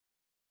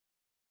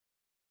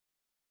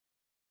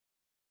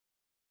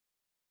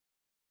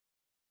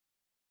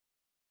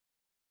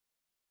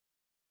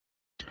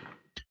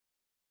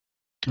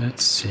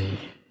Let's see.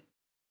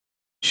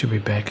 Should be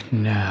back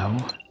now.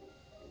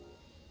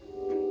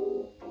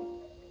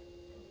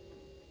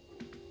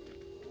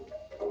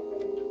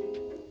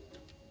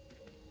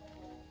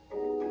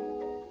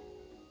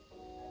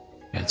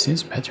 Yeah, it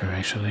seems better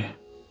actually.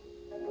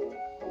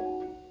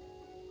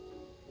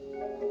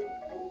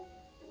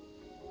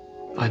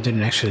 I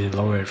didn't actually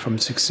lower it from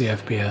 60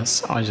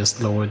 FPS, I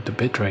just lowered the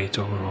bitrate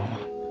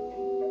overall.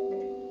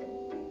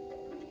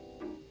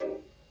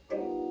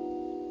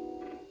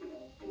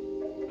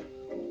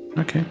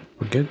 Okay,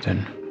 we're good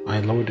then.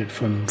 I lowered it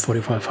from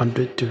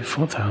 4500 to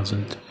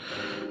 4000.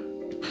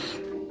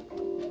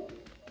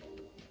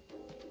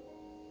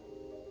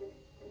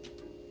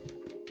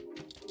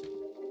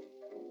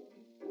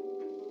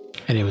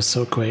 And it was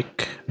so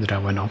quick that I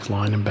went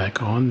offline and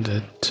back on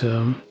that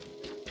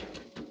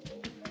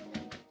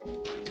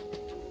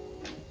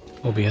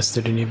OBS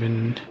didn't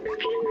even,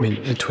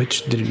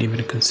 Twitch didn't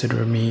even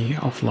consider me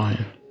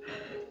offline.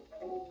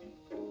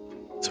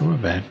 So we're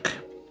back.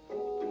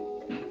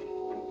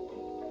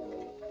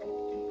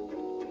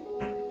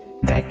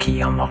 That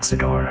key unlocks the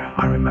door,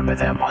 I remember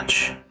that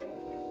much.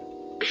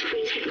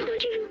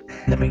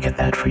 Let me get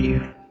that for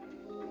you.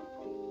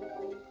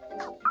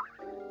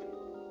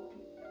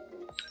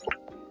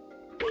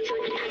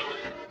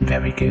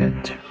 Very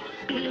good.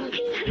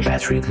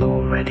 Battery low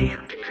already.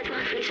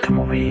 Come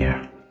over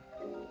here.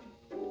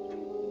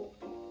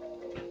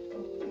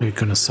 Are you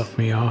gonna suck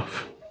me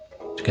off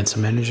to get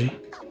some energy?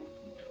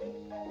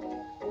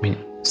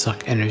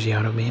 Suck energy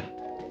out of me?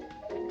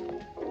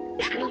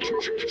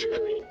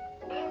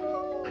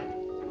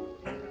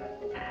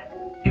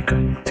 You're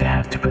going to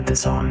have to put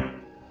this on.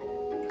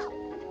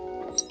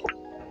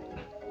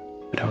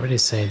 But I already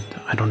said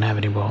I don't have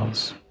any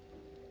balls.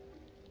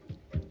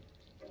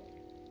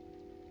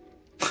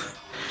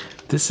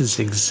 This is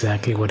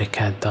exactly what a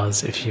cat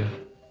does if you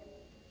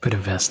put a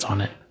vest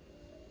on it.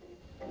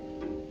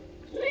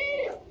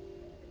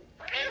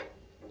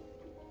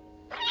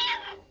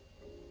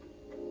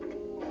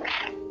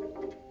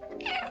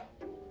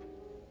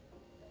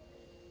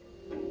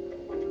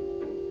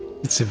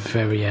 It's a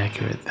very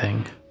accurate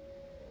thing.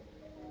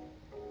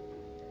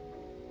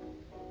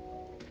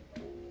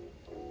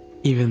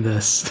 Even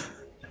this.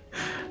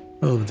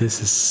 Oh,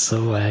 this is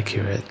so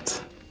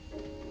accurate.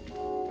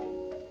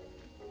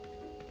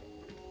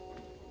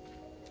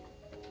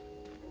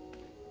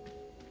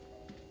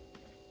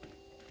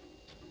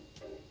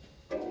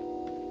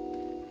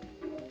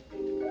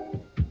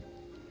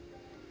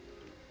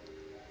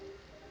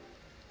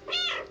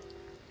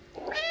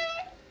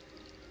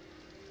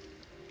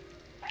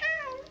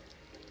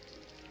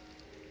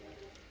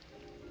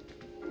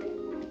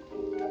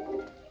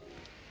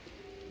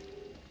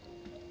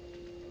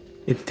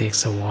 It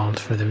takes a while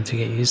for them to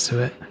get used to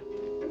it.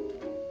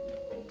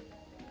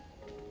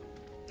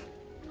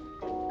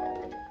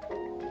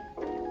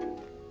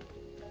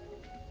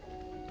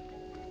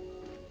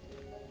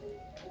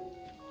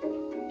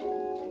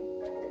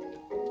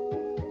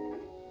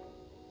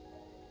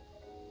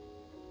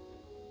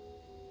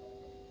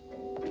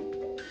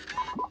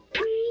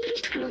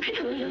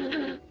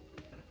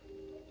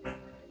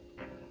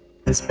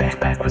 This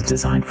backpack was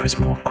designed for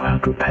small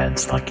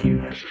quadrupeds like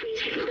you.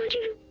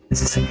 Is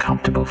this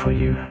uncomfortable for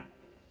you?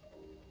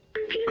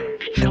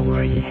 Don't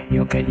worry,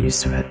 you'll get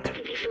used to it.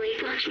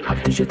 I've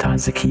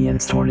digitized the key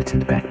and stored it in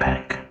the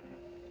backpack.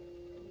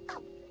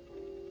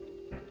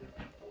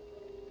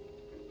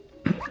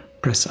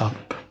 Press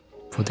up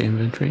for the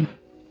inventory.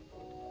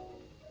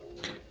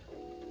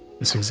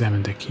 Let's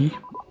examine the key.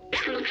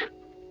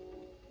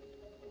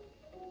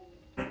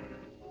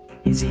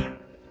 Easy.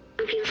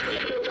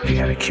 If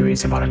you are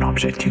curious about an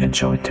object, you can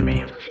show it to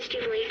me,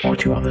 or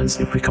to others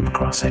if we come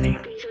across any.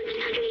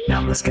 Now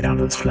let's get out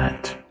of this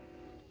flat.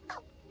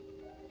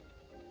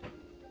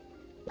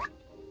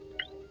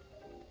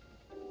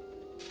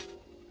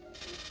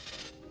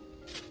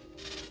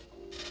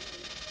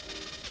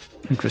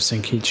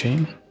 Interesting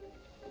keychain.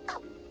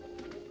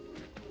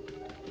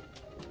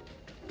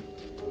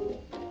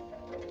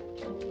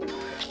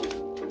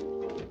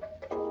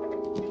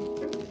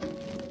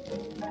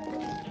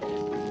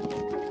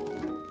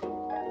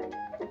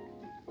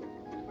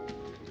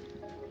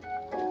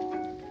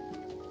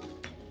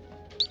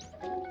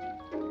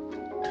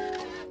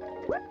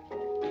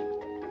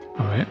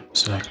 Alright,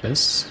 select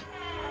this.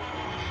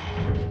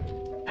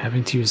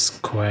 Having to use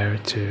square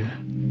to...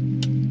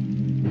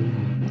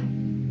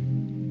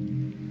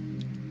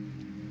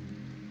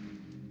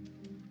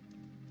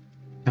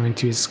 Having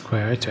to use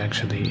square to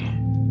actually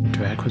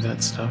interact with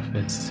that stuff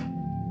is...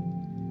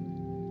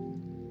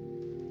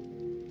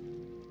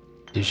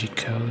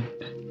 Digicode.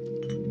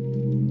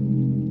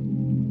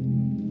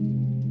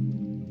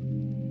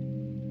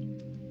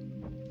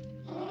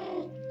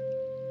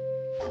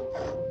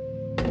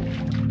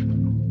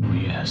 Oh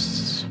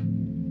yes.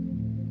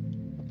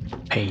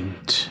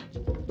 Paint.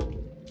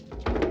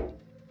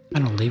 I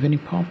don't leave any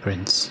paw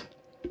prints.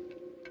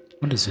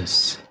 What is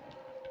this?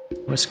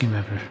 Worst game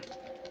ever.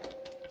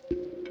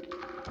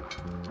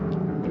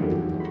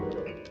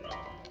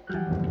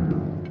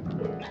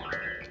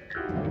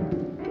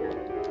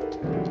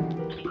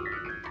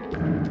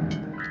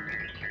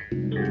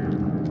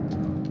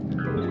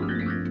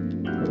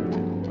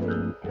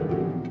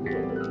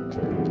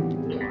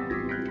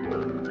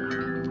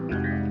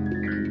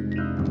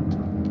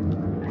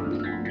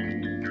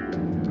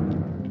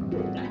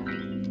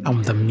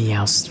 on the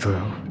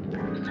Meowstro.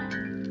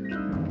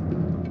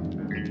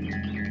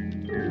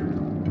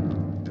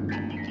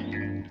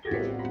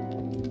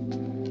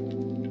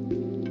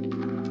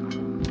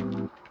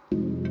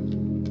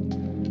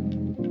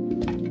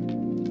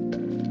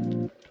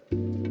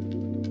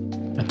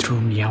 A true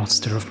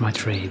Meowster of my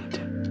trade.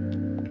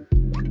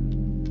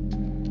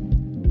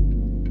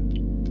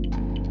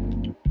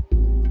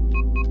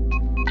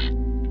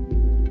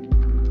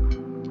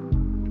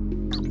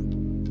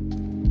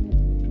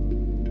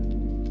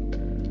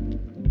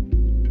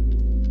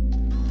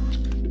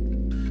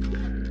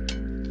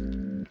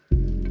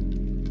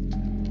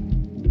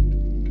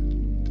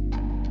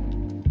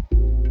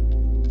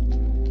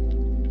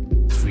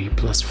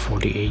 Plus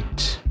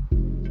 48.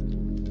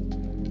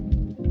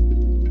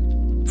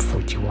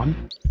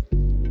 41.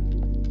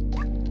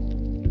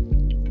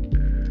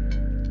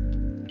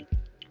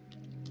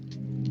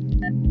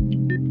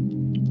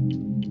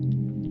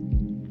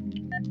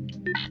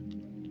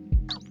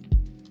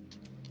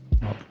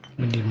 Oh,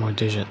 we need more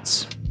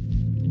digits.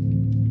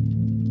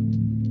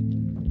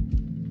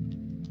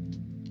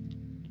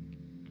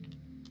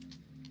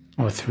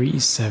 Or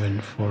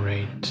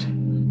 3748.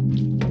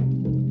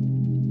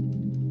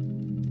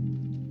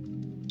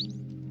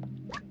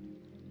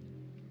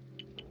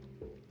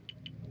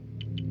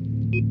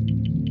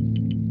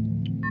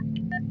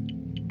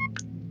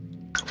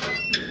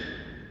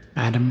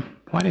 Adam,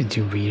 why didn't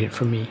you read it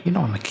for me? You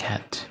know I'm a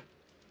cat.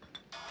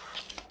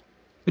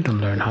 We don't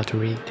learn how to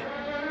read.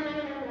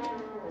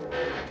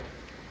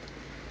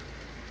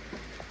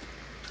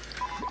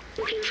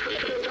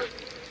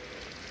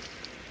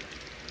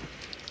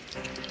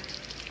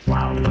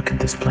 Wow, look at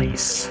this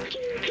place.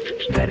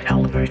 That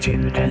elevator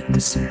in the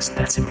distance,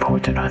 that's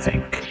important, I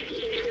think.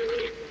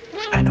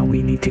 I know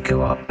we need to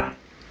go up.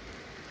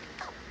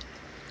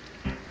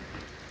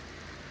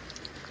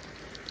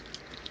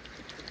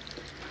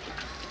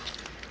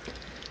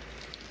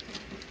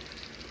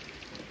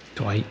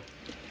 Do I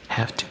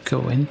have to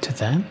go into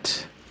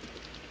that?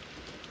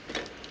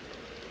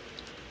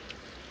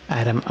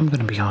 Adam, I'm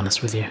gonna be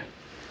honest with you.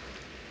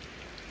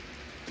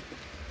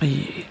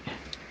 I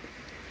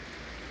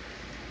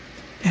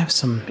have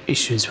some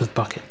issues with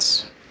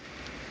buckets.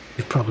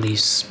 You probably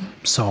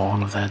saw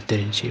all of that,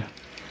 didn't you?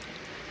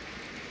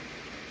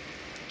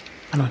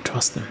 I don't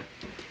trust them.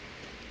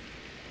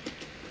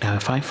 Now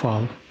if I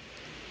fall,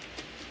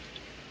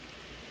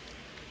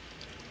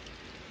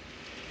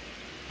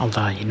 I'll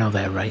die, you know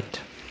that, right?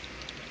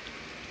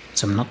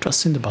 So I'm not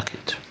trusting the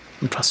bucket.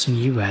 I'm trusting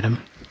you,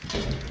 Adam.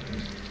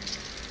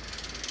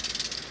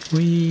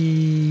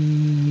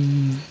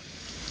 Whee!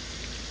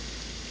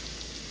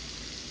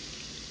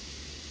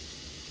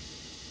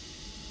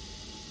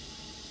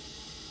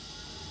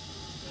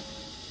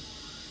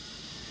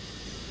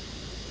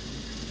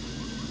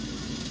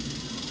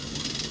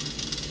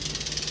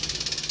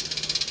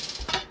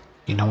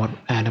 You know what,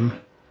 Adam?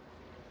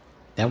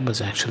 That was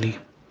actually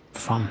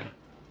fun.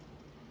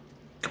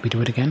 Can we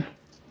do it again?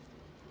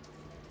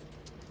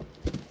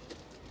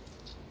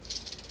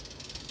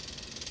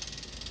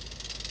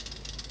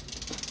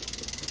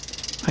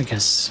 I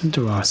guess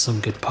there are some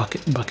good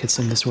buckets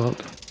in this world.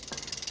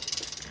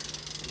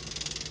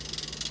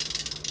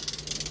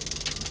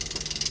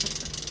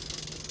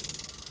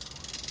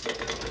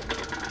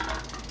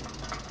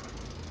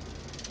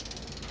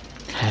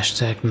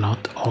 Hashtag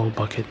not all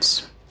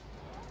buckets.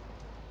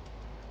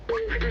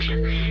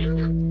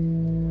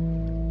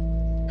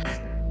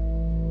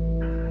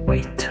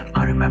 Wait,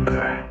 I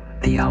remember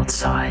the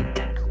outside.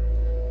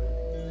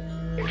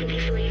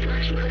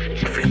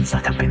 It feels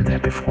like I've been there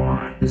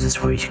before. Is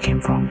this where you came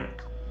from?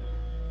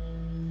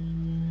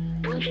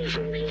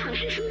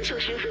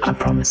 I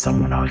promised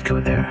someone I would go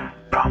there.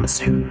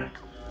 Promised who?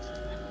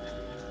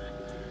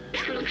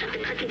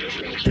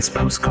 This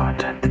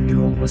postcard, the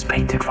mural was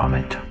painted from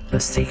it.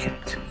 Let's take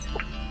it.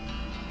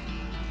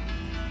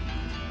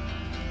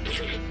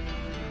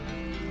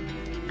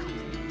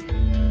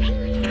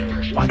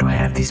 Why do I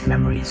have these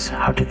memories?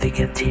 How did they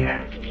get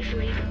here?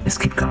 Let's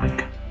keep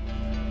going.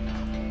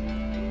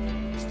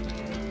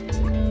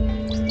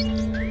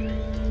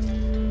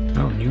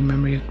 Oh, new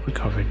memory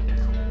recovered.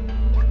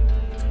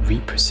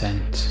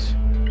 3%.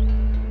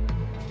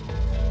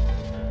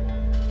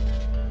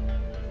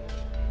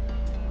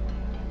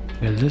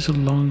 A little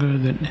longer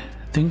than...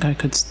 I think I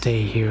could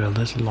stay here a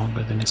little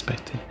longer than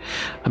expected.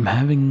 I'm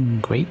having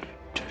great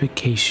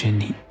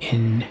vacation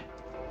in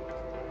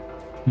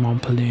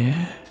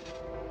Montpellier.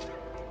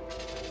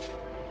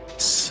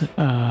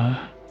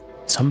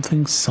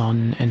 Something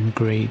sun and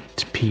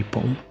great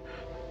people.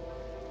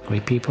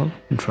 Great people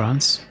in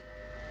France.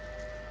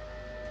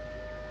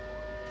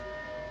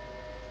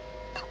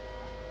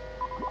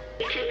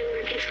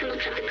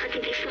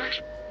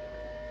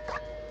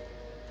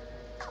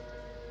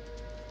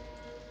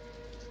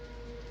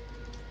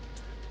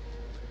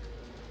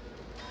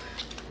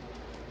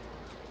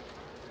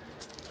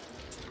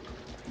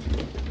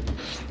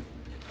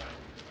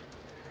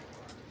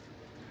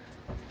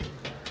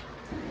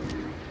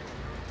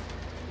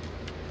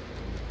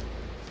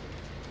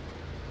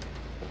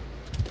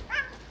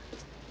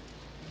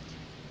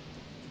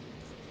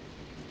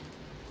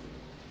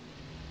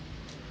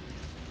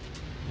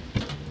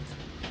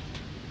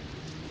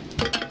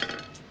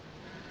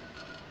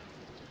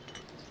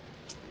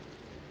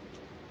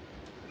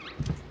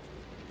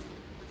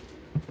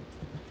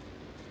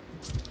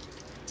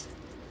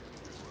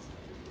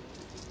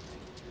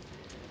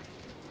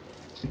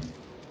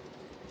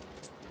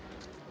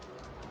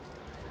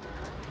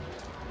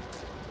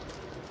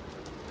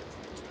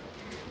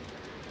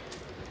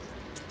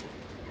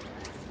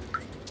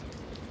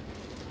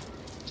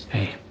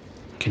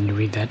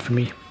 read that for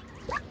me?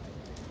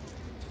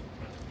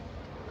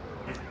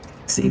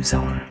 Safe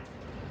zone.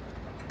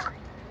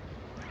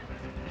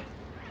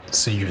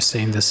 So you're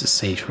saying this is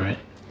safe, right?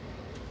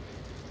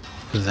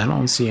 Because I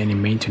don't see any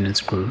maintenance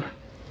crew.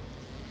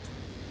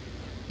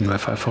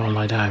 If I fall,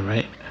 I die,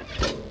 right?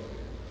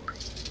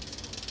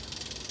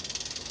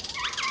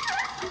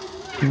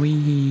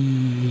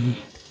 Whee!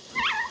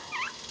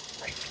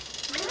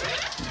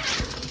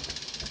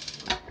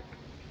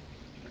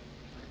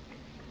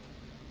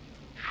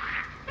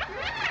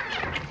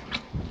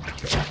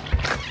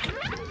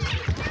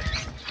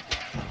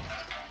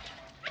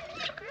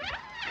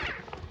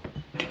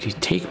 Did he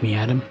take me,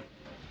 Adam?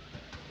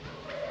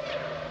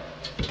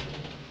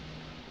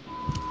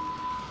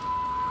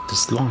 The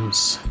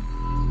slums.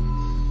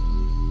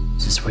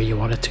 Is this where you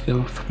wanted to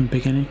go from the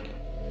beginning?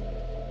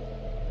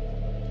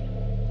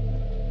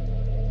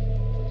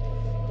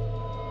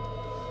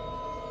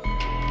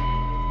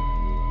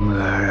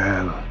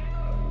 Whoa.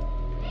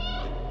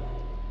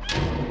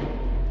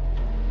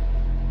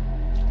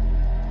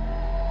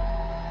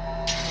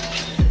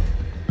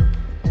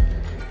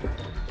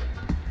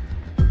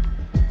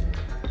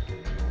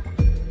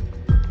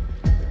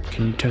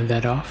 Can you turn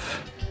that off?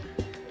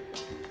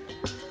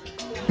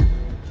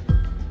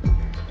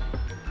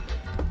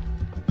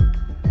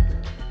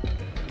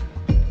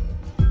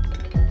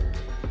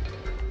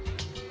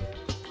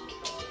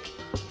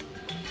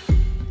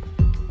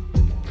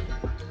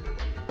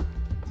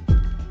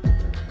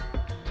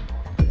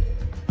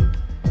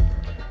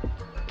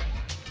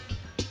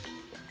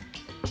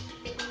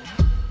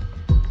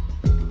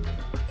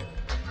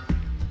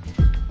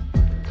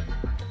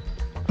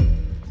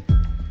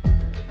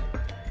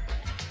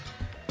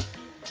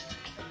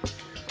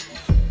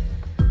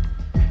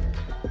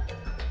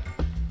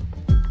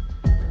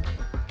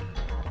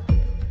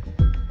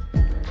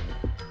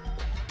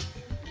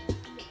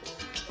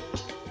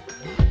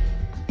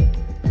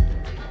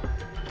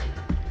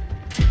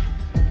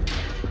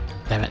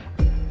 Damn it.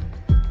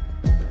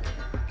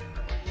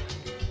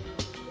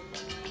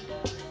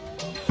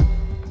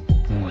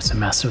 Oh, it's a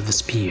master of the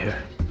spear.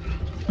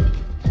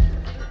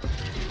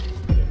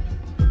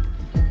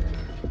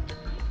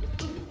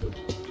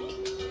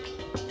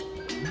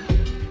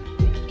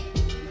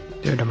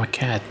 Dude, I'm a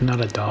cat,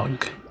 not a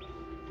dog.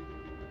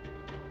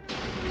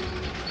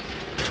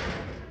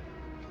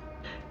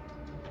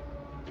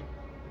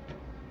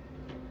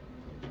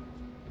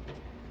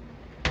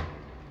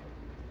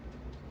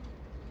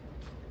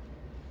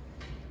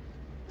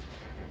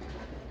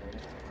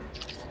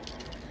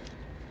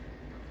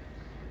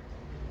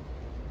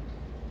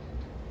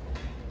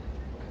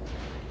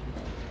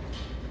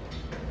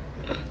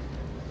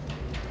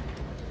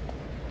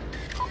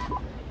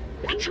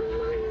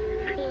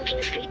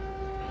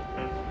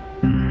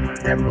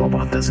 That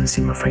robot doesn't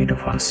seem afraid of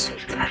us.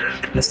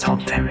 Let's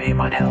talk to him, he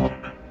might help.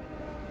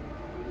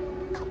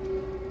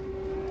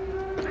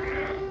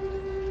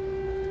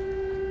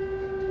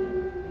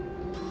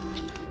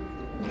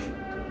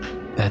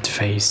 That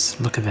face,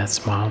 look at that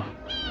smile.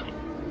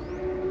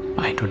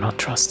 I do not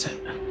trust it.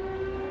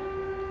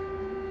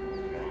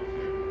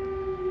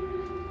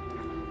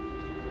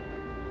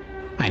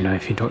 I know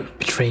if you don't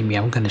betray me,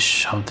 I'm gonna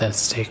shove that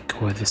stick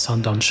where the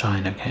sun don't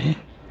shine, okay?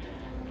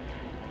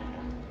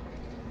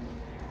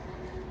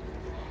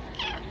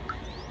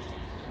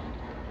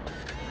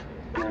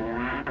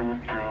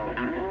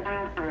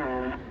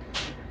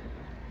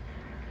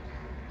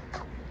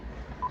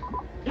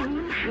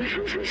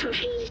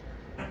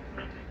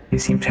 They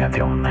seem to have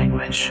their own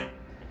language.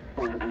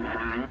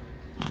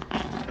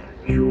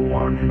 You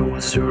are no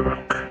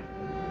Zerk.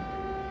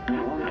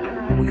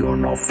 We are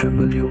not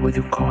familiar with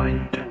your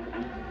kind.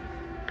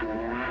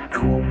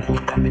 You are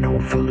welcome in our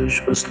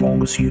village as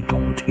long as you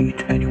don't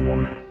eat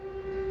anyone.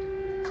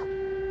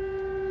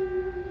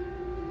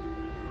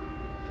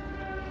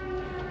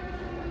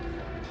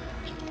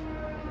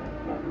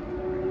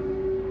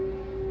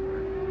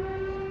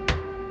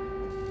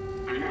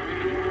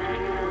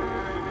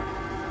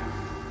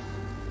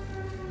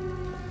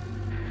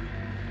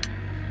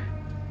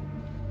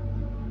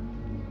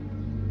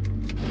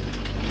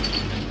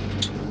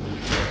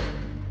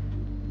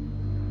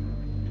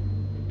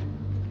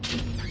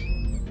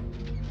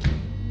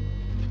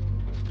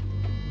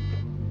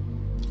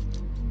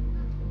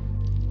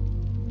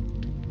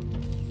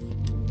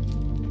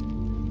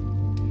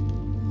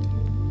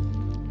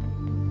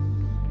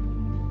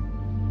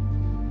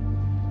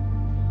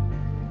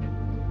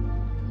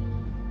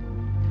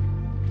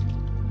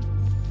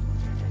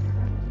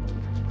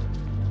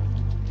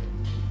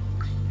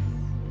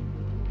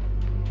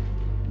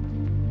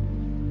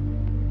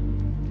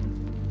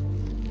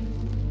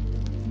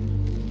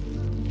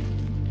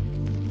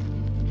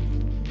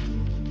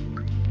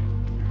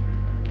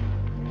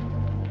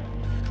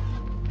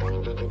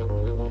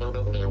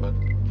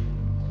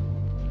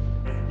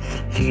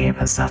 You gave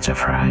us such a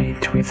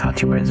fright, we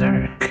thought you were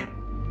Zerk.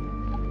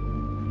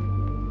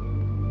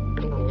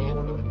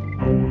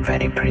 Oh,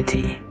 very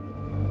pretty.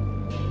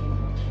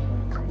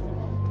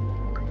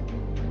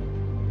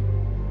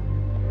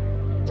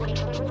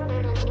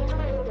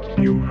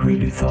 You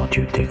really thought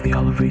you'd take the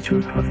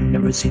elevator? I've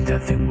never seen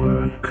that thing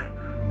work.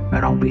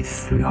 And I'll be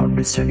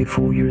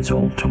 374 years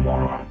old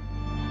tomorrow.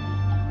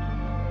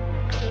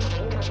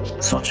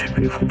 Such a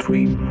beautiful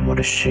dream. What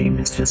a shame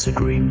it's just a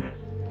dream.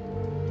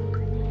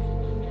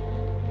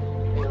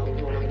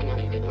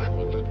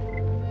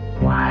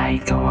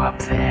 Why go up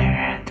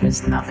there?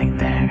 There's nothing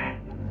there.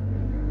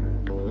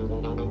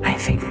 I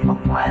think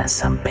Momo has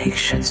some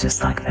pictures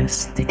just like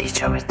this. Did he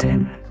show it to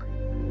him?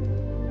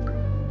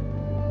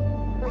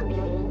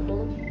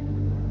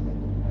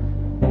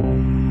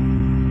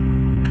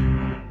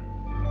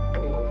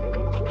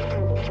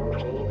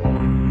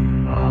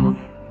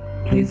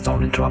 Please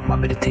don't interrupt my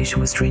meditation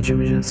with strange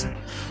images.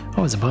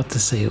 I was about to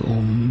say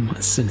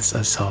as soon as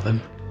I saw them.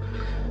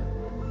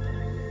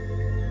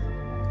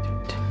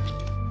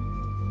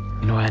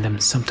 You know, Adam,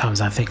 sometimes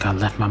I think I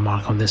left my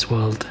mark on this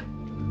world.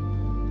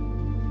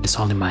 It's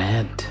all in my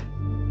head.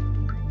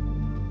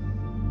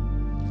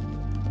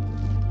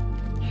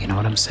 You know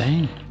what I'm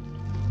saying?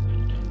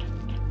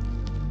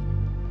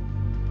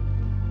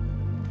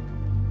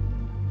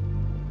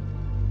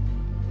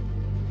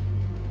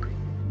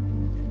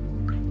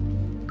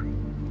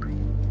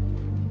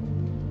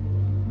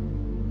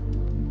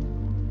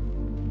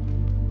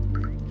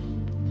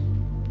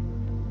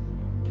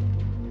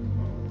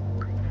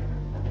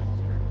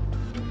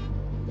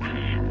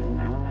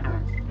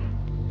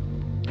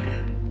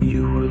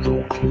 You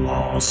look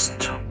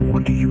lost.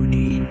 What do you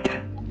need?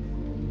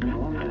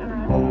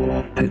 Oh,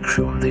 a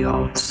picture of the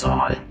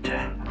outside.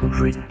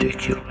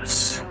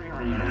 Ridiculous.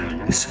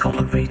 This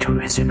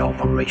elevator is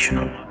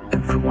inoperational.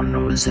 Everyone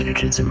knows that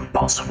it is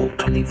impossible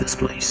to leave this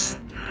place.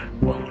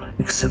 Well,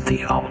 except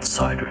the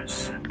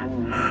outsiders.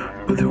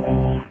 But they're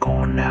all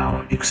gone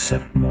now,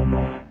 except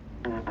Momo.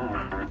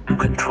 You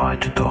can try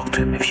to talk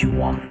to him if you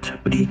want,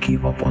 but he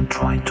gave up on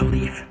trying to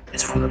leave.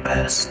 It's for the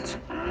best.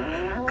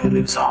 He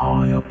lives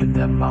high up in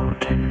that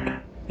mountain,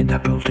 in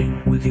that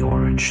building with the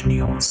orange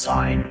neon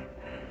sign.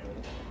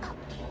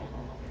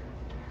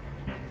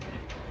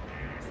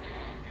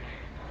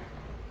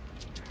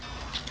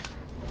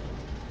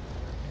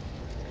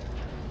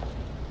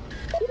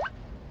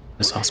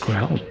 Let's ask for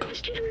help.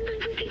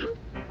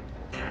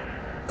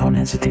 Don't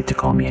hesitate to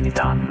call me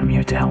anytime. I'm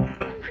here to help.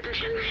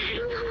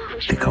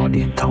 The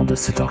Guardian told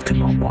us to talk to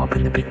Momo up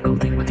in the big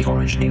building with the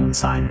orange neon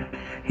sign.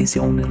 He's the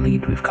only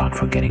lead we've got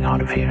for getting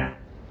out of here.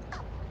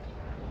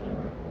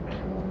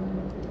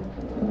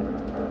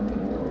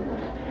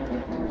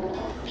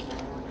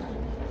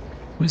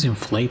 Who's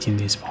inflating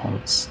these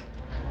balls?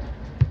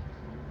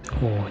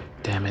 Oh,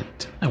 damn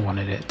it. I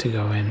wanted it to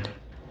go in.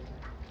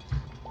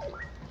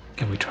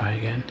 Can we try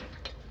again?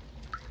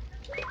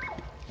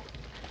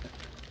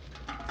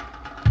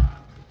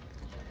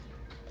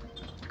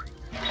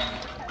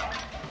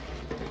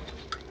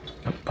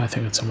 Nope, I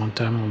think it's a one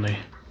time only.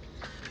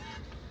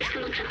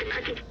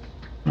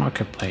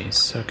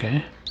 Marketplace,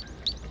 okay.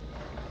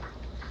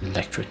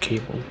 Electric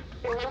cable.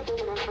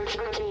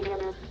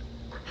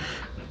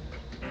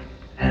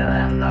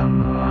 Hello,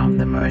 I'm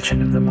the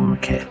merchant of the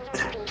market.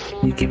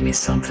 You give me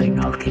something,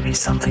 I'll give you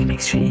something in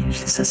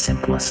exchange. It's as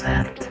simple as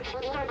that.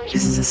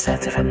 This is a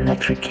set of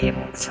electric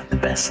cables, the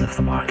best of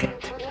the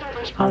market.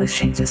 I'll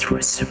exchange this for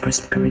a super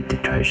spirit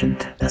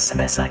detergent. That's the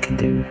best I can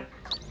do.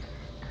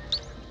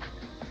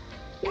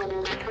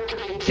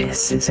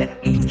 This is an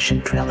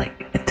ancient relic,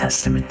 a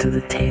testament to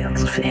the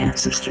tales of the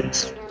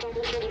ancestors.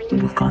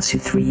 It will cost you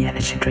 3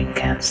 energy drink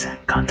cans,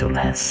 can't do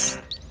less.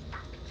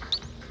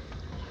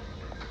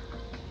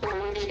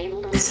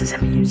 This is a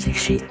music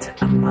sheet,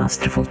 a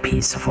masterful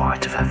piece of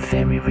art of a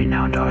very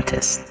renowned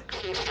artist.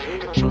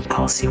 It will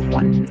cost you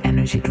 1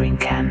 energy drink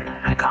can,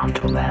 I can't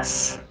do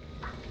less.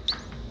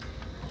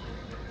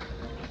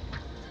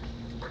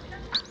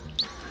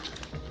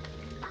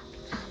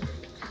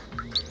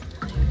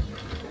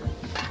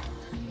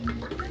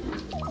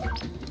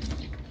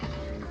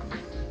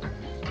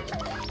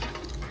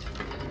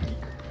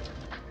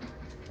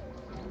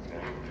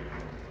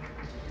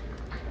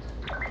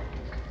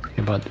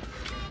 But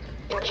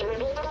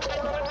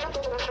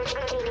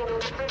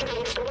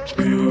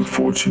we are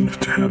fortunate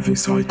to have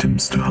these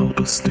items to help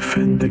us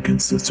defend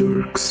against the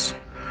Zurks.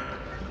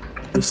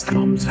 The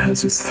slums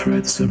has its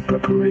threats and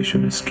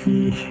preparation is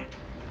key.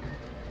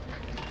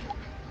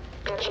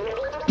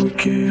 We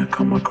can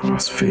come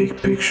across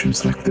fake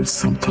pictures like this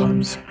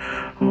sometimes,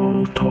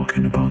 all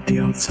talking about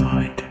the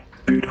outside.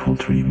 Beautiful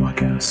dream, I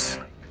guess.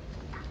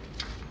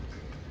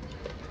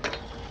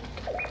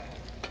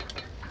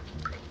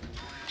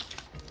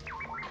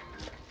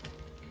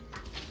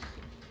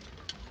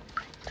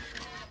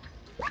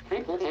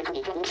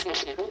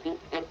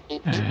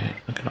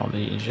 look at all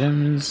the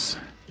gems.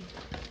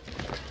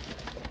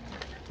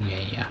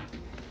 Yeah.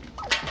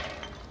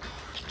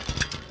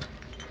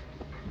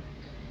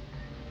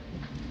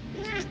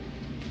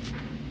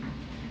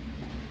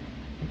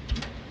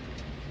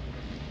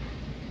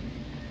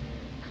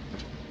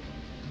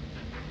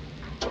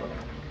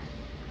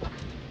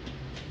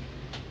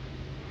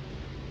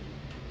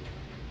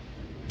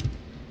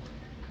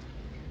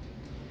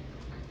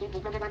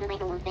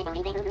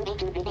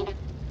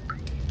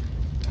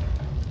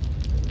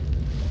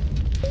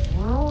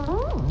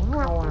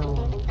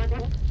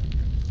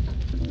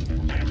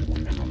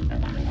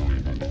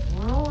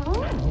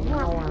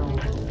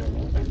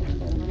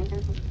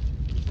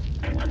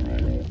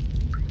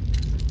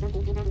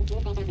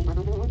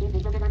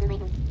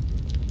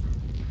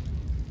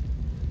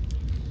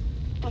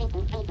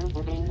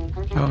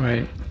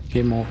 Alright,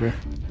 game over.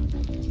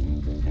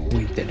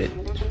 We did it.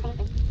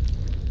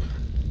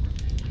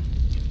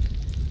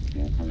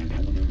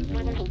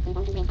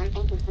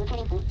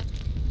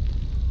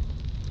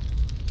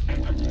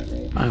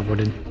 I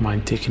wouldn't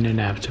mind taking a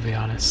nap, to be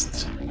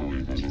honest.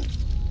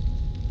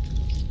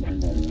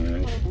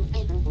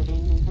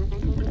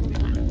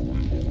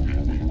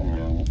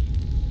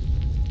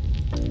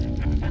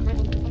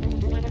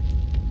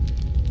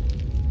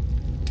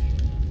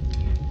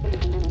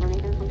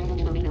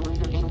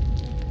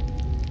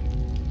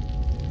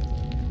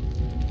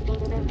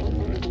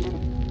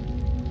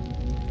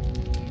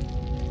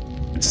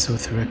 It's so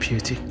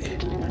therapeutic.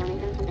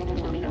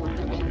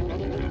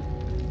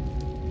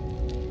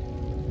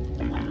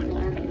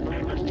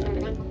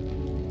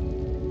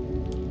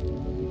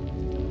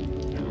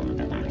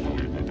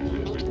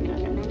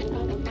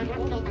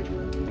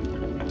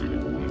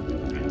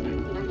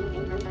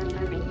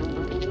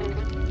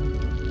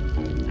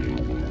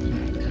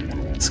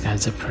 This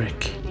guy's a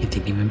prick. He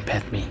didn't even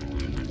pet me.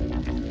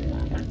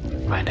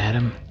 Right at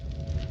him.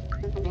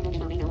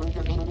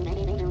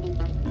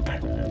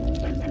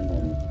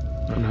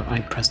 Oh no, I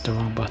pressed the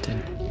wrong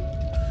button.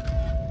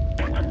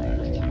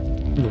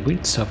 The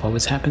weird stuff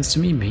always happens to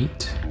me,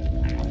 mate.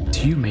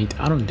 To you, mate,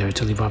 I don't dare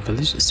to leave our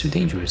village. It's too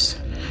dangerous.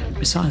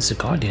 Besides, the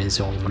Guardian is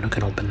the only one who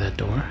can open that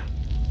door.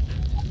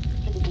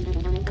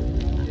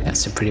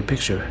 That's a pretty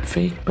picture.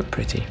 Fake, but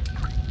pretty.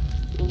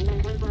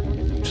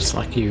 Just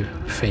like you.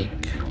 Fake.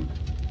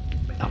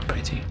 Not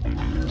pretty.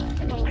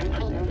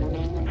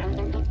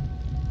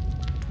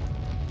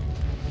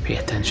 Pay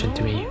attention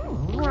to me.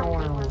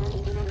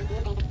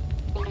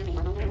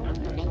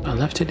 I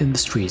left it in the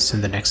streets,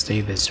 and the next day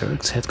the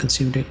Zergs had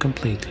consumed it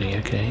completely.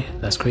 Okay,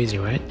 that's crazy,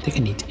 right? They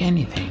can eat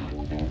anything.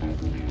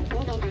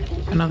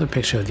 Another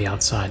picture of the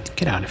outside.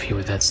 Get out of here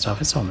with that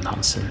stuff, it's all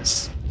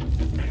nonsense.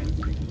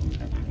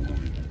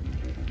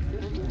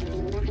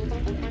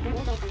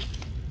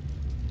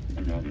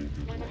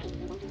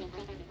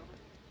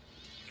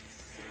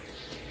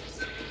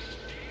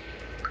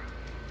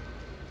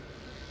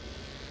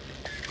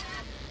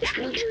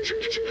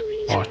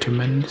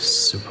 Waterman,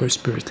 Super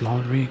Spirit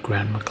Laundry,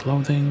 Grandma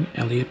Clothing,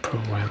 Elliot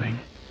Programming.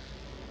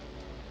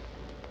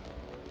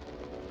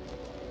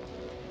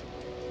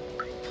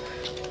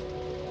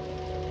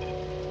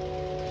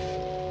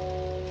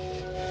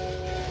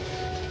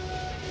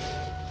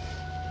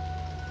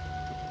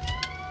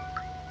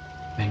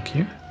 Thank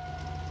you.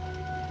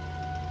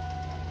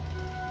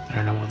 I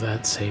don't know what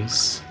that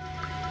says.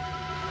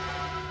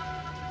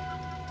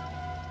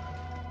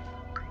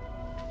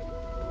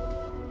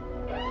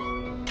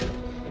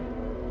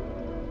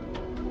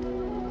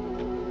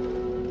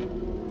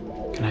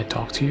 Can I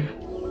talk to you?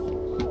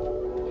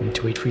 I need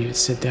to wait for you to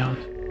sit down.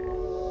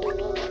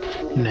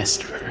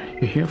 Nestor,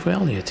 you're here for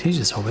Elliot. He's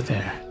just over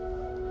there.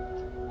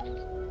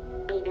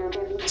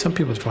 Some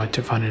people tried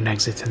to find an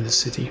exit in the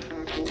city.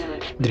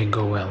 Didn't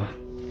go well.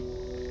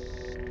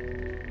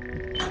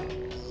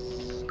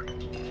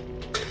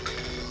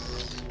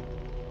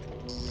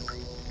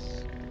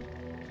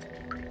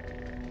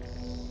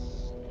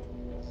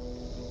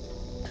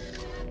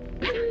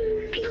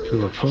 We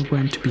were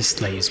programmed to be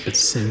slaves, but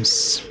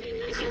since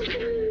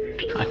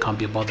I can't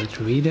be bothered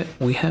to read it,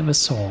 we have a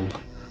soul.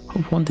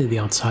 Hope one day the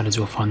outsiders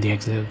will find the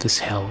exit of this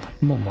hell.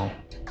 Momo.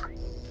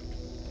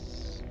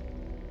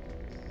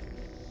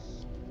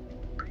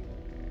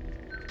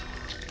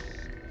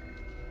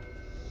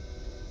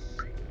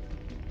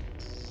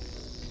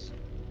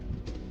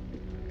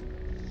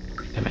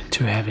 Damn it,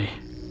 too heavy.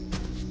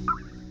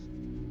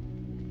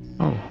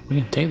 Oh,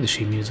 we can take the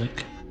sheet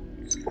music.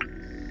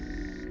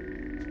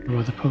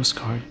 Or the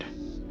postcard.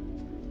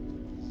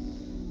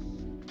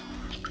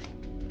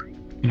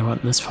 You know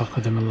what, let's fuck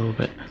with him a little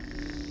bit.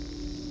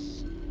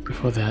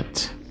 Before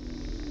that,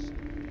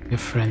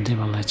 befriend him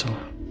a little.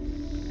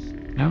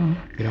 No,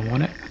 you don't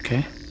want it?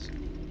 Okay.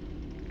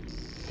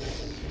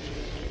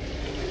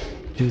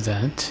 Do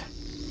that.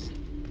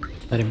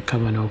 Let him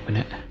come and open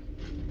it.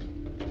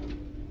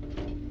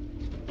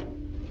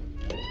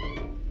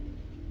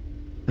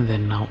 And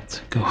then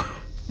not go.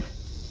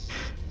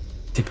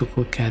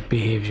 Typical cat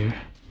behavior.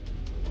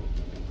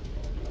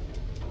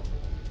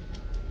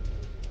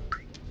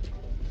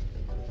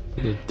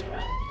 Dude,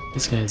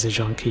 this guy is a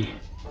junkie.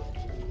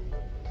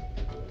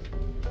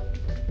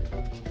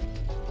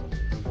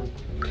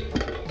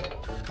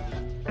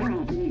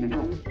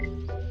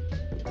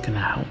 Can I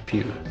help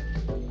you?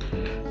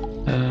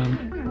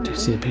 Do you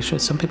see the picture?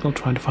 Some people are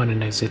trying to find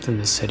an exit in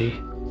the city.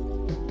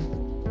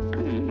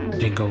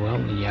 Didn't go well?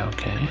 Yeah,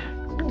 okay.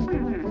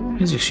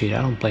 Music sheet,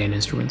 I don't play an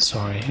instrument,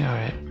 sorry.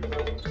 Alright.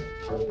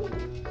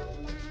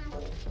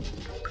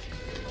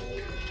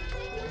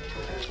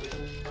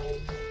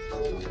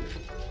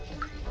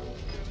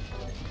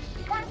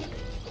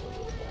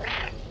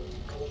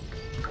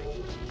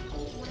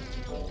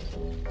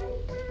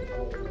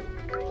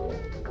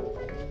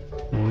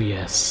 Oh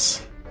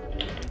yes.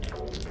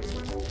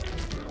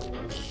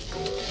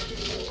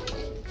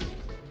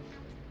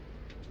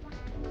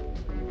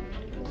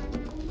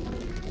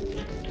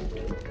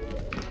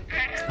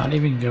 Not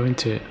even going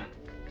to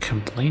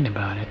complain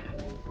about it.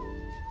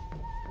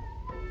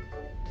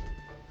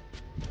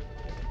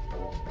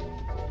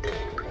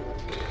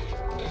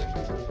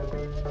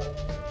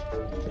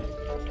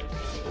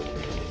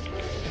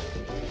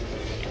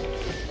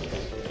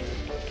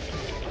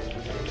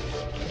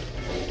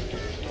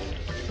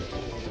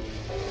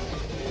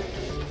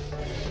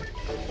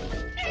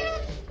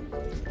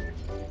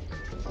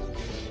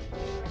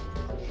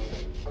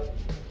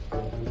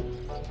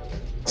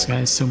 This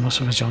guy is so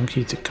much of a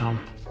junkie to come.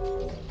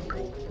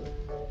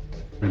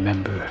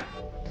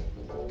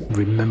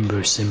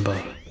 Remember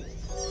Simba.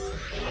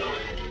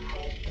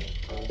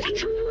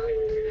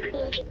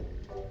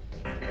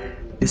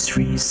 This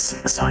tree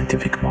is a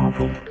scientific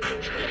marvel.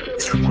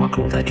 It's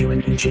remarkable that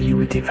human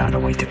ingenuity found a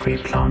way to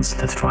create plants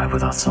that thrive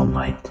without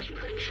sunlight.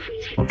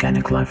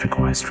 Organic life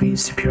requires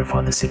trees to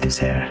purify the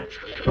city's air.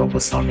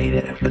 Robots don't need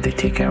it, but they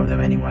take care of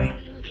them anyway.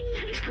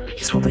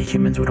 It's what the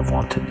humans would have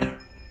wanted.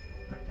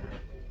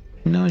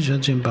 No,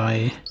 judging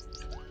by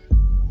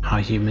how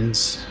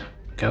humans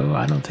go,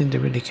 I don't think they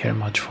really care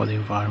much for the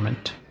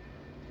environment.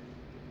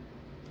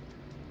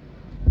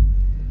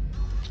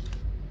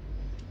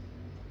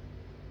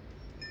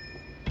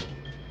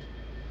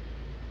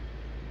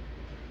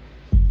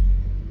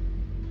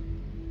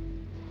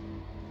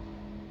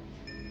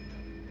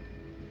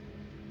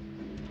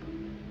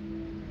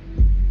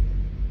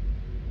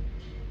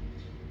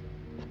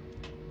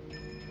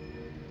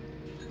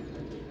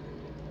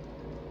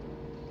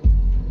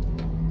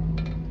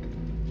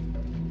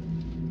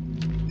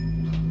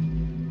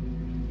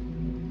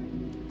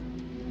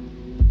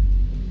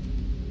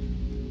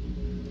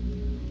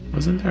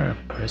 Wasn't there a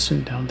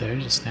person down there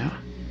just now?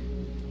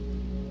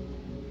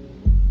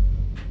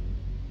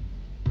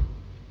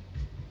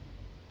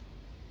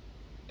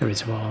 There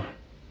is. Well,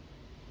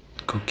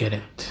 go get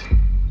it.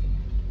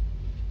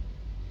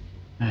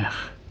 Ugh.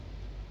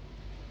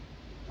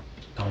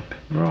 Stop it,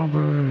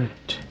 Robert.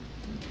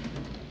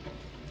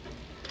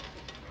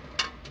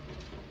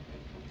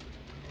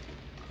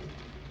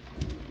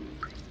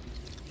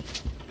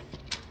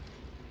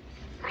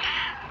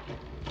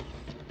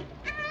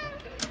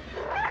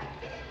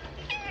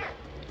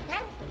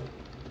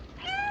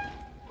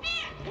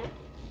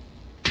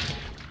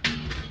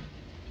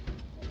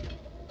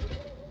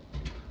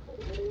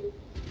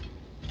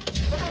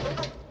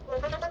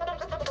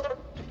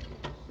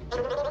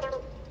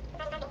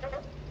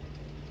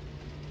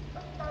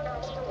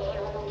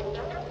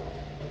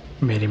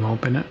 Made him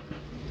open it.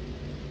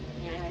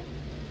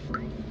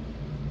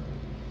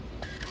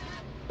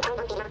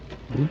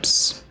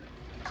 Oops.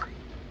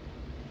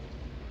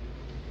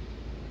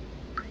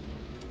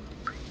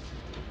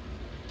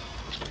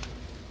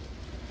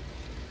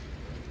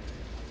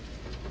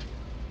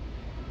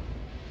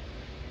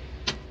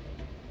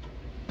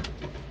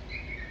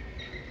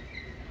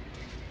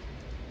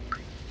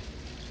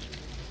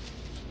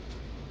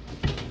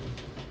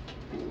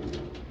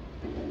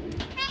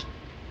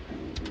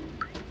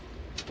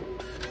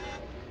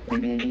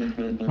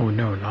 Oh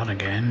no, not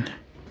again.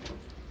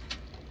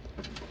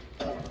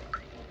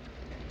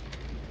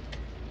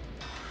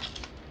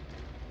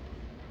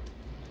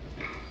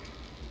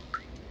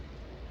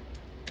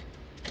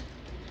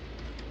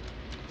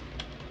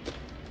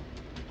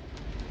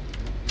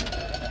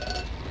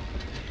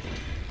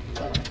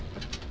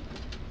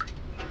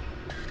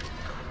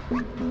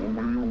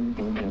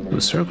 The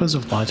circles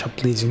of light are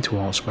pleasing to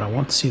watch, but I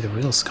want to see the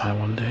real sky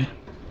one day.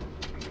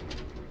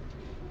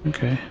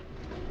 Okay.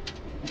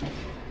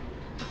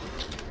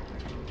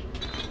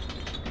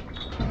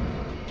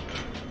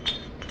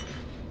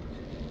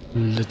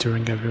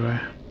 Littering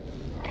everywhere.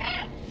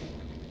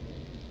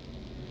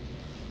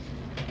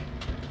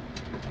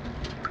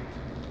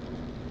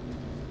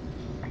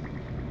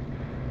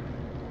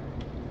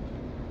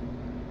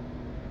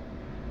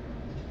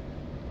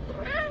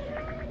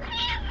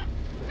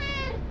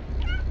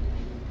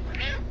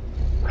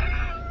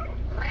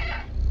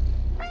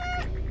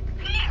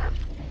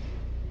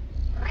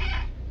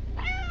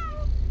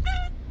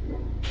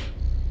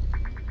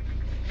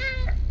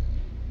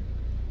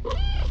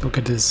 Look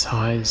at his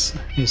eyes,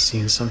 he's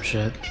seen some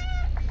shit.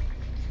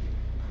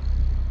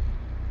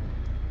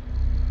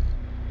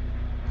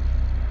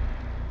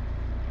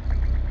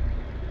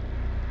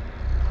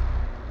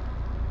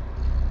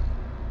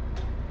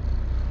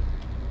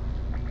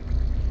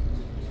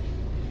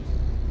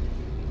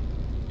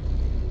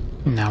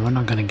 Now we're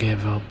not gonna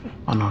give up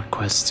on our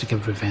quest to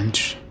get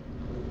revenge.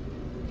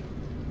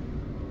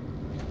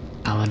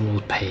 Alan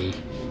will pay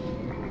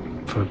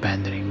for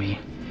abandoning me.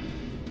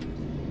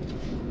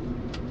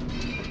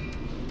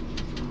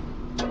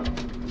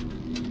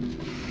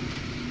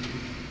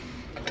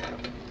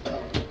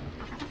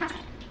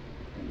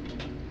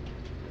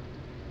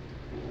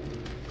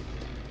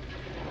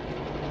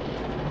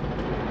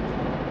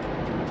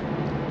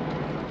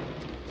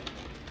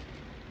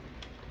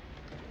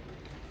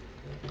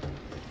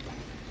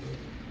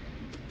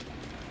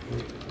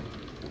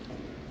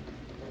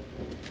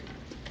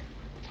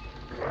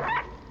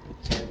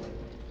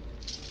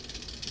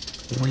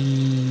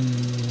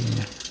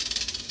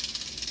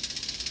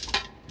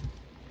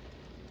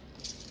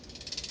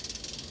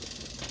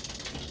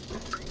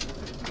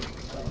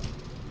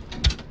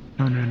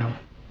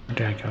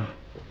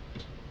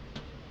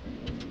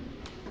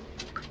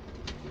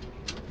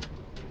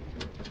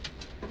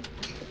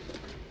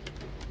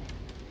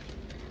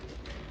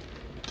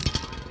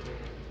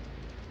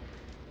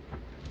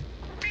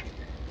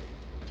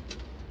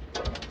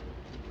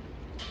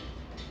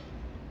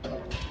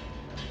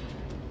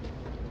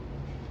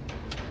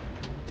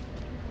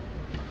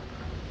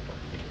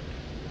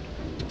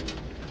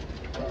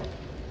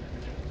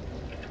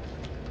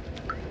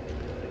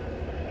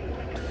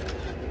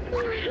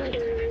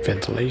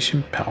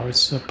 Ventilation power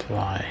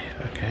supply,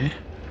 okay.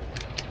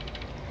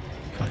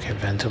 Okay,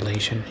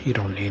 ventilation, you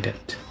don't need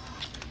it.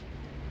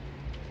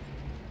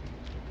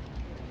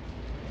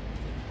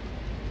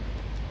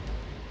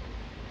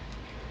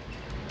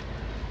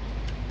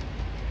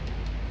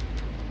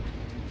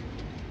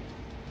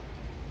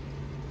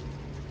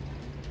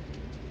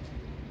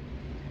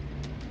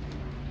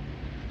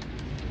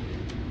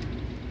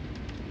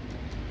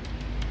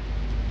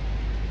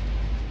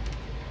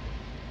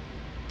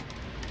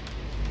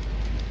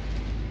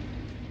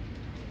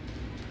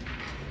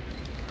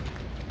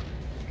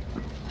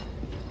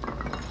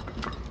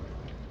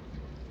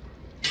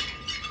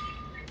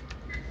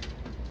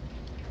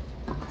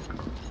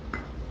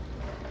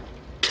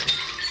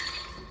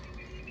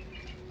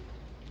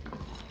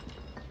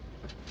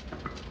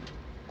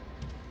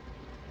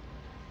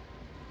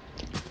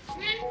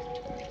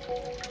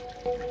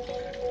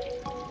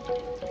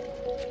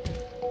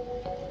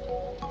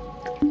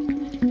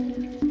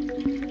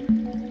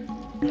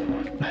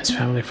 Nice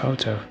family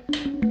photo.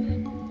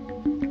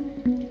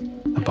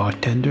 A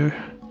bartender.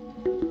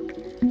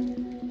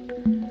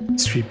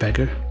 Street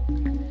beggar.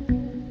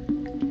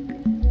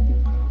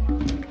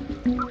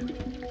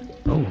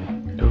 Oh,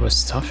 there was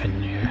stuff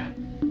in here.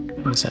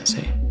 What does that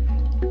say?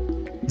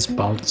 It's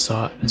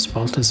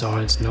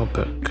Baltazar's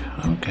notebook.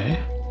 Okay.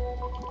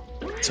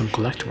 Some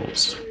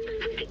collectibles.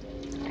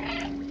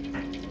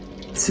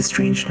 It's a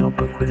strange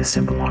notebook with a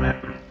symbol on it.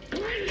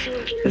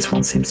 This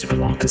one seems to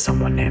belong to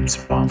someone named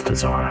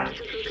Baltazar.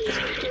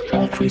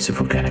 All trace of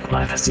organic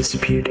life has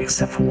disappeared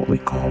except for what we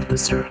call the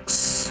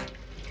Zergs.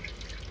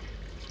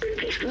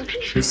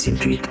 They seem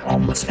to eat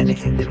almost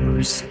anything that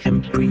moves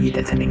and breed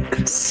at an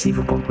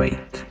inconceivable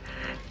rate,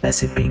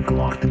 as if being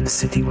locked in the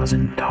city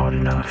wasn't hard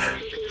enough.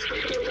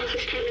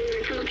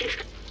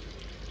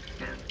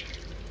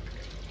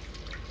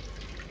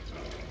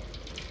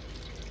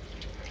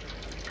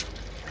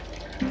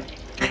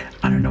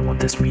 I don't know what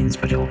this means,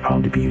 but it will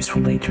probably be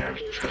useful later.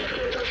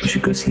 We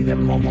should go see that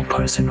Momo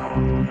person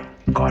who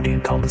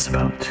Guardian told us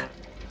about.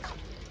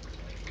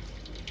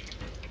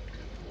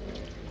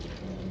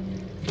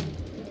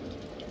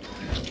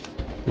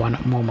 One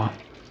Momo.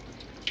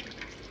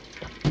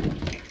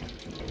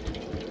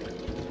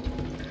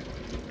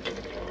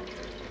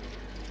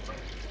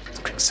 Let's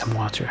drink some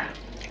water.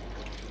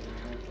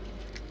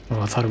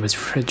 Oh, I thought it was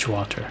fridge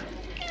water.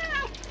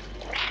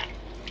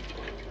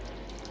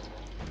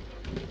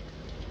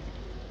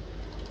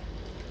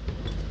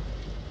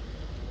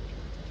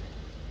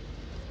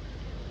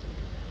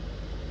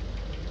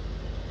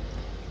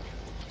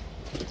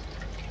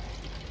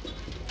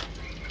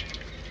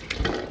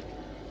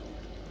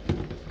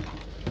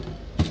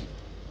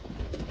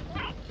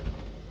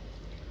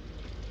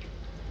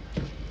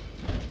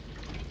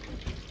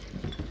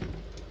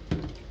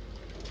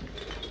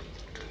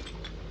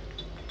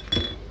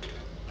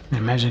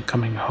 Imagine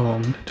coming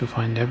home to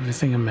find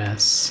everything a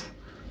mess.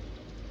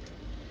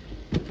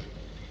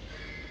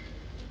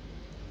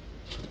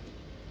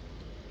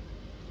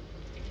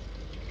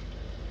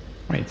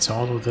 Wait, so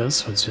all of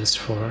this was just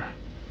for...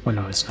 Oh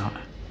no, it's not.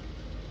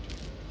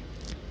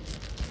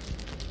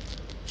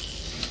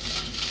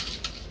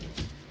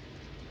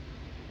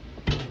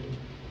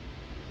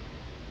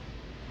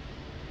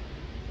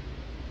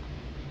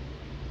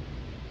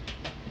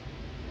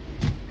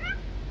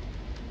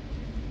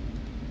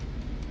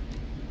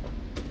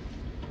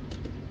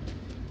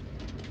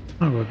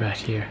 Oh, we're back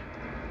here.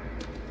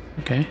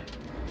 Okay.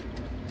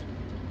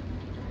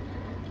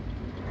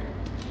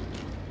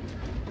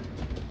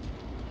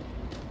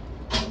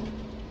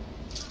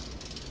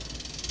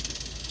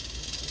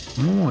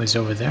 Oh, he's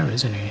over there,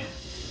 isn't he?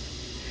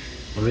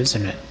 Or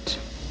isn't it?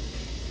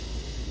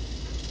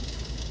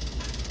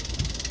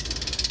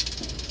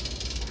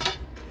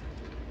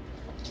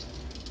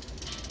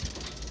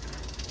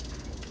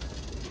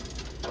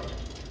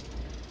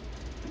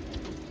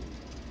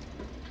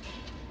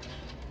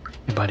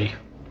 Hey, buddy.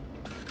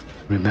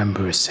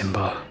 Remember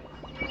Simba.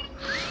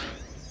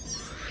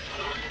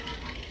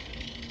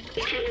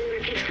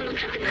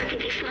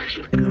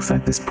 It looks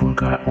like this poor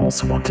guy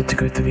also wanted to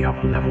go to the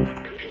upper level.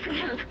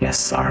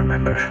 Yes, I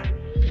remember.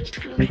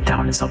 The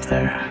town is up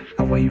there,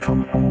 away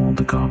from all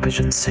the garbage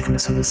and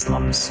sickness of the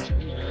slums.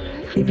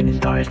 Even in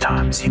dire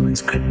times,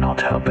 humans could not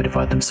help but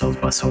divide themselves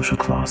by social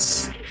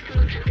class.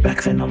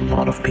 Back then, a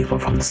lot of people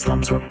from the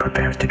slums were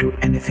prepared to do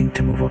anything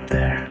to move up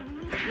there.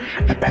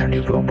 Apparently,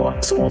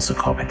 robots also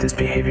copied this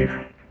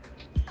behavior.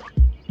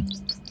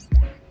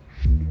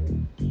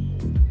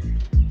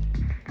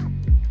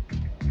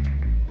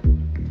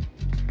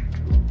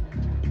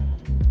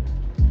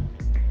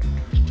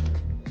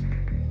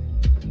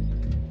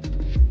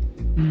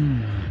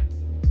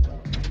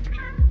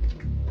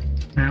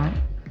 Now,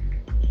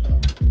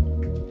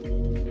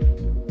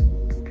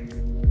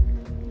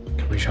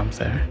 can we jump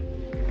there?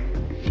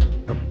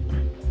 Nope.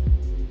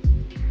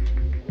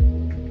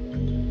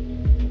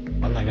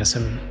 Well, I guess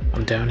I'm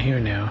down here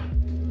now.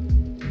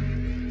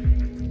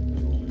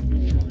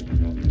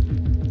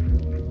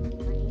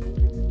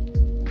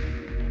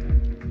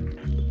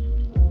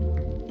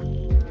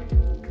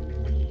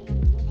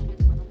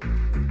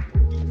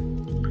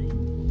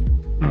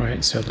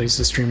 Alright, so at least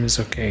the stream is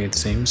okay, it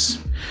seems.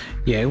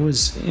 Yeah, it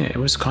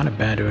was kind of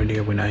bad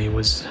earlier when I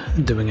was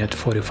doing it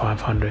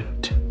 4500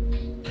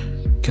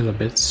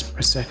 kilobits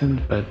per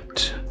second,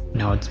 but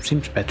now it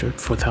seems better.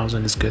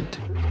 4000 is good.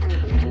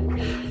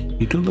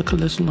 You do look a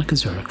little like a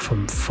Zurk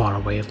from far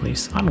away, at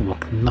least. I don't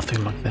look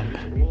nothing like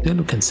them. They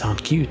look and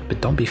sound cute,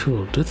 but don't be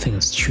fooled. Those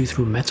things chew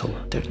through metal.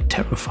 They're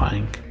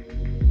terrifying.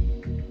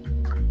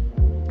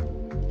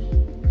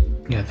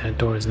 Yeah, that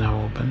door is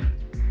now open.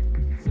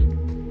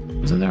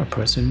 Isn't there a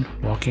person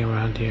walking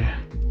around here?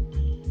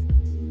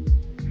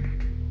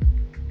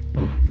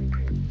 Oh,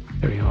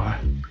 there you are.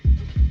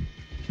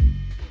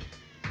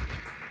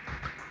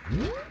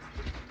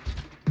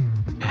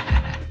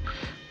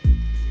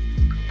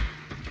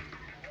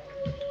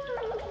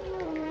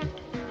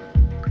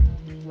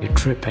 You're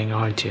tripping,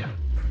 aren't you?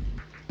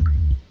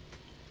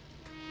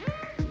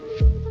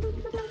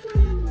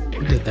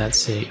 What did that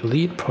say?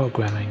 Lead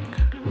programming.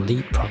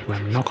 Lead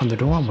programming. Knock on the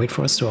door and wait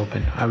for us to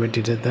open. I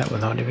already did that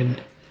without even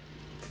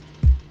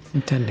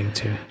intending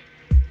to.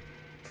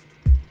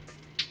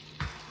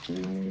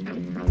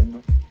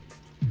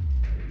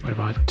 What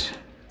about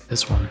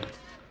this one?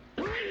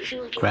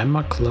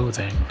 Grandma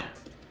clothing.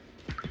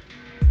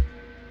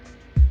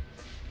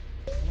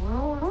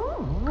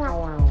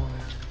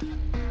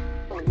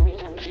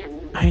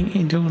 I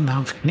do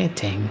love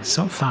knitting.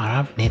 So far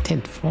I've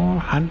knitted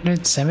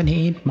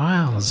 478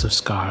 miles of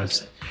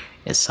scarves.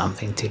 It's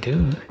something to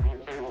do.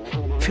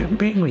 If you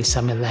bring me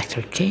some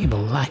electric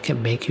cable, I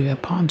could make you a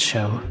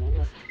poncho.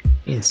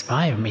 You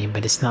inspire me,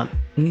 but it's not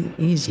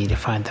easy to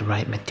find the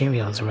right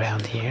materials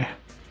around here.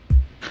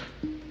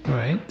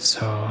 Alright,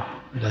 so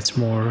that's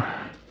more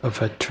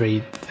of a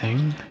trade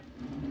thing.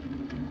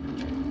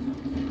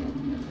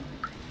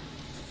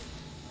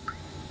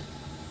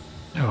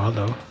 Oh,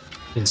 hello.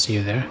 Didn't see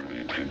you there.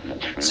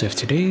 So if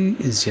today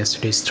is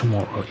yesterday's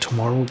tomorrow,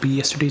 tomorrow will be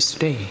yesterday's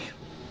today.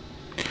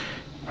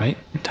 Right?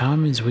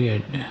 Time is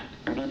weird.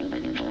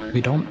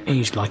 We don't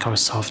age like our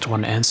soft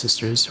one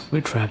ancestors.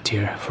 We're trapped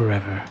here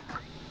forever.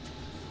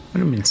 What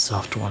do you mean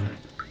soft one?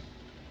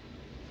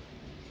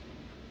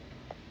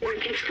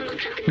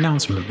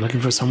 Announcement. Looking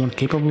for someone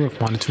capable of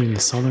monitoring the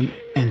southern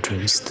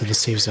entrance to the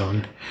safe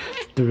zone.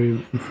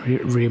 The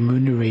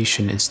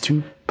remuneration is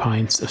 2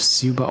 pints of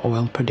Suba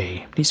oil per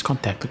day. Please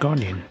contact the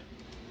Guardian.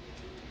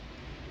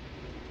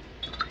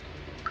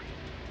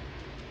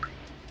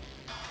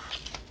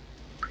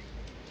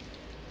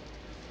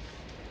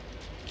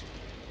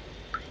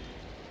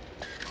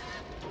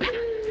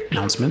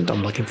 Announcement.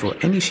 I'm looking for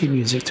any sheet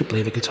music to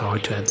play the guitar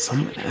to add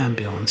some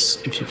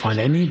ambience. If you find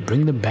any,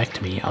 bring them back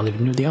to me. I'll live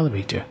near the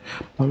elevator.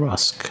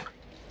 Morosk.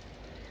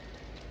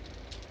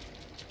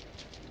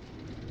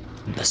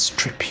 Let's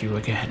strip you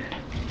again.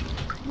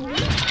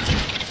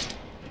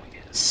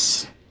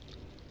 Yes.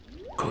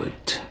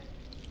 Good.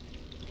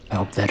 I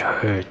hope that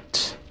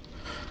hurt.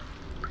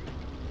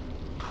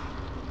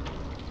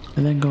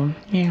 And then go,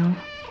 meow.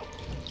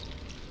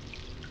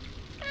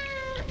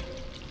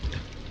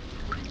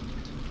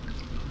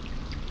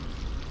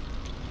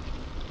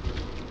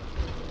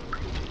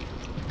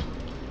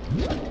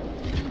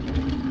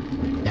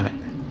 Damn it.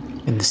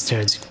 In the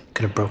stairs, you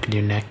could have broken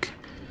your neck.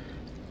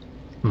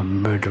 I'm a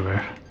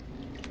murderer.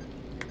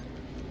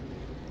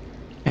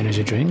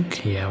 Energy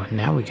drink? Yeah,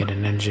 now we get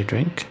an energy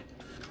drink.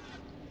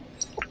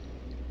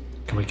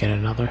 Can we get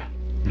another?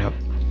 Nope.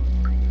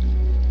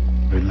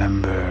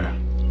 Remember.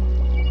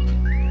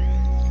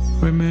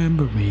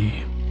 Remember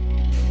me.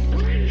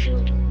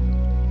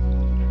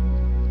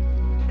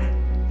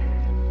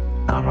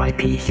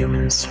 R.I.P.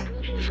 humans.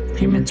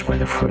 Humans were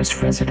the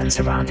first residents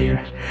around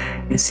here.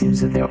 It seems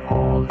that they're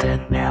all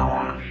dead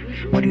now.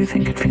 What do you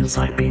think it feels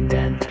like being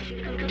dead?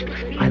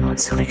 I know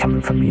it's silly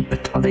coming from me,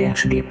 but are they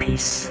actually at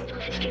peace?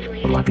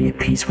 Will I be at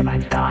peace when I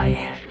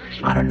die?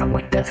 I don't know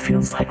what death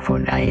feels like for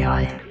an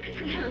AI.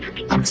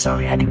 I'm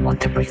sorry, I didn't want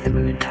to break the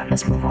mood.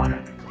 Let's move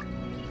on.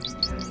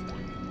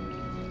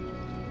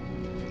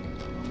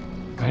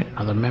 Right,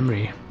 another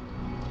memory.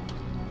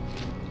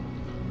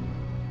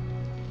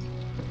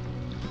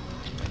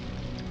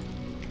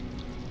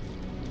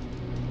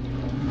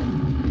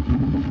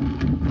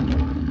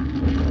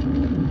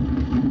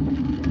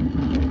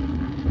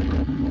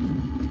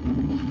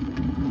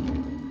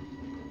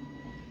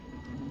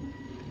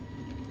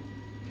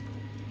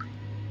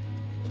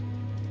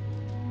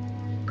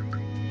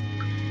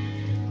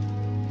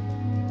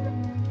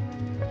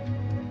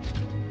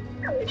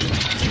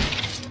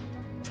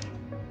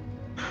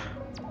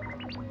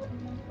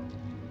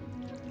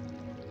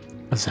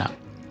 What's that?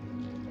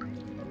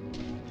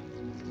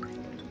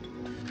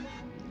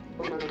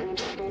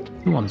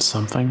 You want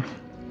something?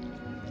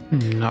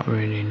 Not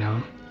really,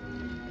 no.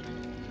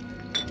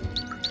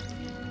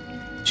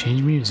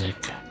 Change music.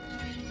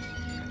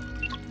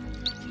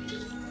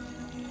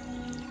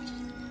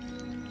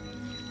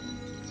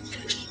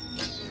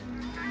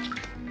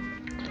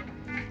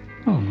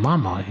 Oh,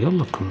 Mama, you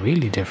look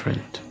really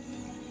different.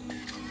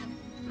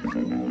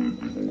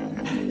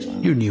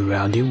 You're new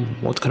around here.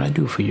 What can I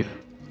do for you?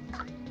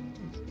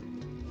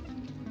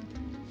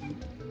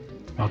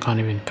 I can't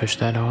even push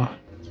that off.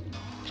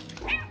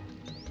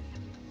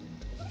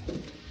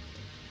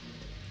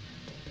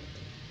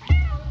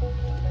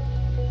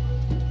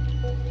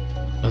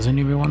 doesn't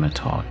even want to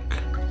talk.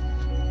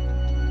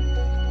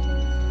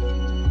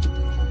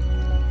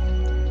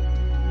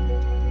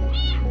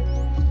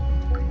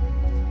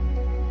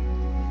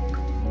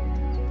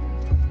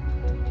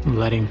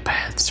 Letting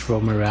pets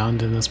roam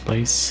around in this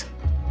place.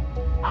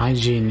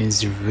 Hygiene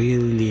is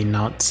really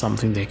not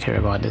something they care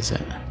about, is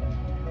it?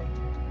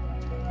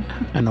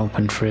 An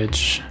open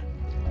fridge.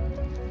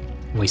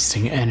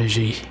 Wasting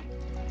energy.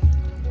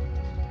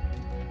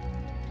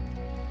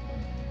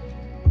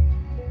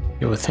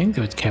 You would think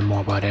they would care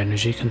more about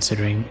energy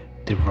considering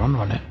they run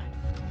on it.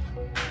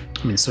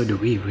 I mean, so do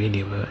we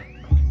really, but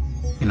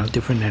you know,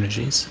 different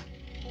energies.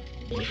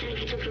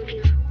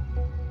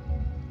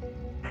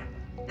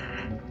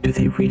 Do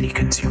they really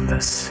consume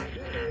this?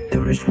 The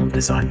original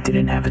design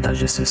didn't have a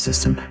digestive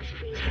system.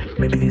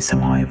 Maybe they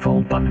somehow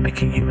evolved by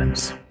mimicking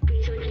humans.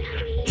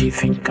 Do you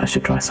think I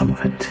should try some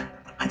of it?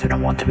 I do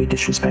not want to be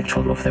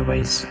disrespectful of their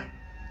ways.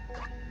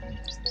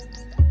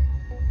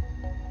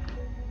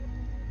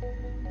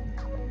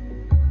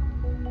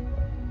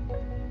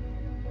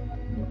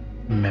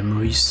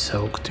 Memories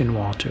soaked in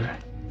water.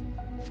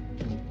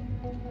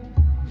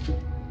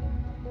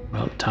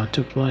 Well, time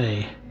to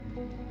play.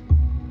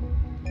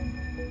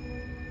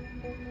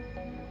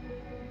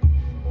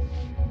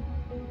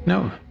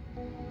 No,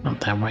 not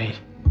that way.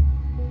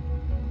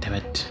 Damn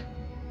it.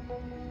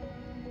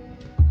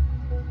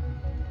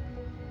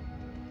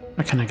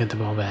 Why can't I get the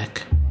ball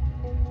back?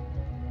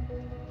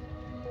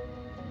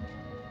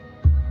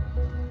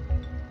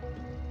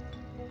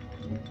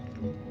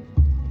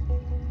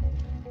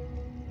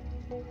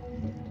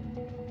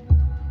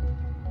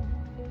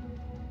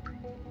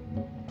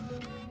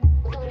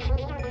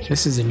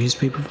 This is a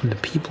newspaper from the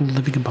people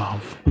living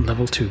above,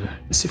 level 2.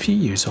 It's a few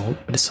years old,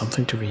 but it's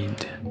something to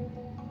read.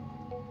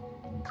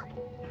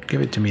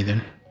 Give it to me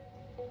then.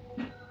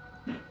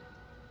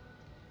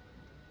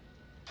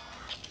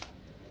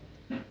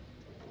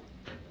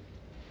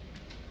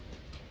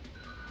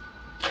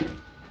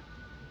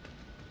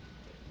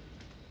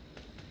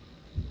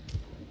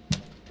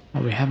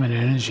 Well, we have an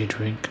energy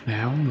drink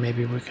now.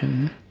 Maybe we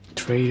can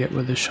trade it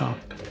with the shop.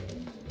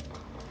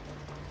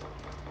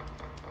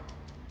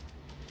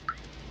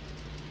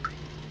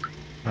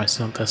 Right, it's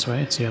not this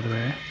way, it's the other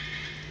way.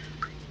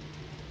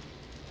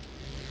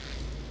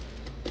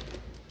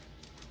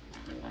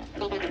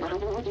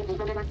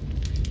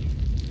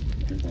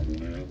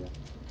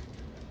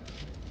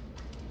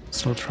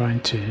 Still trying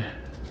to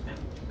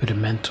put a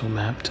mental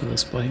map to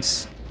this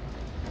place.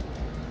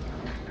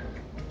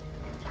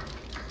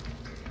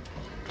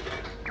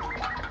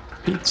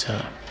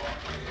 Pizza.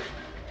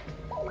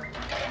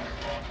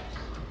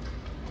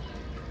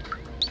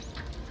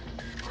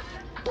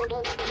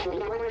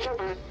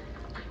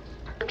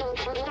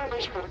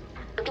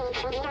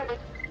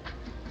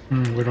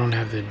 We don't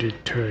have the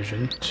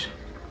detergent.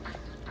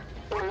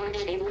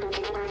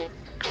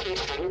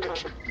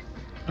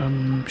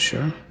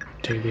 Sure.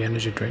 Take the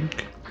energy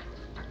drink.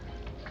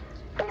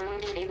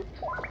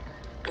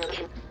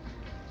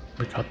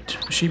 We got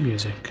sheet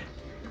music.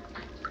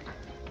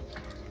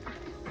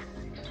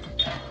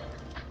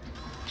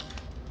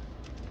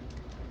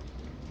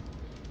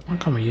 Why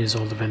can't we use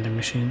all the vending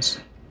machines?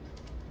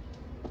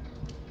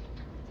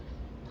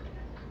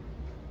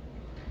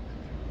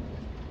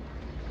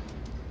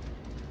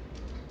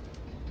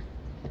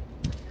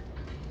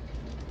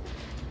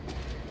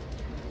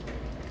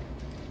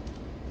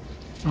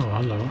 Oh,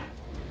 hello.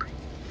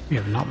 We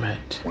have not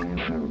met.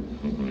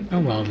 Oh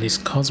well, at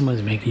least Cosmo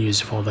is making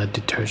use of all that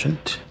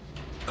detergent.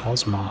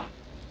 Cosmo.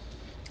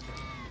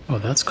 Oh,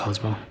 that's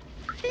Cosmo.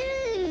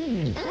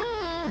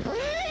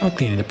 I'm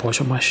cleaning the porch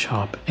of my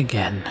shop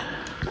again.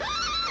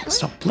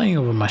 Stop playing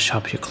over my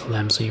shop, you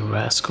clumsy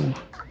rascal.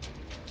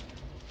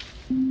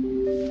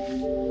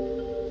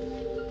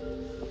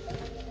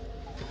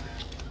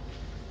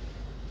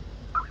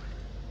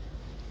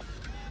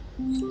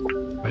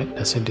 Right,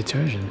 that's a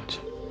detergent.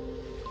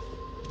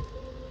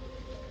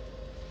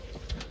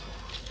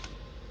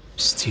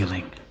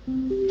 Stealing.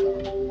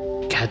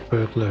 Cat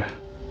burglar.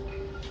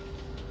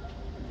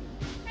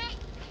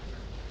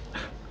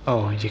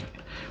 Oh,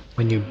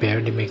 when you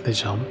barely make the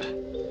jump,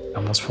 you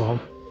almost fall.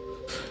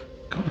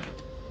 Go on.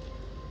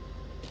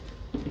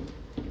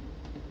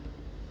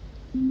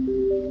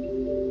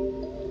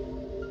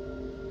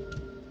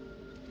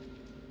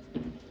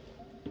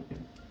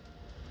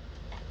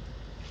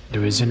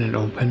 There isn't an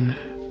open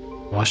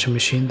washing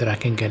machine that I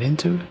can get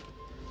into?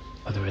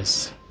 Oh, there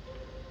is.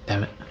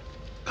 Damn it.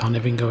 Can't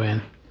even go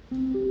in.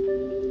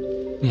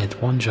 We had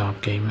one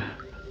job game.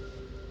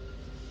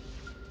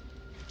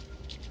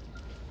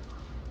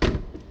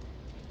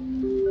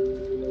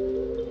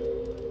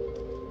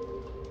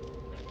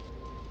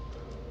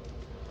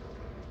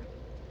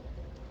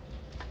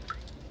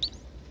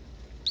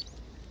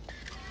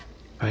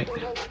 Right,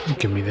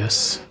 give me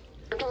this.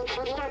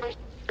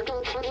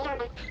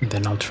 And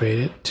then I'll trade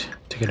it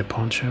to get a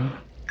poncho.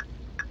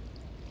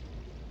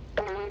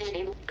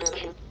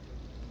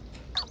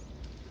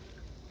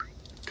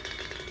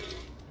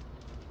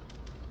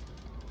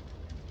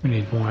 We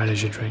need more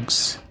energy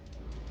drinks.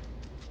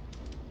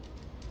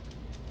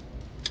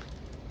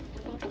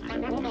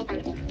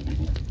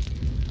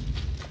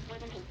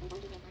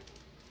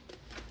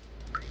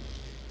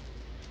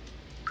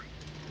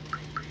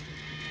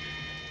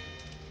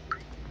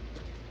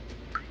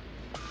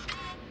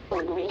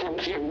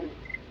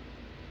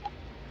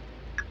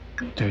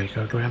 There you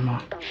go, Grandma.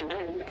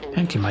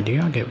 Thank you, my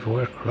dear. I'll get to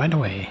work right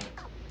away.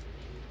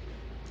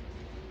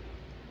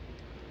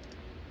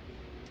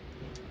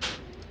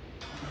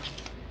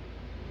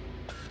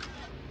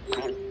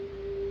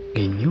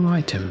 A new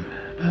item.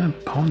 A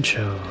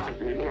poncho.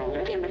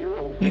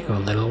 Here you go,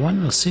 little one.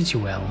 It'll suit you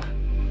well.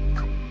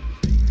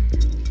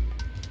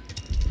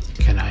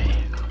 Can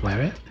I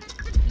wear it?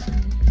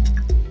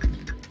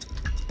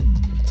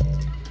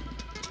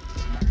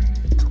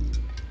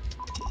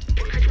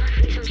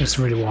 It's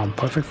really warm,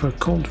 perfect for a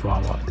cold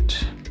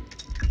robot.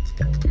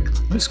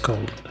 It's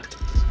cold.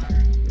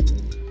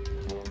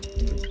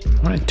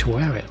 I wanted to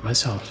wear it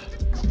myself.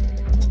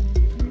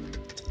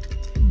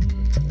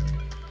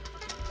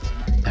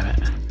 Damn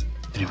it,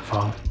 didn't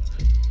fall.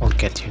 I'll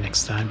get you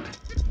next time.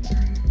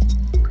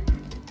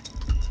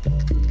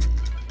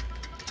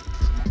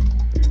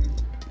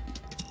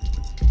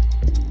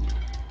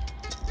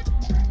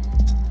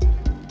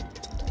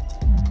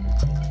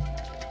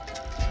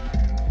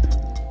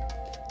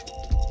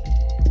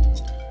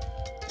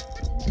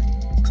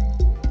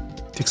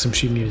 Take some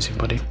sheet music,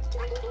 buddy.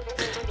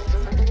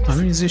 I'm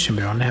a musician,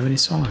 but I don't have any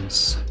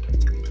songs.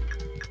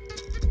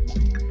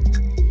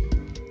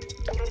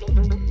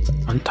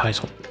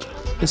 Untitled.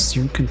 This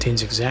tune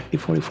contains exactly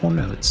 44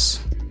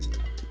 notes.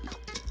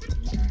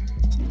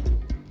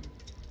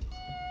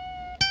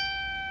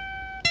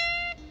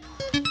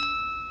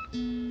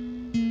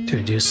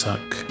 Dude, you suck.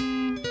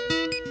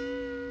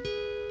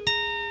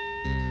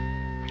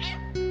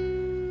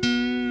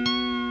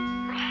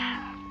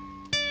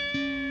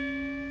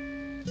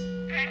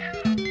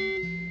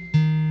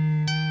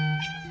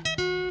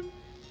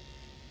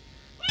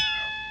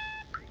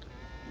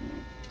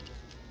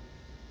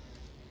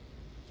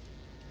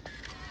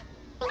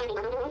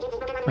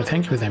 Well,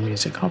 thank you for that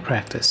music. I'll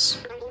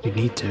practice. You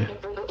need to.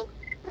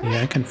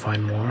 Yeah, I can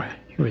find more.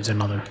 Here is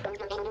another.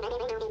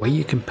 Way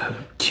you can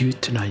cue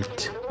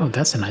tonight. Oh,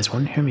 that's a nice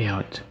one. Hear me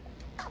out.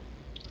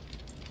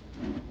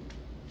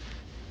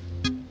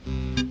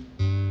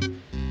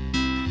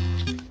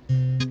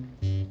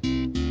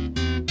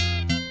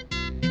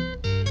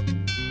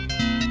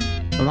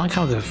 I like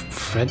how the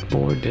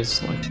fretboard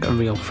is like a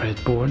real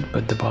fretboard,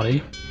 but the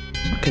body.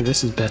 Okay,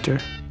 this is better.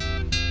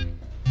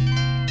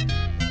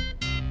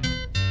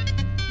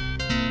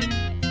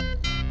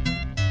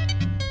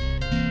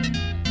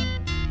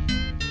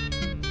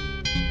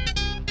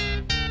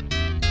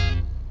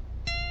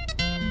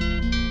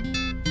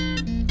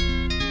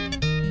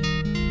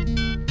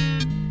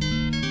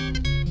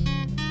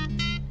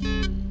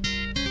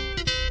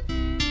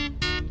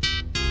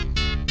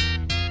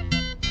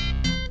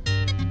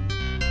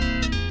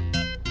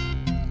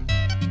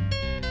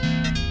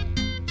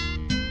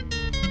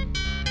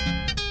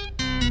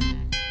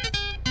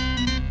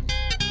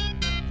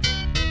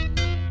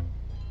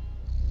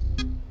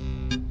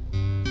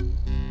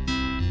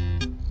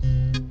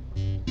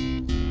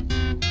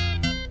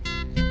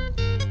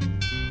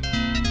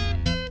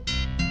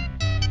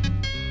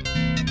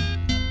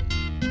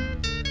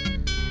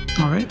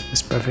 Alright,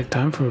 it's perfect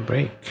time for a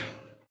break.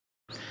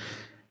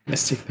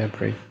 Let's take that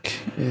break,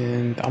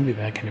 and I'll be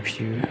back in a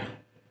few.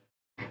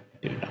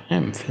 Dude, I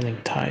am feeling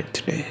tired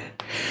today.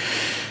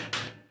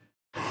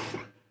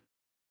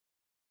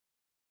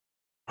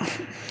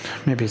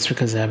 Maybe it's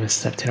because I haven't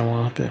slept in a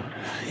while, but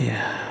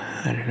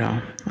yeah, I don't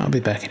know. I'll be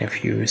back in a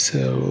few,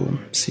 so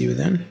see you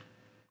then.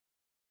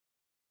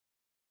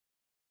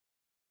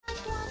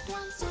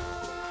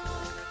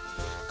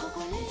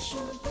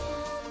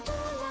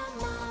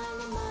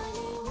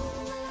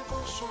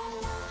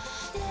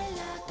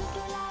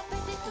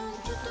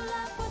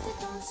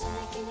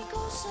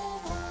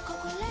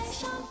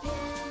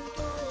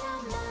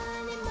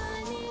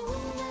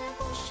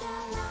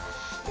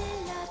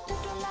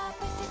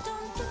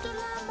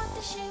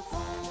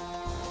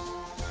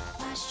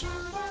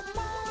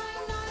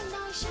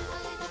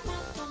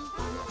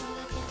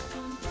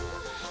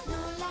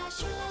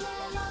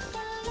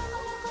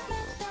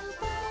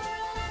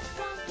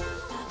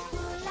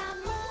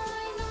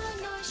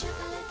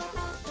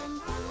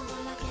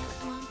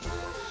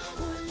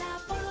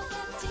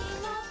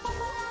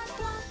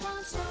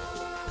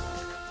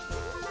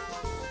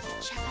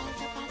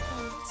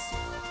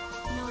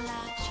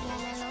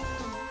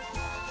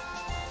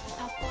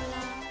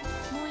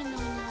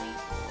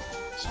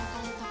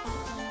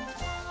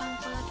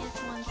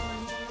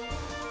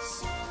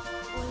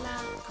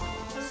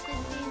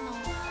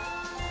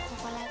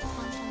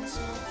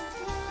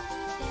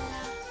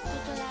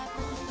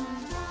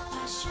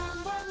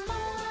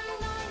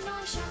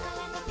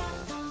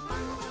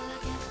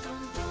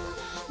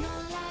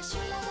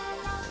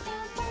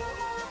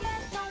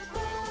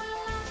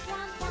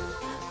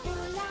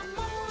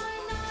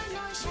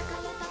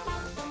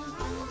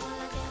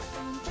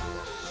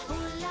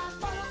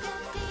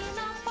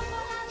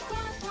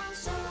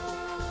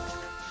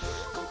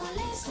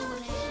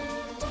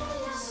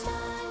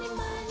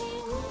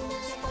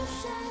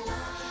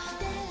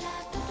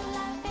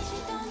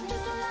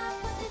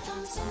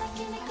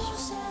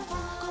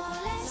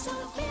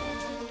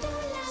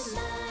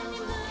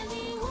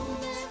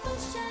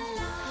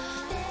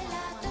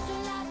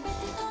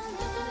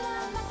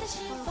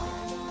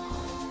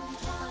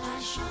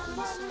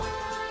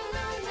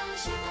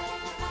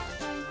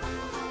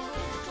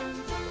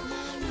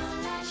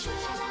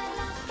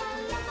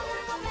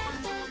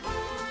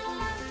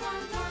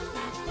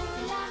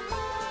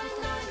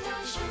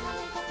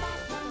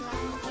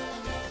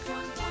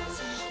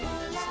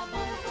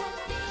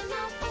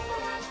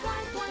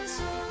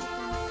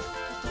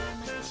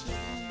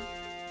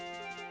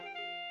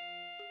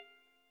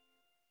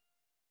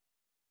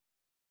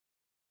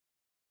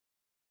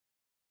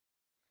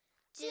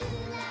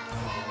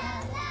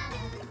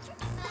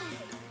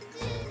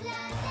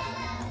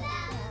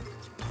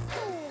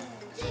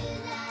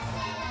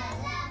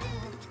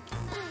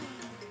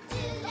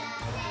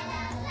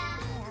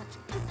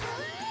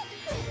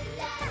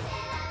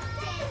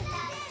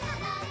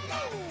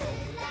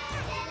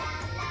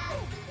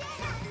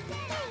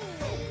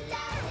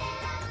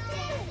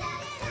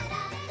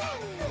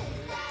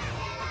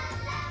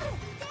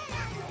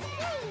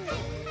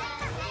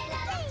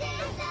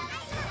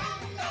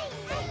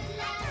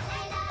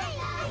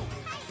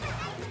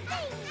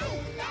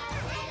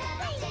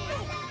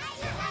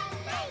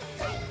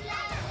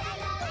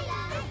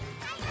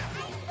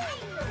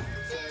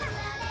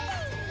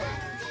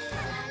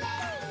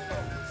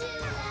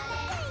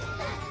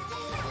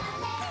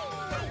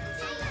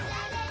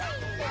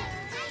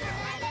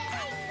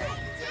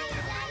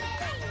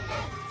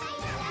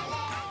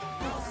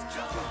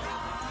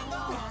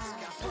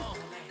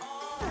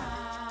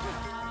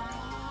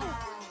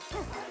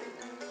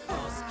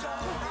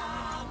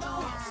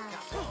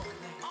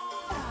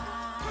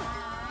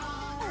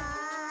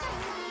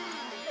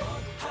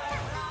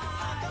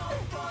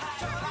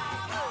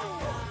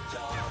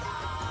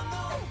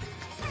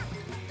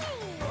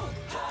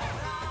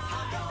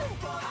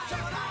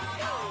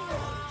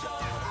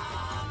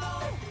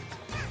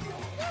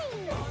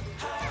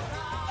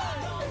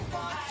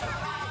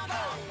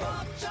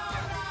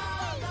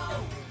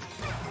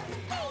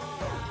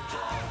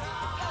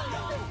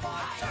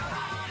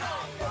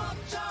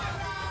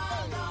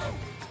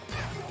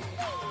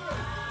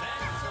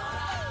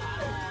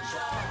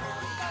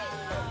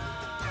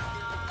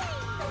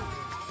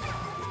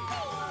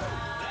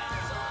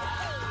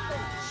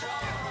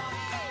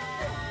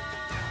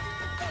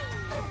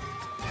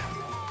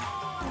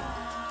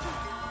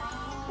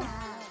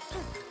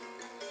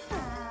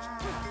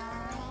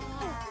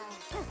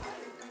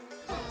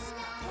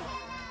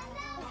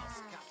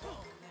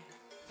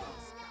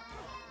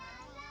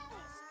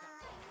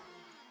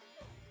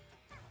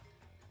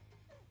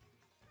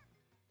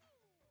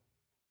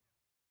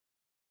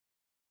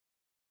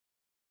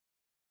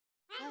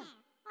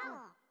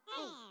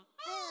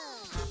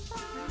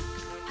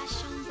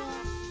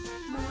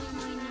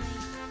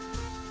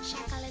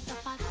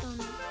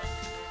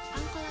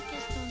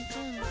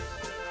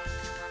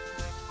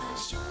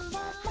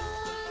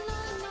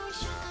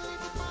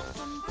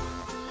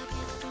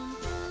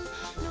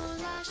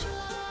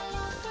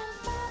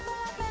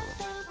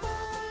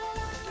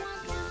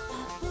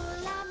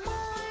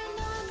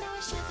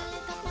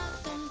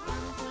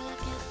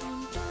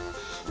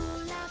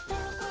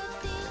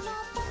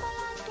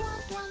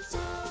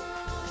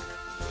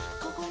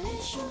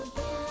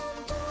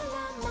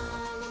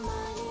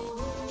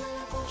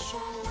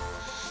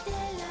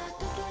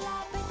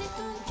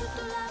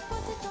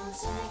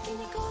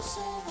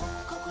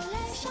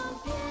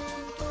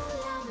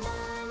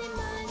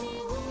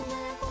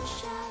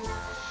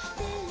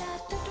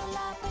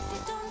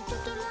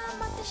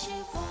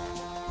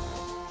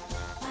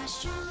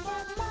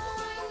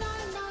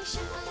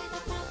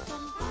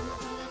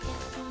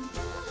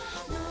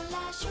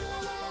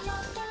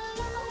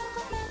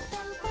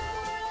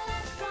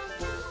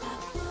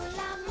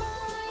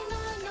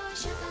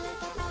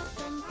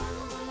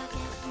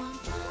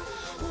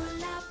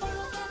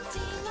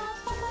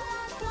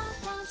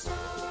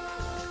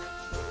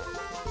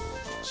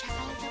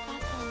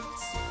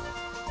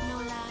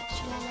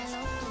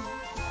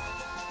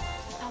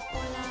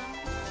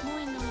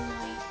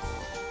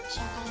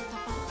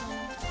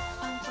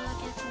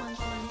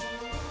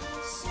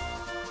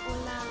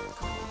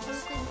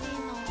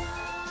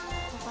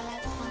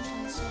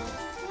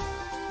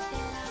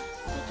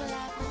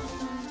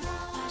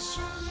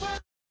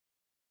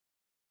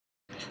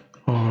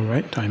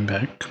 Alright, I'm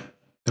back.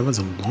 That was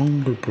a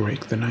longer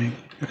break than I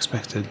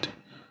expected.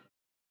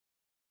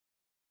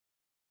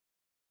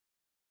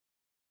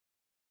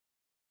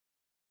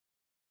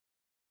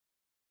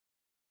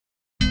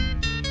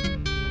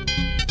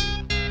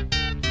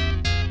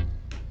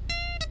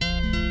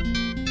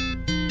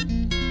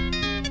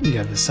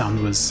 Yeah, the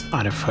sound was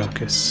out of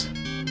focus.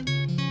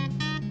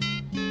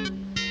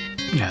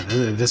 Yeah,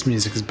 this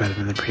music is better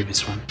than the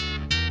previous one.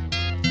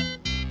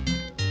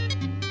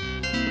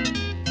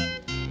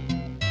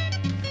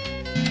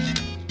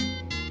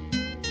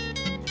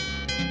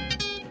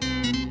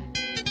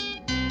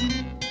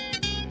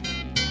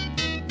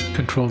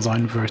 Controls are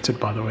inverted,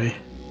 by the way.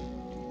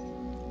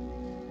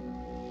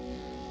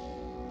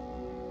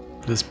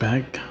 This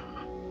bag.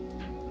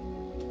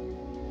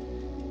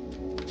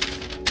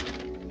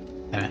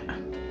 Damn it.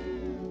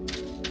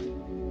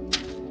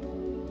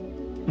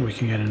 We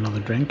can get another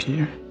drink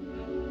here.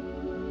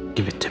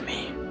 Give it to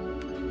me.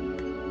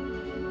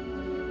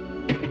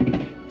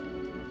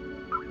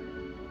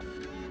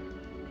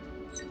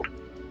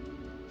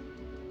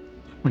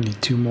 We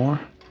need 2 more.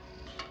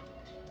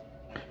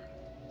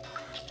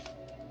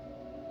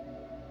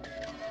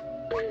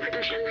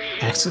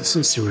 Access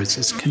to sewers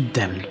is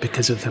condemned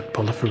because of the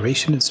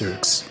proliferation of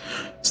Zurks.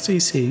 Stay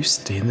safe,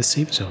 stay in the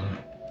safe zone.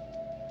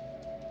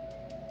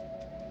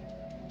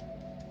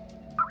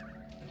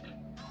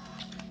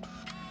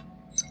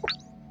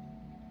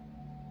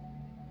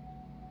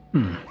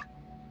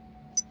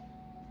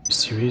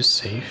 use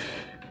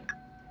safe.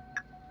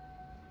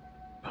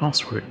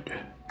 Password.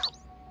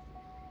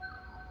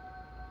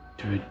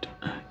 Dude,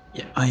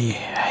 yeah, I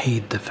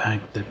hate the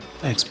fact that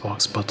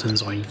Xbox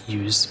buttons are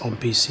used on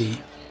PC.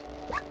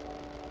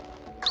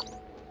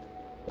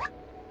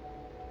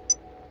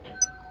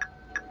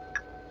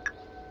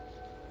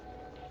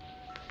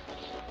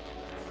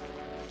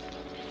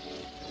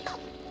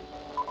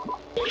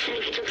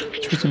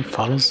 Written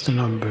follows the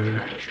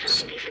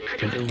numbers,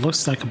 but it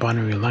looks like a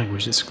binary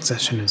language, a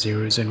succession of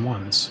zeros and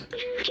ones.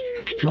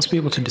 You must be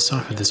able to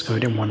decipher this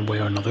code in one way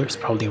or another. It's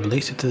probably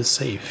related to the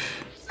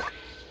safe.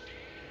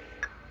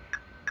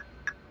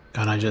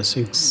 Can I just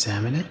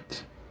examine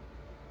it?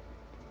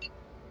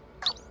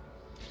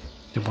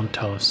 They won't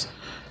tell us.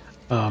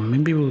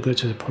 Maybe we'll go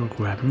to the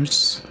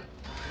programmers.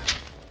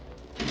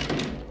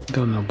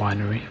 They'll know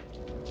binary.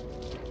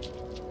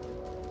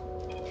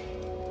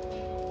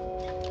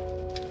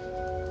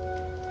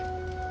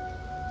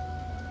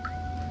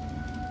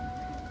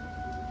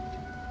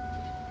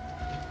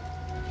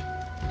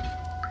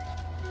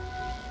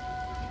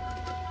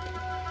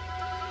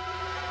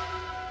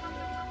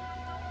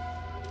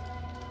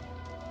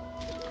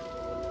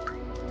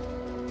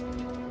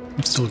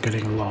 I'm still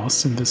getting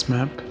lost in this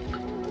map.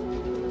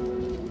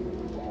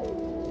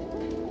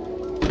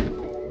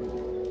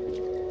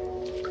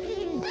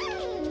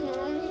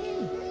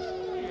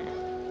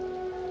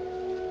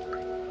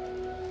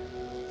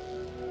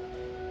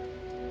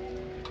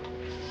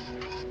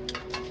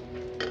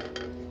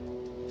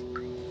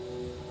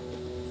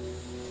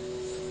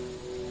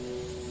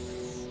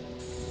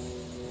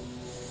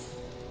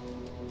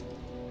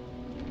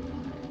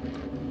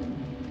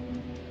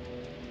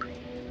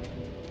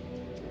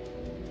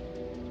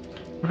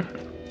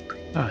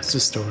 Ah, it's a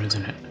store,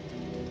 isn't it?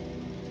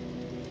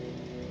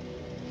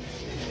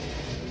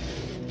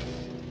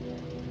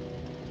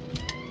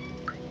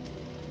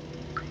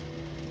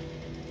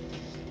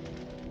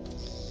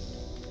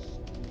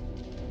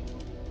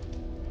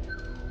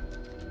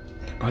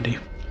 Hey, buddy.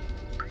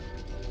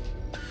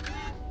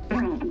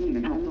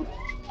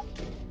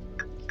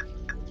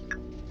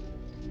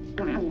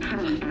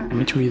 Let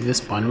me read this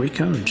binary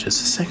code.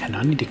 Just a second.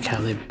 I need to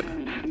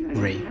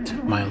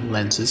calibrate my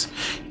lenses.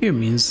 Here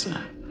means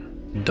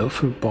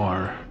Dofer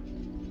bar.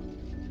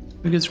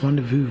 Biggest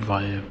rendezvous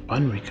via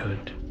binary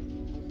code.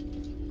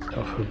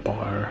 Dofer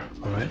bar.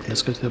 Alright,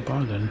 let's go to the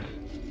bar then.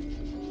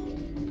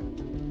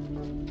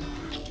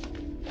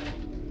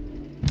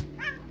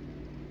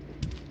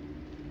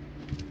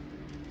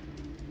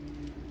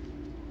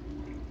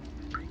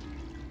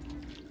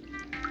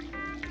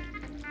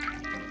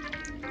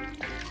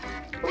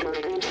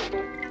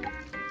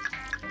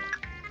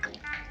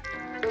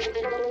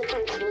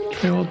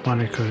 The old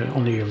binary code,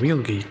 only a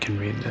real geek can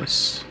read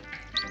this.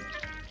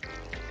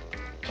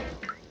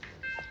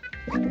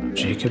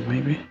 Jacob,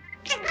 maybe?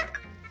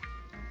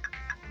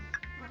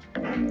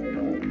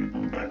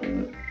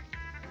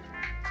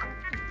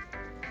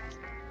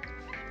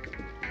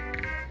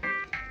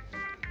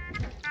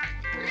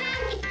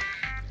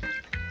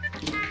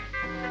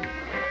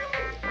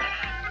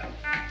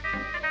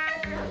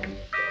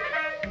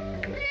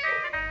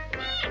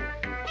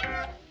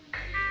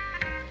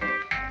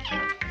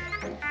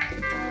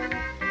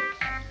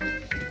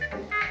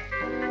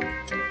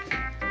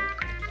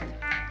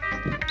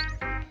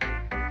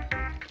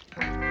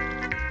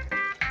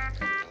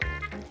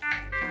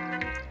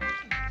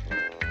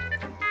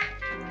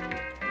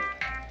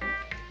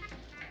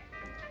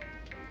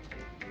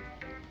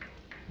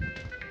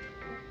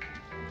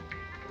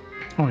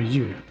 Oh,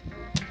 you.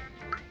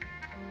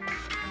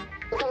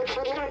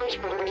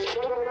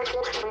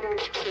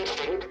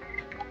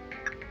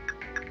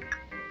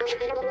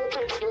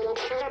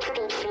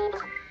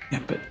 Yeah,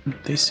 but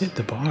they said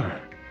the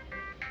bar.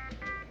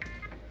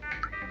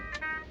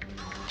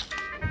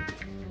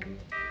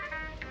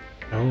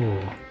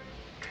 Oh.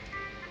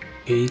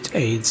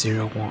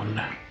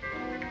 8801.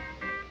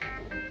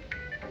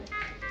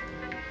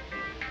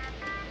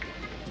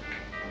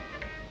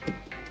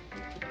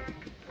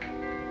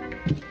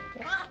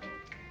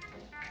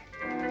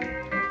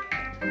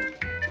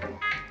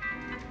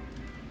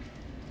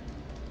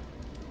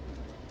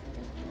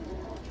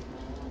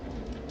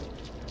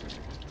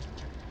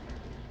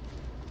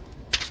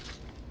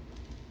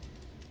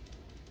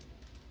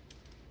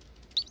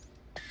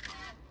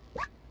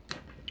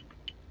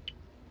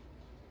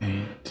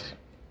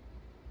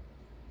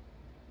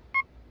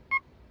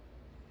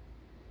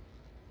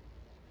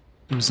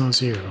 It was on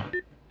 0.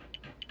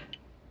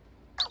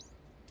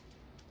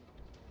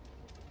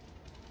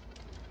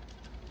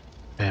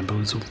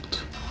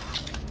 Bamboozled.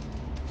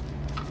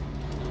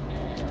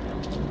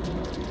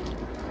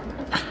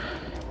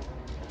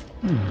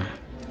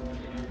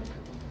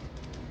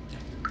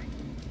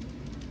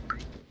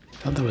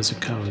 Thought that was a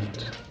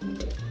code.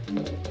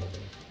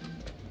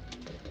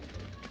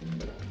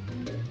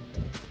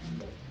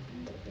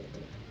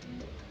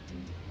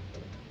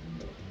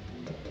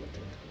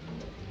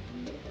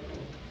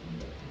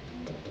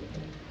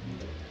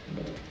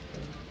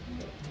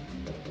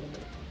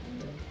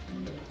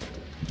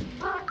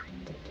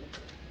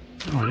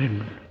 Oh, I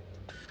didn't.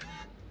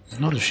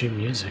 Another sheet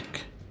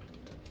music.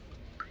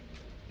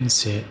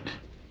 Is it?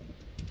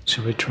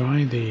 Shall we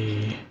try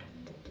the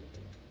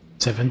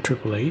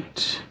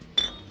 7888?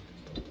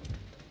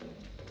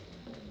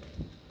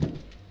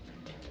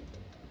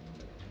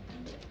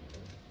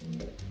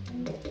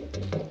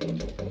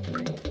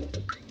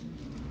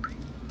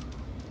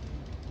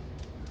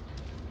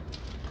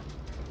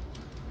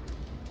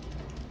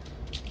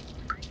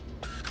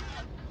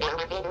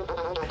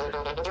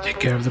 Take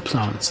care of the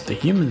plants. The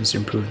humans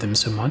improved them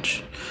so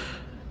much.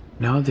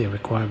 Now they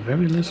require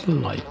very little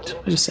light.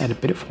 I just add a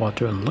bit of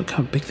water and look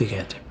how big they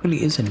get. It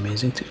really is an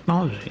amazing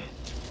technology.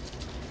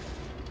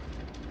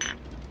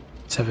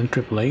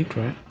 7888,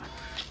 right?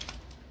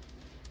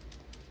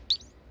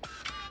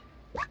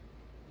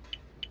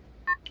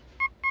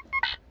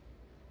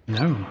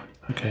 No.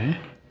 Okay.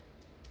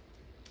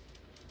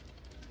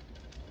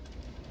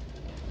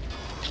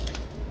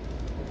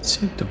 Let's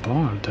hit the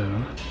bar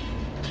though.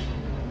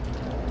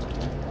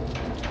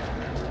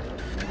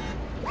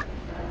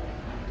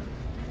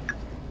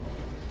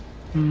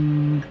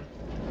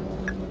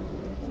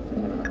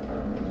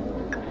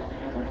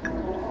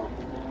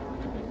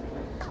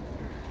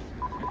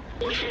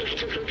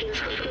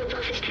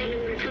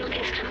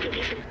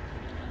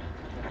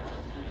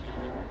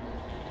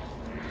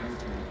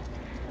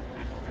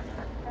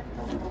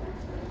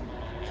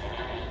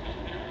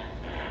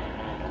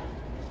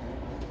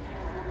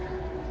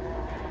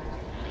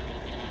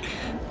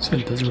 So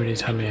it doesn't really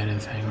tell me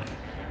anything.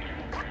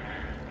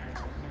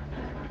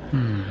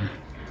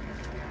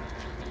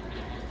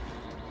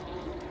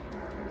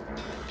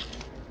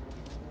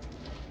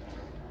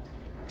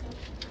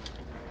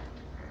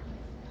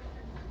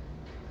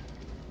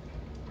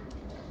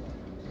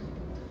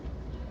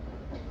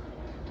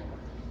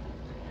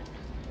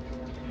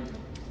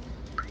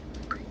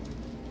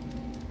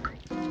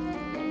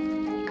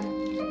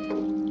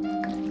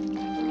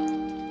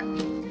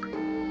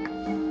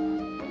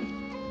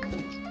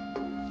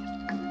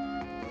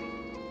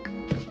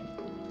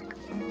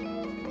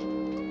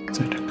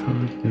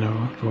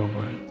 No,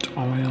 Robert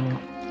oil.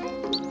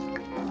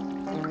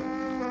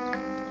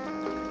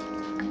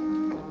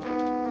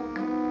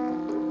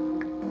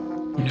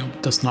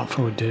 Nope, that's not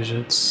 4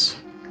 digits.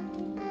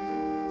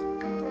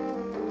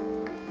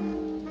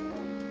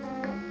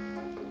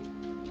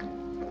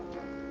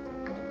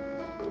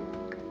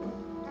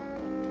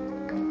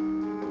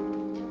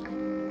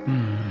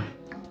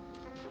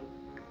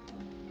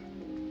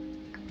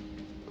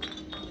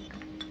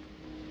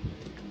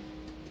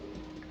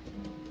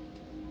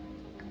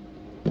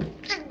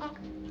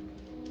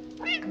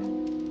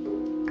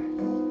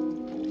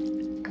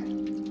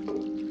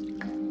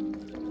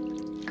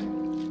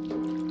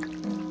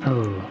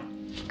 Oh,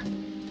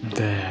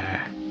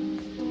 there.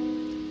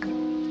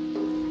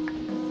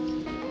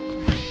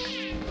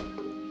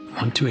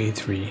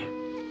 1283.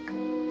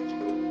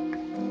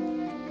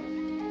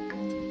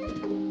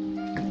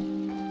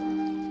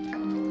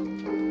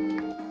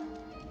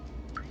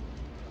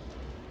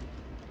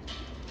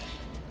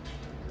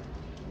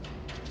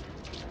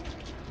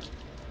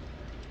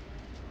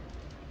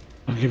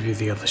 I'll give you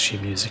the other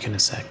sheet music in a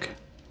sec.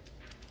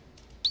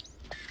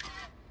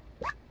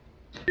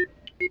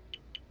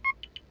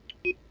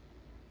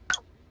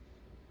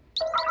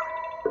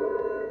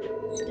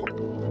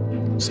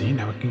 See,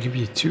 now I can give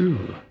you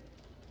 2.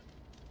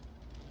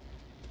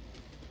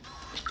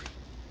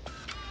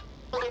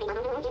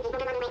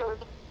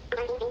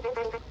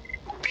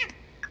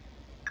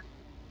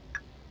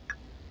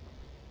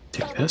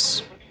 Take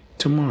this.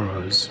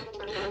 Tomorrow's.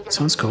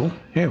 Sounds cool.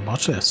 Here,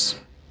 watch this.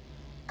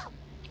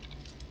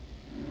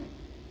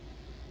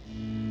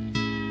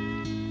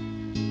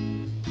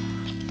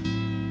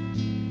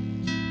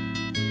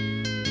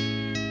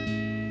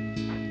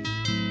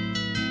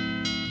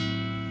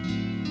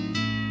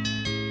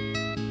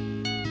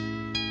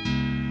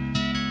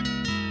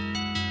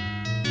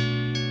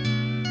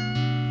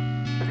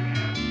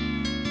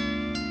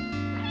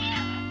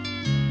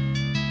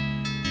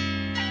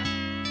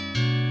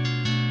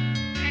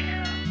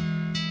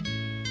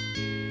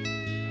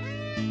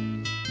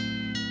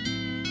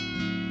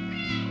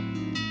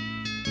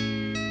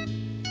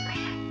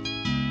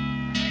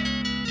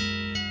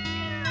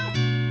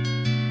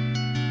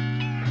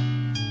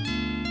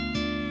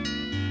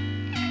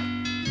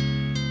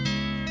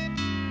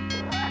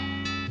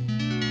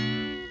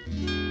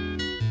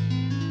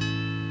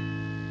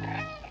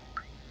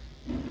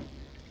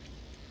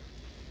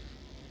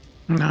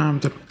 No,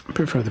 I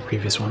prefer the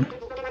previous one.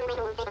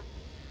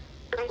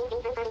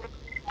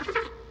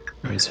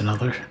 There is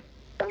another.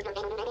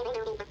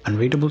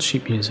 Unreadable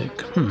sheet music.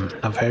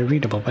 Not very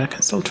readable, but I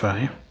can still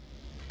try.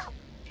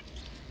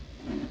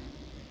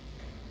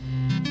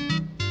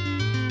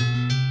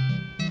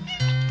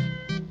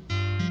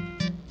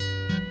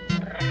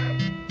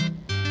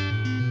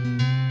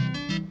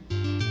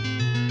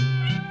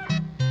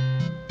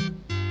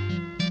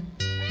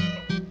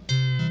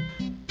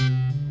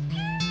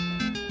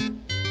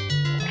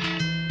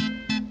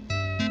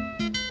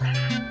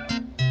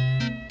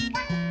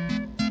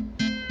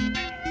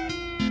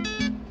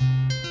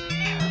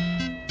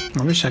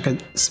 I wish I could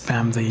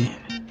spam the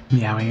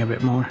meowing a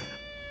bit more.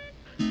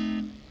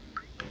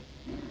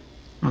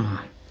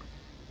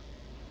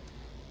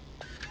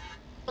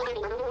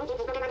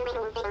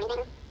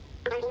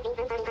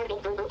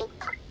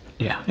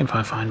 Yeah, if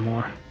I find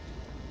more.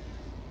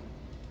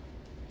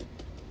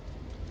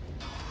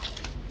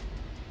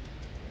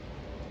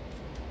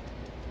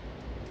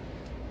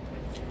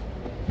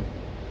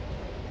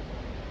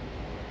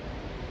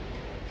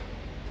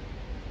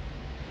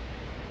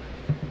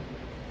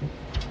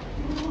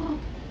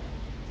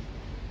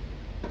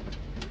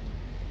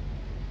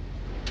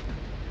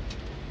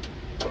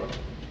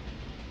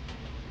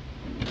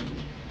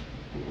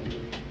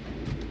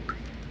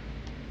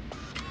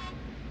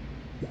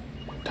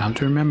 Time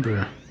to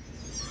remember.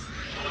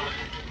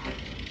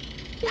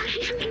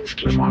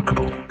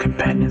 Remarkable.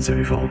 Companions have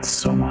evolved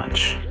so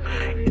much.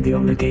 In the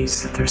early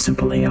days, their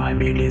simple AI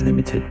merely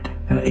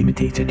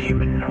imitated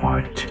human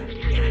art.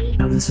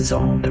 Now this is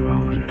all their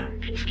own.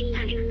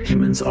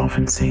 Humans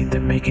often say that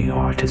making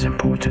art is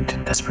important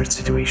in desperate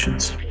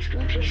situations.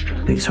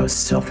 These are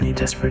certainly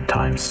desperate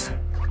times.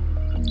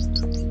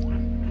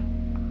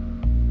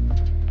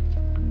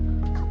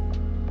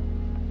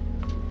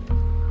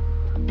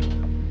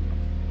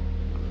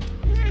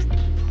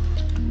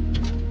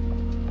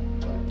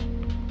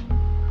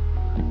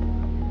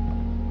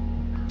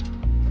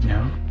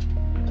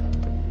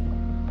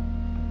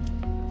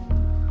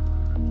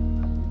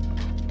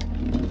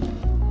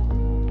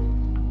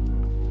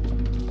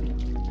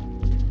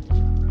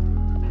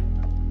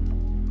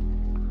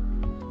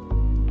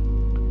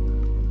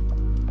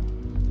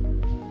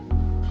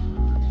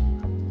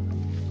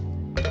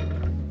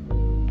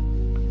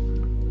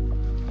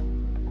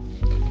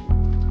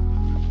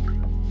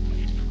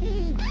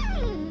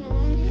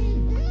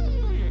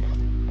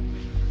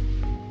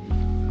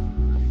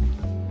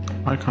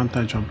 Why can't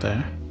I jump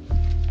there?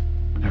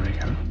 There we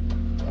go.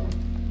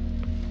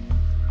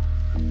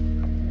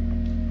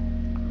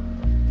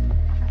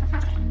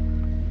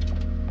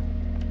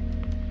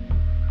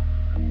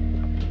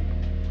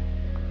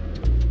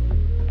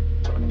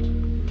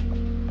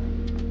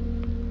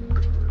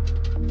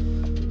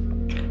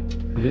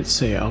 Did it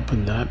say up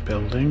in that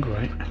building,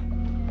 right?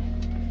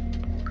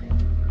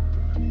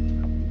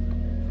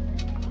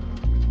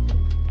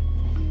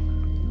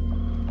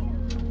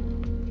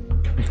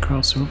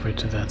 Cross over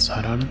to that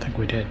side. I don't think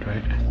we did,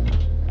 right?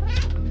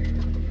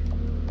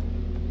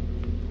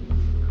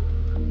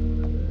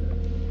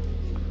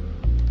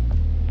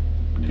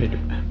 Dude,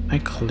 I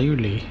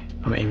clearly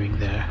am aiming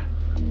there.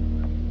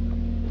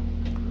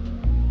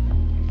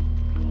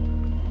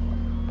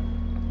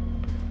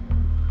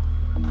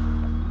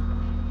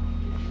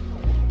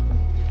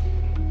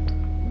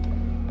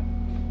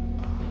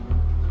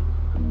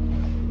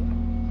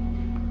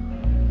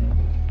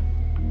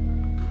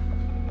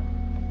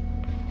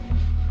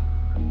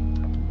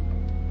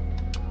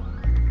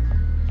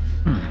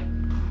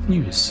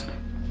 News.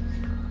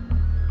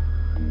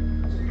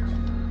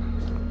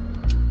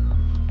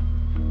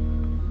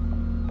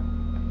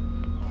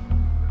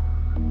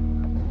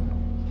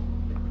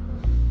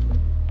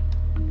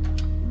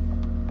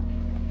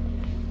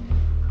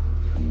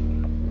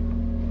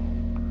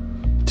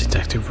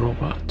 Detective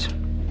robot.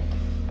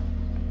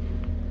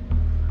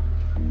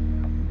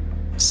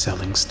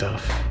 Selling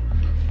stuff.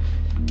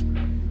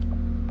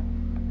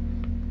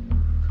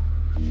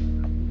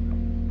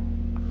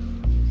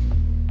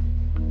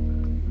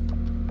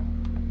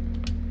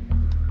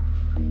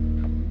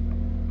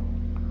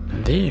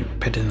 They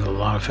put in a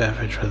lot of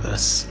effort for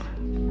this.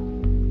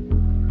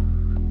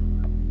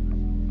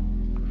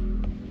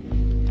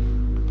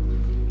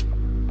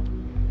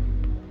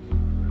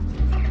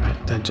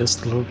 Right, I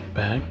just looked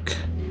back.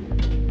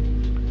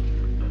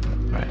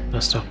 Right,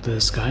 let's talk to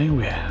this guy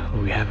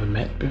we haven't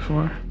met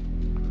before.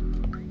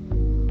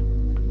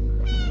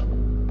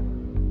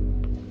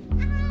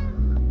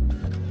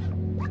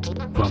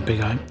 Grumpy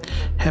guy.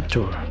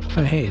 Hector,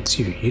 oh hey, it's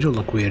you. You don't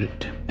look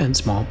weird and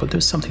small, but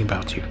there's something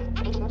about you.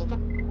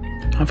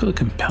 I feel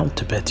compelled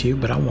to bet you,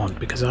 but I won't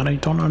because I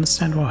don't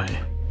understand why.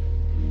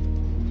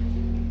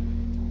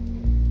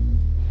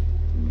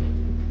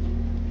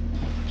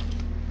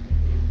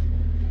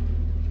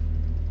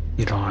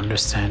 You don't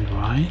understand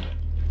why?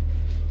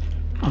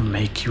 I'll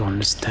make you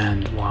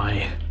understand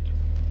why.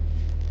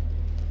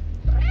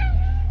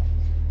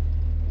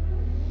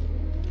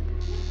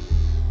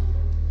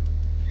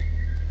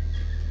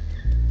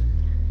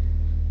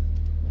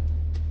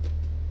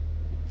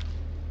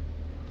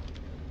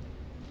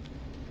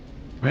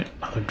 Right,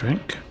 another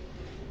drink.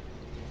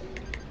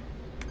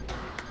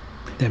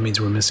 That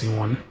means we're missing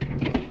one.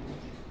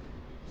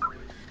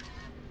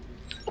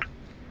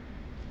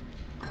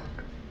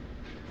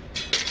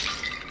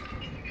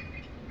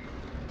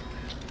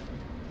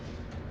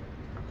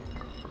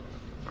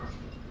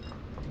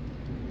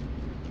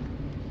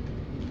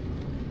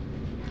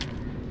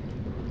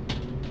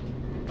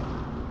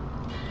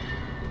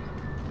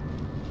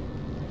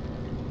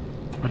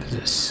 What is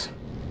this?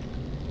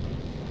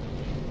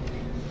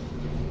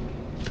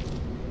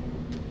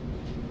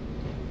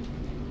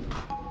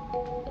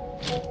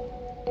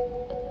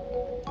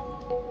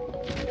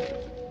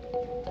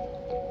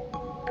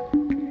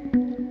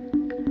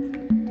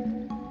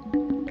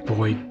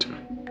 wait.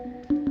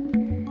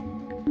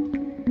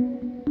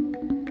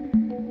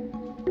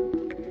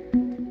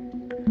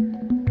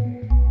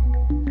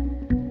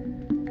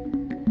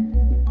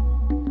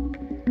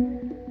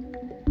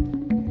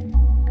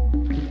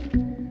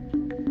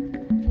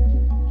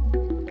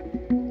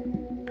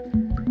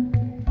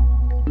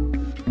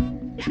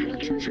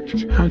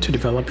 How to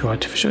develop your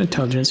artificial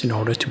intelligence in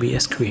order to be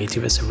as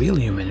creative as a real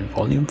human in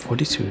volume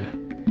 42.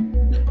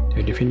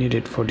 Dude, if you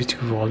needed 42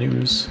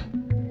 volumes.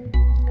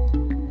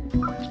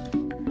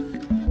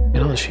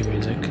 Another sheet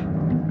music.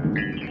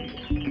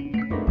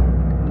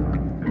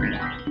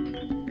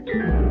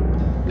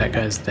 That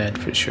guy's dead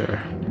for sure.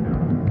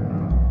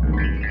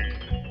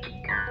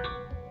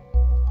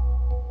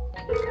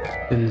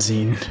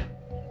 Benzene.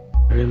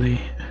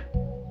 Really?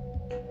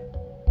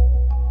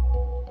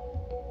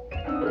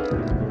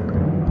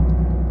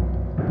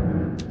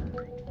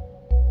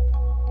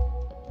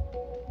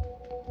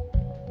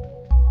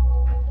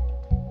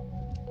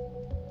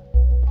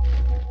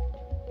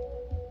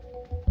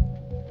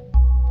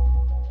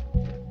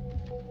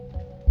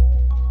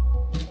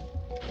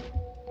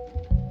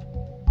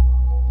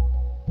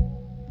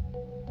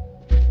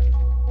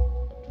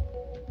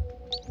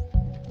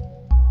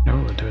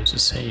 No, there's a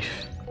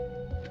safe.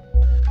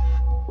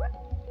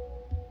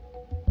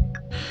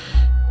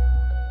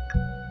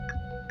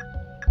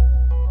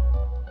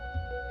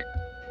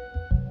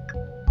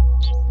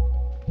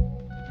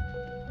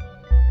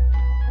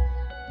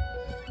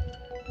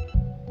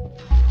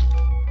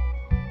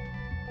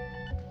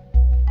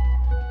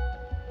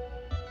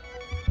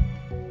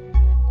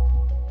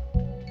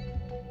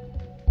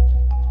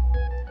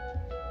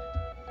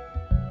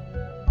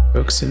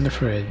 Books in the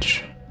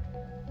fridge.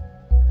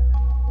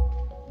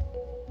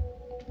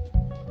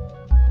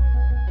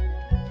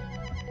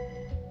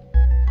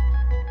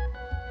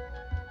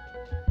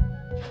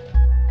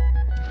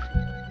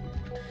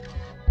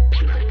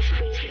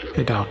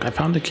 Hey Doc, I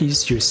found the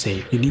keys to your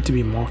safe. You need to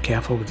be more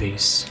careful with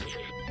these.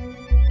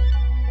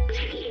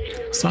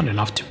 It's not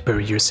enough to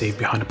bury your safe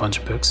behind a bunch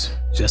of books.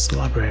 Just a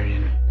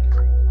librarian.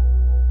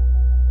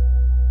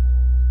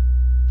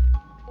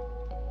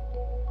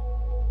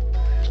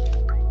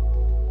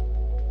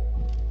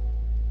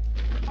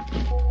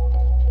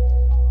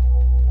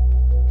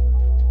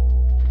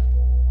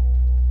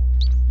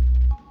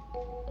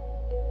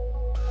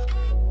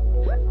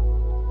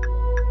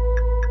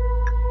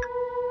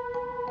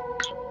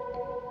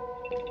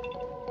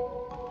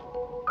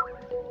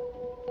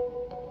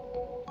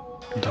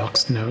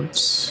 Doc's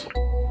notes.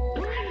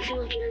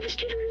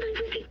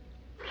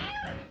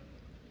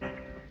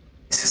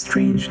 It's a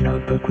strange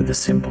notebook with a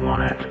symbol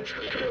on it.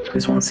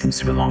 This one seems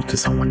to belong to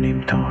someone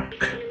named Doc.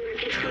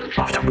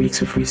 After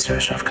weeks of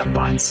research, I've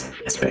combined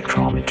a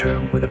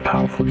spectrometer with a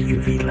powerful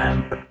UV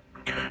lamp.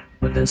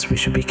 With this, we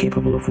should be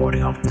capable of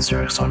warding off the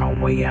Zergs on our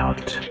way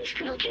out.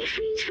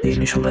 The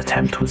initial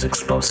attempt was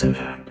explosive.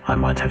 I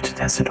might have to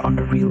test it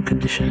under real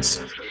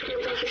conditions.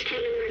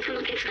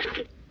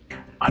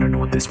 I don't know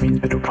what this means,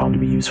 but it'll probably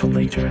be useful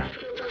later.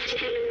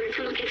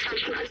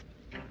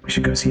 We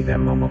should go see that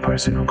Momo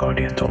person who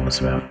Guardian told us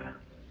about.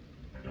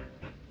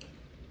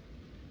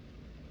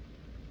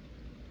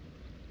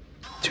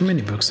 Too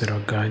many books that are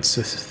guides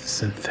to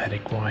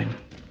synthetic wine.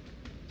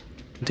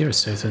 They're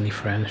certainly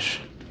French.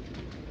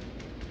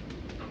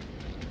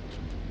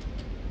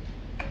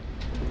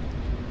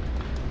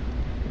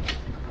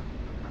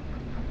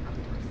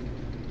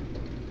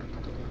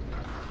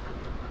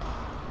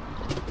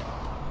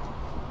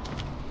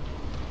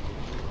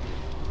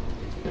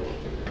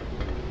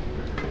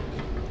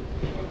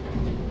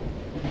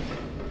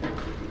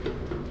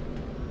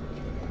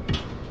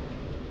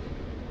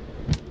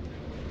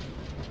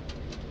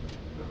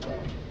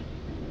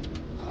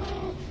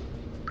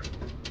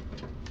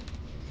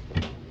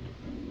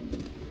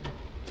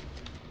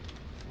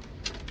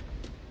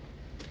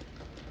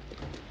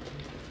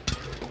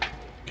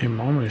 Okay,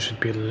 Momo should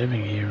be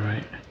living here,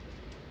 right?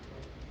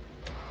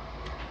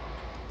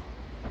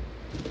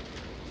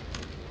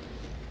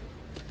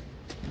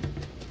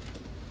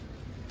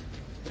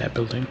 That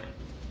building.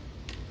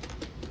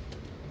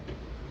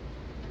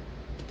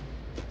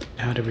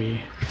 How do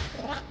we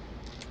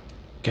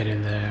get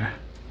in there?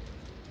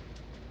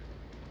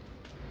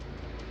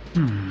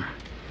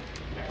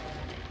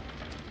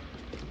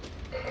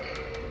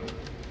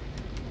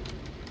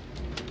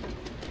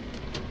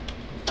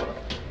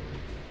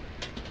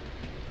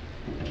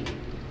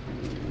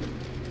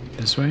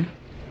 This way?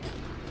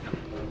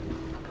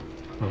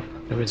 Oh,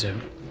 there is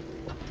an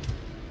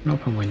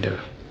open window.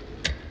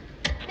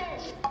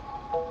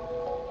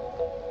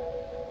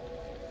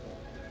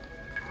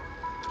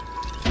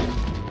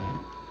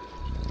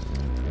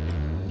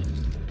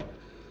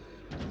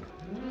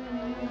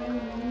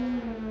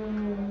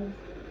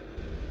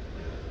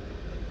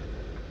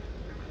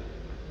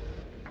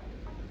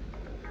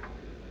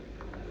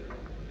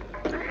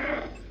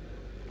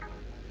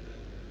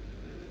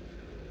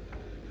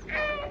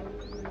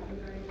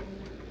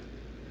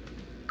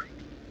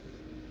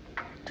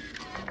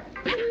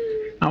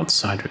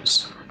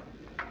 Outsiders.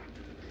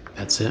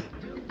 That's it.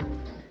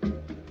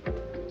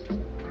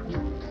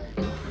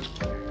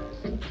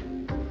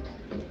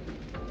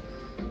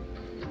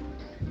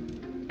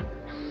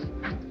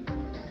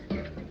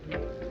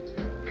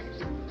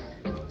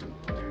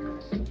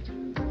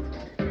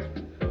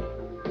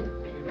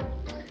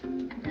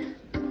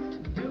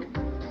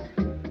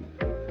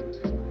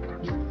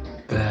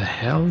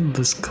 hell?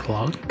 This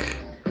clock?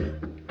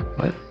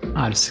 What?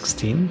 Out of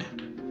 16?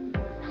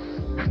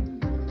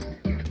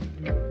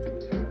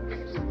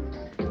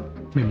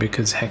 Maybe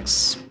because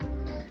Hex.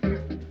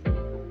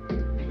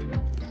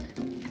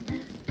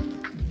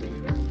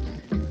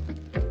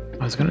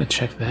 I was gonna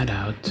check that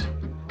out.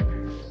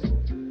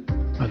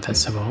 Oh,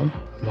 that's the ball.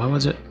 Why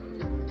was it?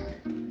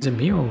 Is it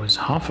me or was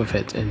half of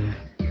it in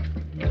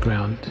the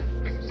ground?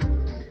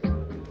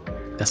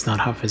 That's not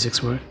how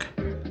physics work.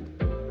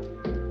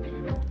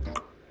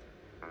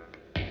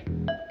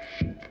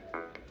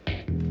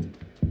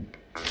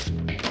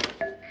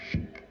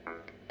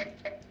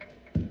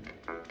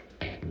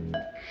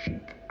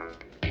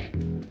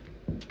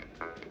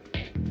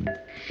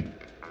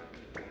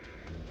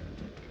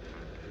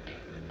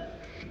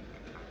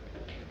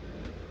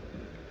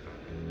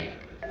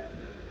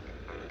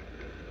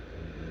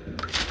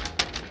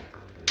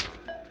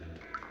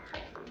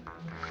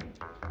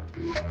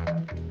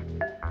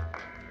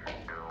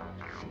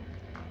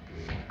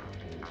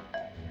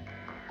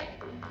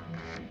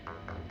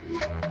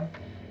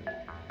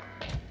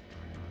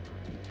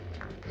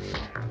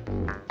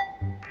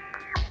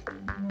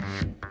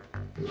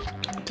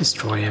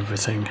 Destroy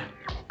everything.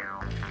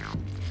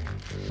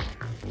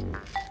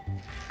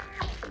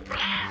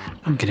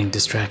 I'm getting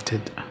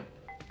distracted.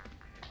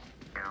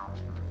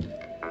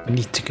 We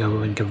need to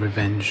go and get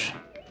revenge.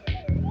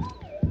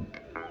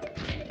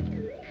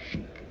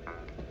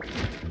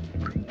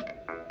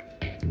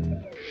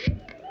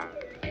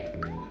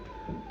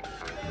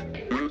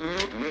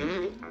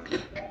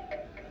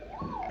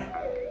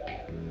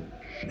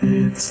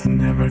 It's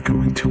never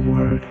going to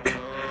work.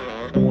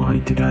 Why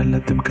did I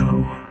let them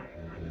go?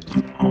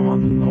 I'm all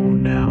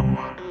alone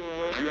now.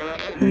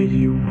 Hey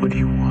you, what do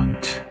you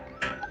want?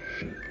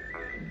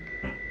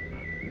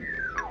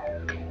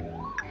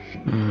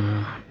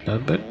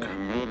 Notebook?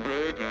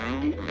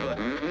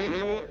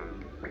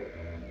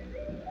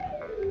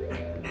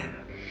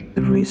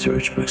 The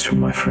research books from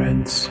my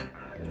friends.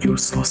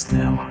 Useless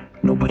now.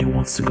 Nobody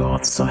wants to go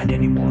outside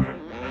anymore.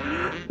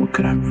 What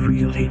could I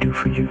really do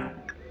for you?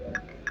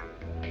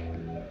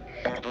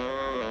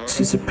 This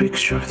is a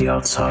picture of the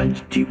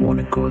outside. Do you want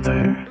to go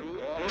there?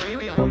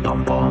 Well,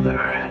 don't bother.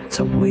 It's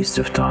a waste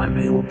of time.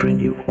 It will bring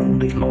you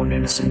only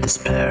loneliness and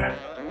despair.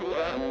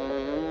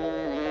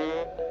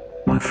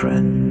 My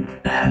friend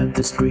had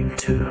this dream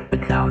too,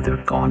 but now they're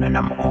gone and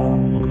I'm all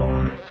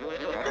alone.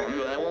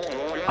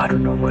 I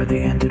don't know where they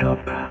ended up.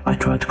 I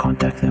tried to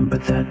contact them,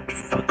 but that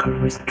fucker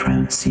with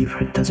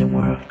transceiver doesn't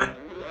work.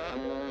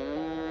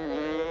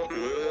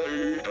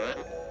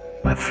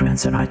 My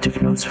friends and I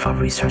took notes of our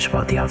research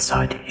about the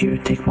outside. Here,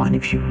 take mine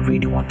if you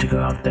really want to go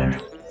out there.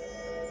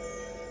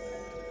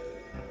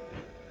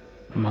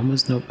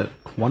 Mama's notebook,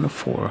 1 of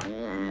 4.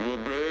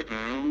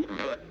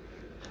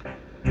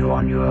 You're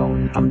on your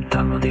own. I'm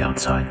done with the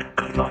outside.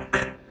 Good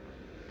luck.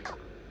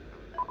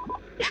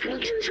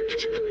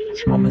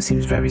 Mama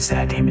seems very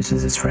sad. He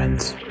misses his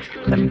friends.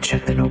 Let me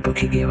check the notebook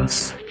he gave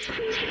us.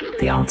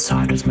 The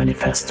Outsider's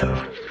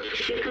Manifesto.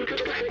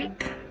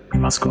 We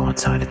must go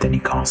outside at any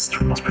cost.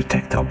 We must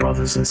protect our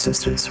brothers and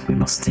sisters. We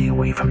must stay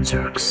away from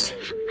Zerks.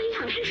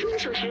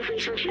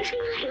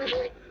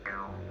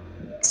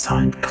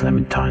 Signed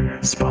Clementine,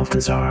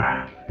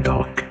 Balthazar,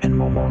 Doc, and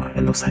Momo.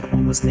 It looks like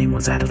Momo's name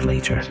was added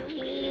later.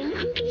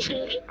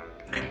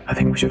 I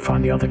think we should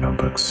find the other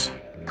notebooks.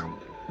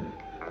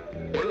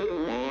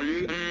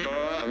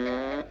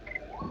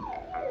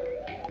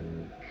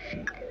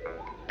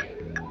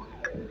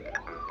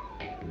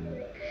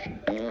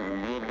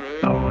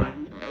 Oh,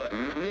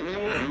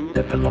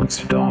 that belongs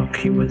to Doc.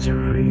 He was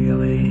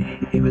really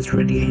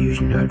a huge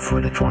nerd for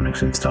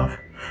electronics and stuff.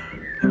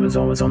 He was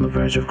always on the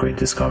verge of great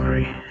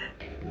discovery.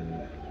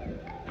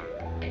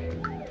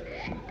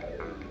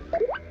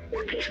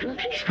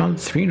 Found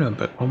 3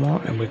 notebook, 1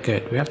 more and we're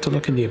good. We have to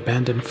look in the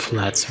abandoned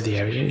flats of the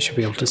area. You should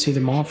be able to see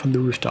them all from the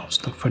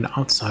rooftops. Look for an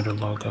Outsider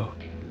logo.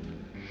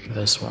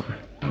 This one.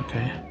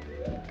 Okay.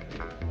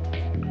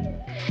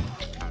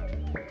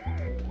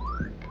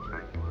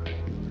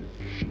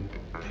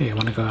 Hey, I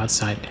wanna go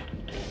outside.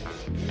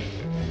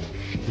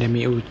 Let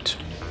me out.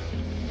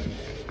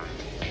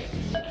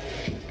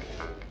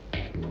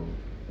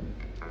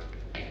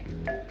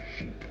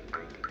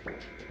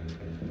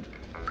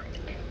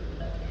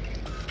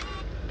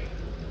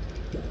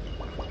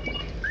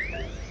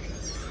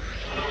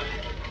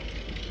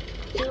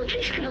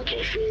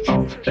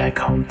 Oh, back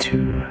home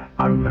too.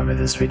 I remember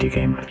this video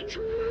game.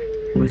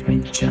 It was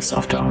made just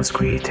after I was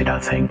created, I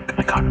think.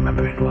 I can't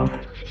remember it well.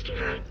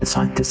 The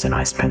scientist and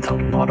I spent a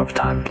lot of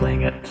time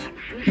playing it.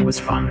 It was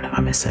fun.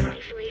 I miss him.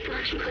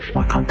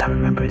 Why can't I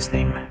remember his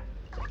name?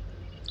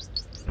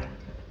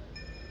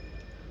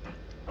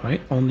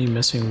 Right, only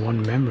missing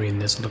 1 memory in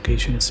this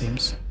location, it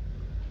seems.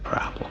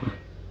 Problem.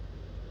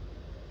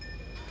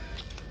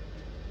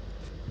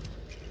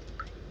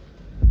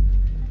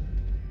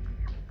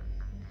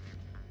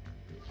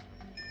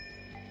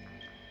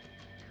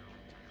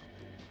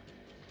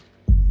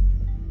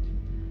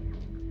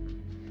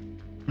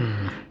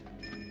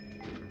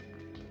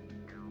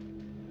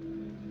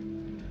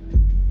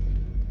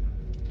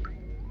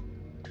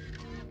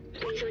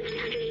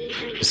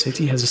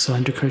 city has a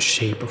cylindrical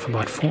shape of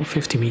about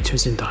 450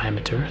 meters in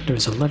diameter. There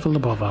is a level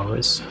above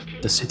ours.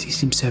 The city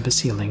seems to have a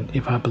ceiling.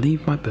 If I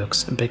believe my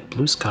books, a big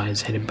blue sky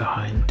is hidden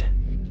behind.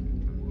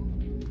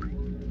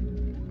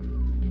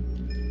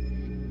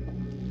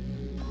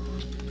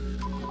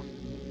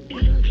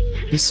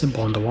 This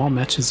symbol on the wall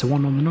matches the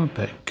one on the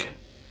notebook.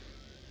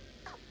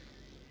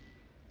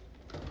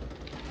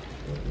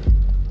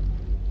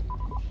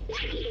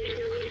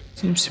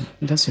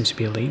 That seems to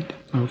be a lead.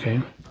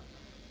 Okay.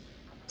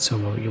 So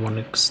you want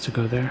us to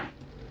go there?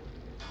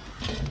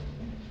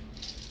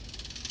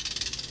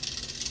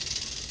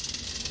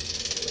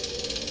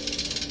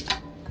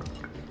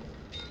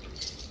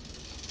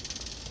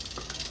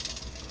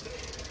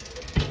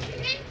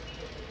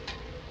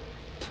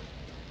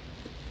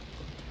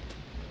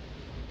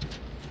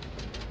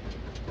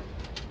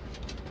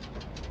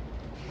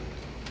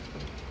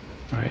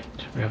 Alright,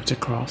 we have to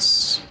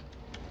cross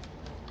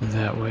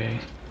that way.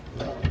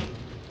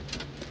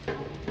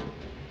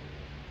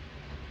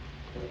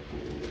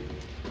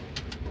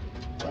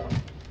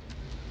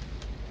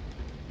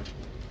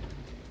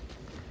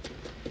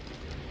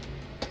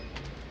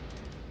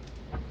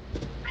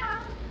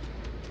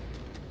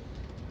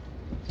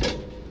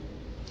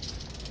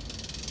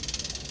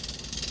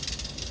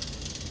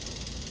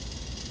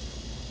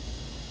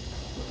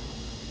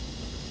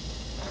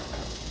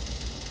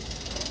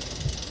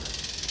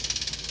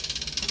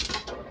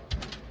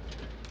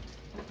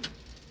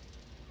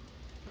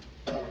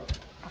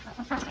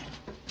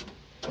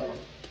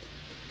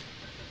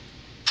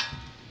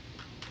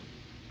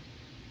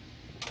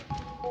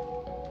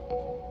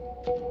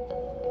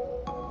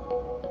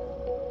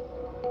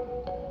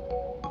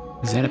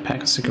 Is that a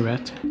pack of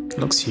cigarette? It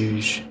looks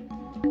huge.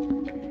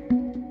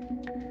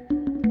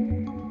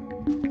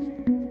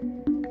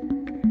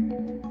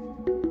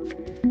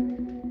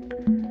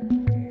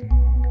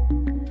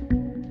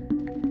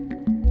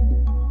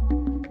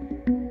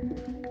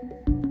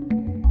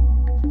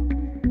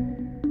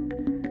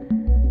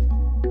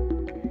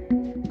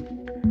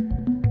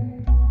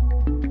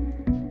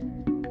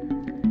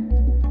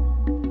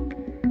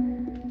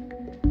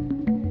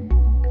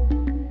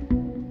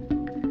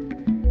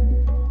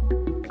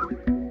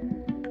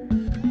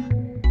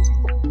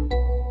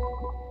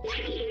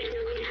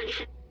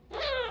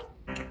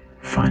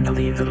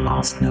 Finally, the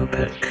last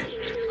notebook.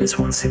 This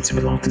one seems to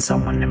belong to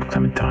someone named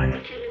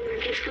Clementine.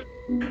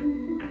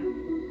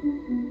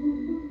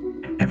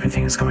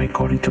 Everything is going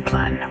according to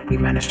plan. We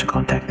managed to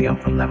contact the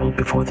upper level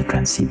before the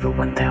transceiver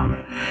went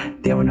down.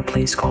 They are in a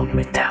place called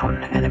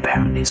Midtown, and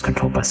apparently is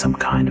controlled by some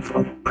kind of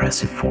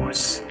oppressive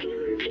force.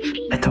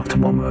 I talked to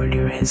Momo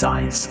earlier, his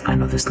eyes. I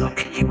know this look.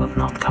 He will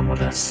not come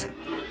with us.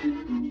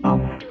 Oh,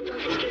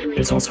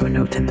 there's also a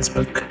note in this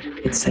book.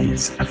 It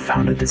says, I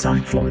found a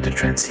design flaw with the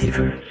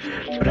transceiver,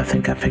 but I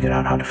think I figured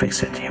out how to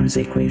fix it. Here's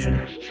the equation.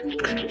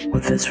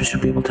 With this, we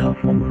should be able to help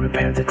Momo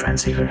repair the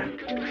transceiver.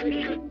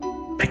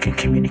 If we can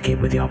communicate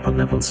with the upper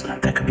levels,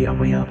 that could be our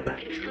way up.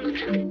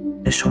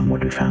 Let's show him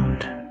what we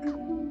found.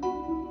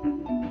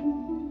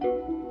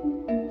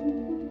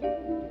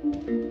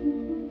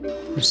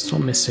 We're still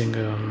missing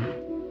a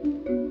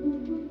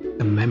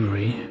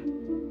memory.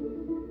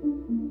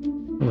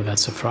 Oh,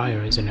 that's a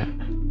fryer, isn't it?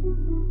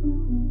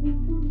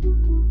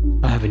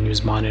 I haven't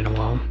used mine in a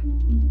while.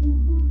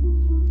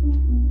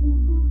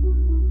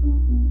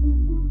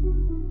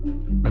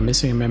 We're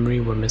missing a memory,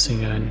 we're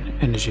missing an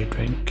energy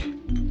drink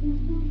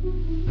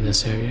in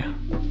this area.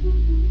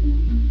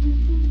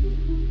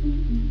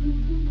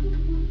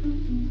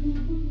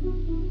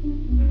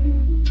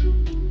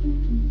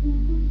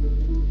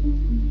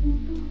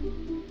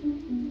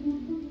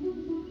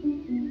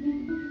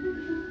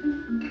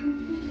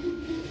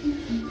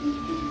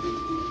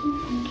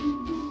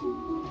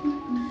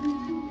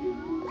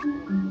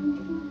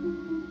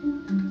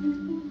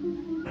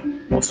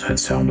 What's that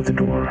sound at the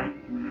door?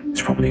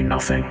 It's probably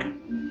nothing.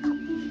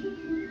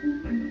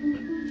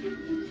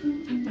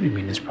 What do you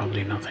mean it's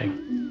probably nothing?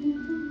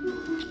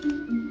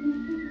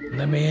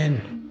 Let me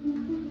in.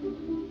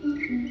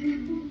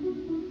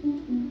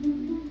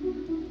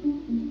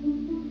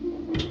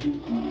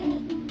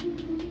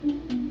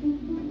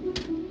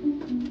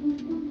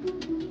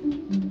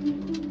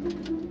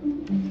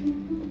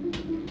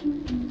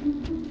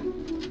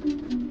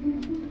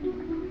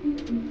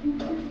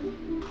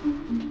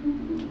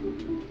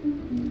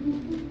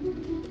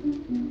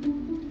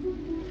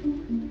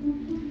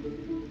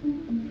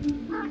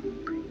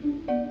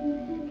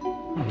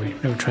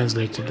 Never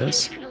translated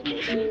this.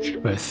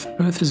 Earth.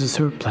 Earth is the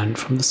third planet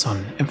from the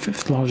Sun and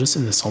fifth largest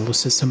in the solar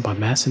system by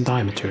mass and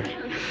diameter.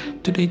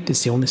 To date, it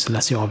is the only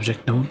celestial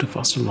object known to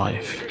foster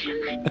life.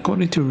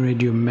 According to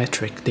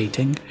radiometric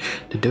dating,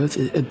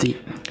 the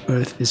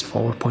Earth is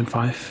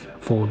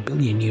 4.54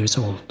 billion years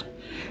old.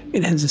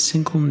 It has a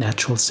single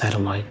natural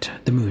satellite,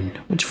 the Moon,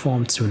 which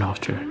formed soon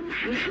after.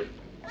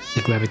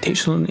 The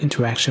gravitational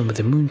interaction with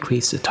the Moon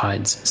creates the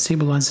tides,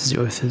 stabilizes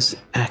the Earth's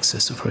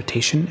axis of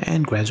rotation,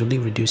 and gradually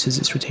reduces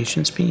its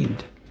rotation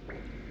speed.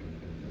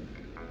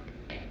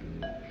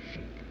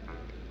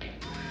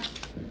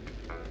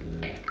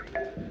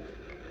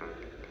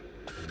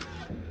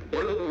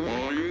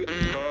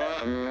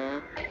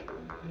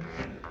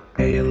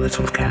 Hey,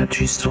 little cat,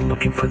 you still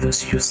looking for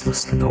those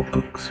useless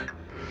notebooks?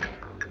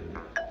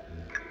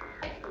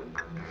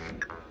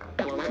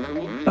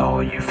 Oh,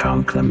 you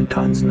found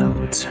Clementine's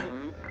notes.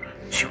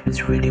 She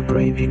was really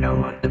brave, you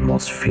know, the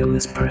most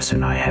fearless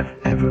person I have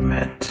ever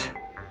met.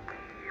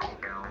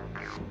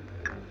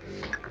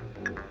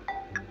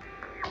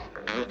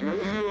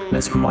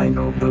 That's my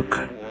notebook.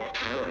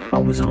 I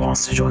was the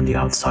last to join the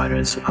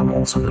Outsiders. I'm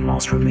also the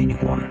last remaining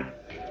one.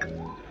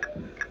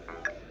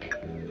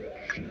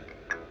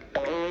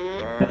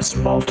 That's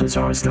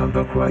Balthazar's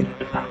notebook, right?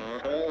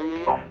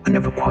 I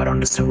never quite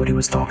understood what he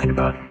was talking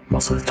about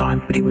most of the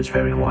time, but he was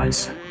very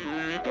wise.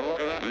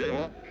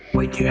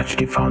 Wait, you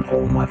actually found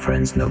all my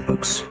friends'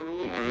 notebooks?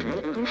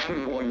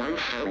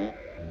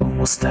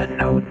 What's that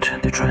note?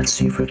 The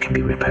transceiver can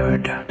be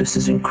repaired. This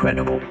is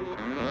incredible.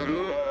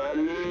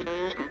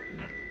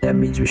 That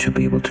means we should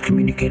be able to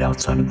communicate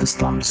outside of the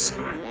slums.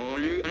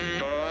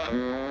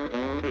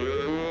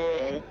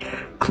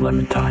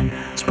 Clementine,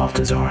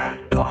 Balthazar,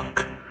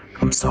 Doc,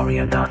 I'm sorry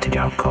I doubted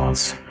your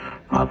cause.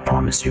 I'll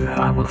promise you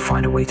I will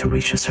find a way to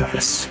reach the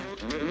surface.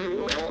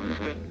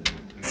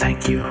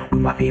 Thank you. We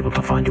might be able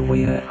to find a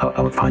way. I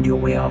will find you a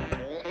way up.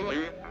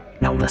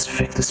 Now let's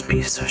fix this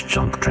piece of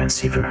junk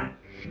transceiver.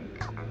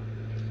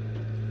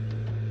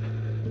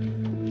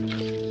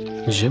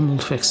 Jim will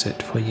fix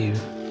it for you.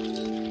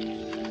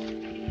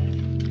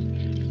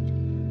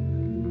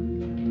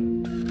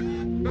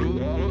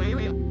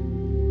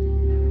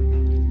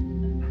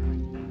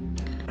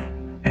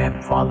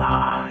 And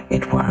voila,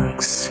 it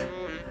works.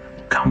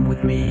 Come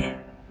with me.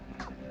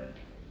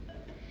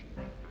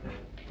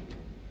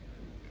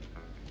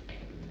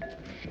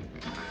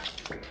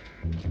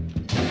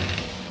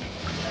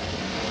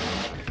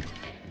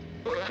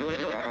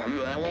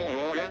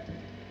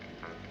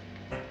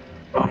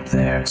 Up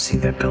there, see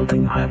that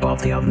building high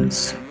above the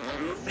others?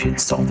 If you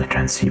install the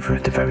transceiver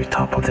at the very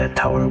top of that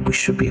tower, we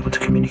should be able to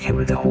communicate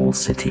with the whole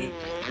city.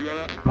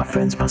 My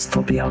friends must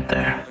still be out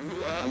there.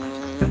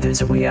 If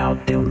there's a way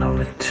out, they'll know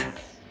it.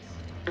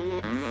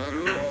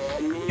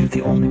 You're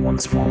the only one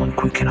small and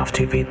quick enough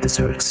to evade the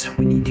Zergs.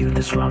 We need you,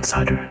 little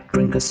outsider.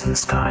 Bring us to the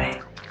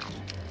sky.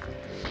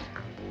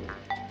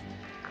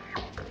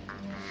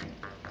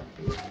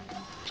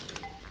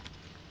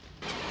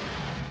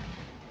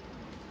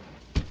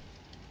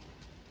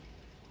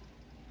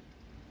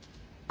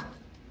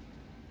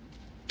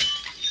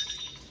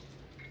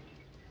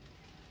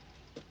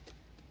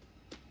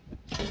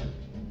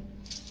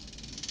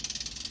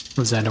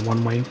 Was that a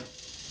one-way?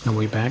 No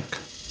way back?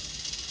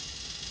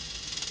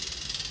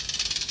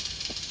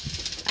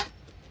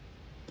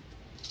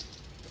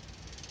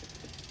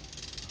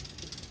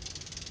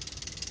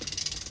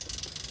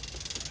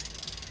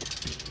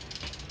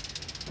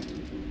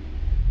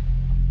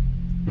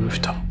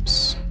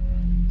 Rooftops.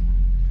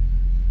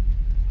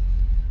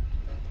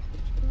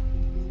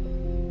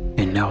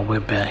 And now we're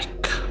back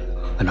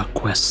on a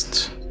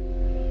quest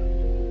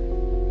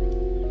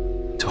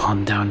to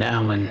hunt down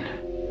Alan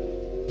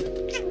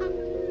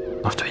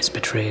after his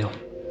betrayal.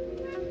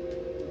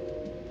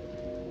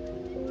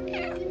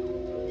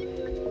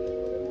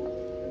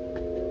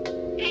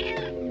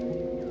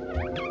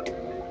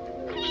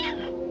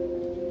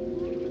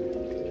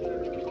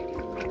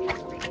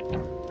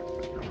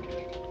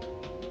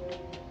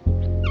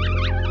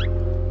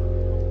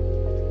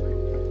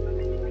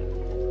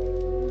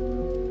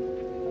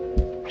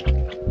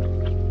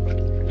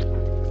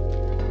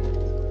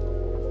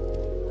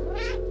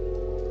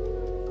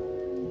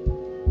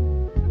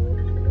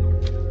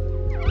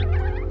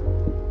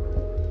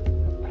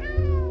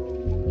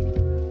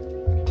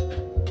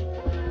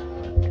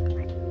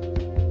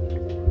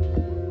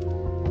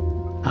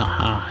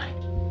 Aha.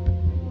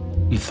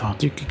 You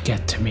thought you could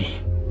get to me,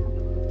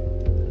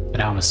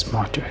 but I was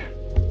smarter.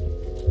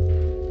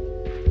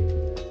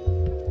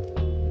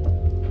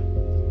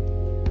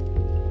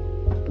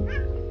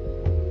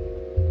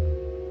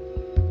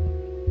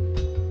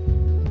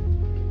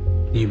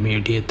 You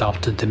merely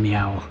adopted the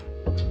meow.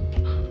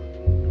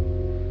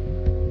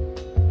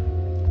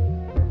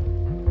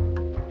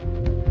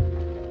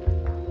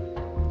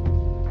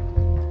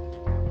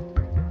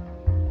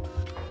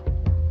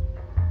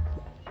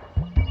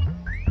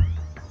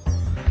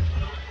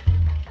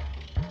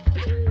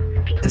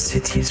 The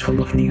city is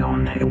full of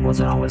neon. It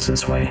wasn't always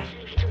this way.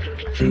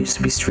 There used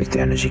to be strict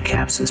energy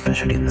caps,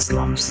 especially in the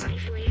slums.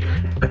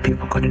 But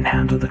people couldn't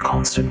handle the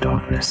constant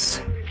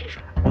darkness.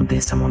 One day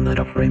someone lit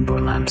up rainbow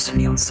lamps,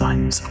 neon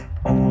signs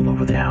all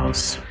over the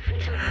house.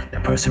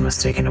 The person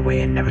was taken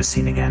away and never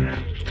seen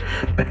again.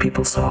 But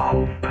people saw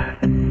hope,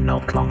 and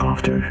not long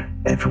after,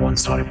 everyone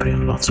started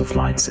putting lots of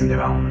lights in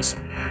their homes.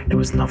 There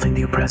was nothing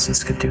the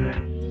oppressors could do.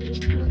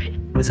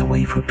 It was a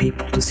way for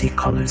people to see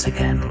colors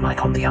again,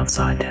 like on the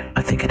outside.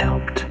 I think it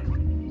helped.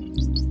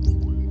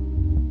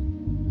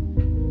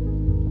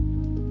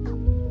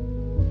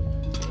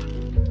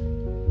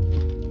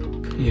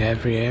 Yeah,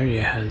 every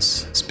area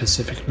has a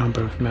specific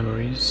number of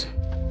memories.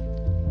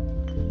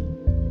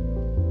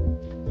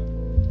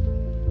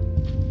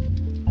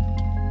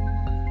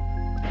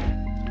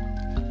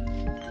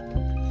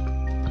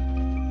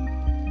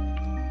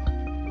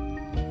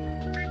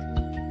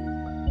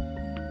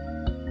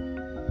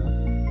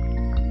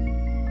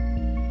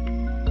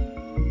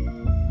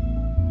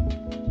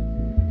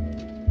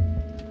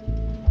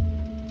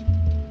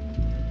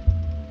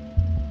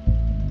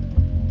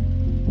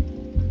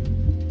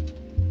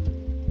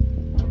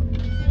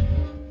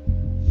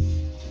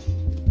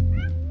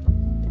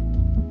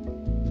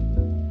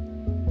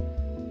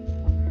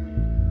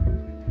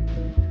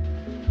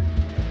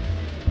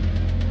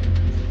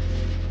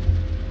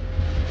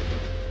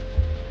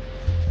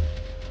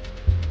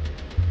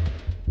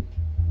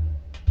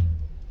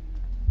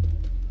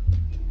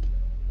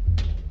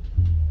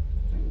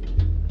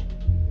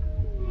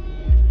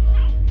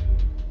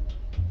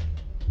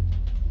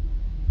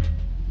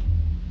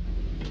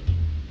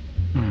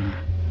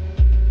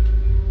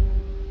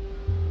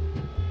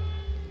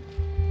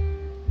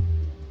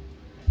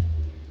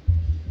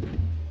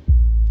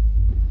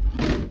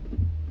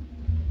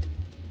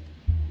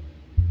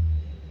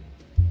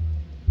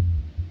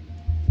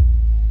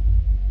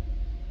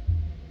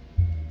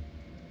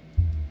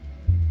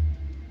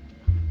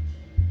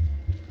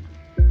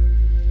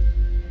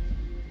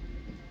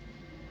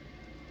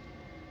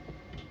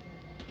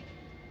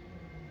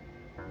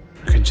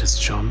 this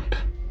jump,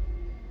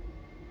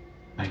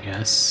 I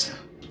guess.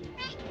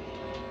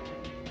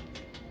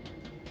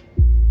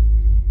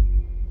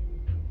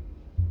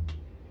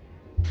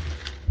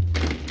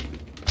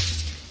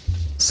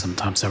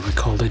 Sometimes I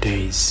recall the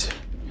days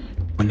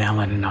when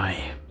Alan and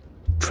I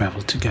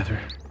traveled together.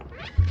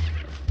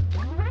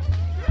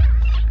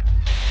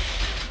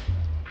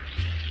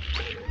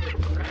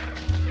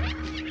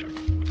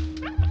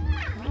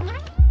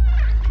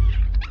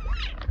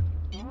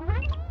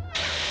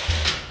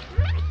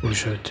 We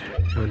should.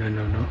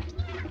 No.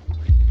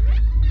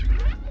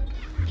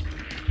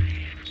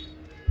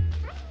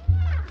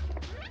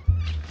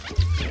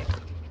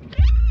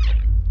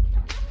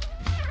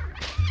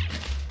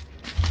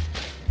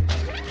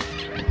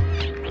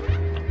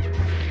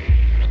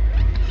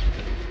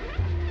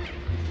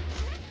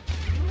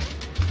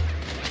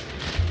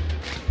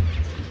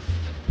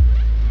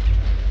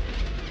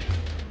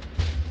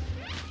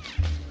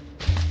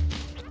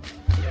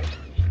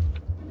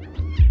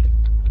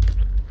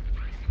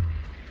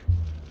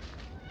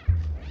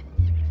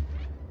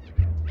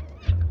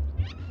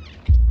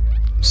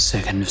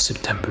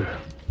 September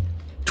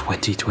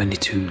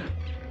 2022.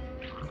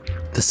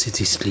 The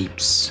city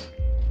sleeps,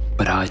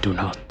 but I do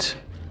not.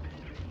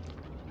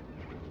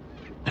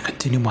 I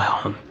continue my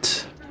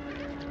hunt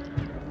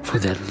for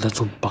that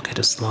little bucket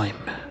of slime.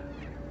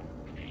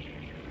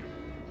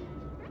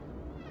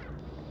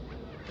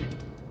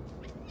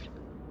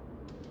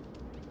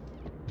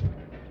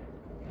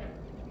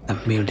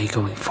 I'm merely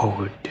going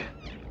forward,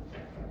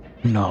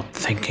 not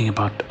thinking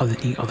about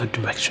any other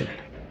direction.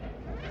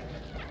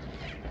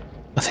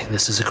 I think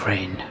this is a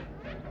crane.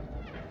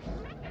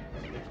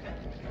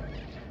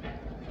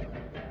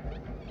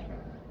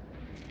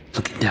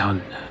 Looking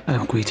down, I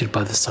am greeted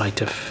by the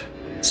sight of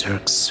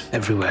Zurks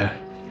everywhere.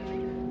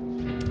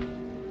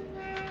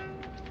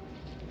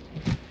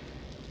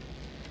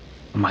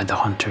 Am I the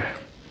hunter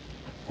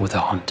or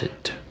the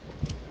hunted?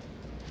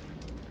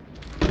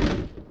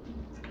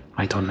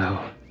 I don't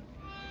know.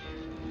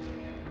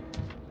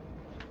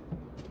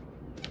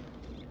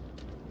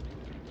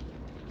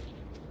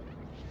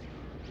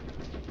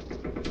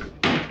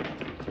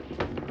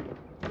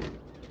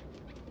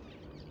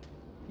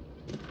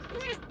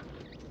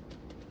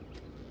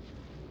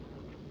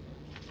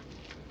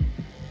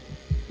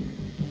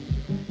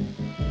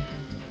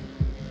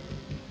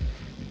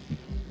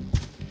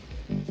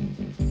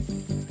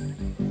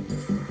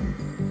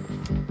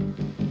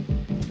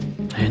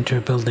 I enter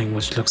a building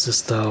which looks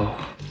as though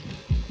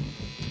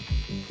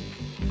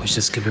it was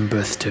just given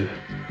birth to.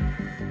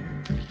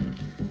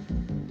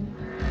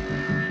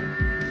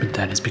 But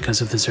that is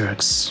because of the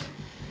Zurks.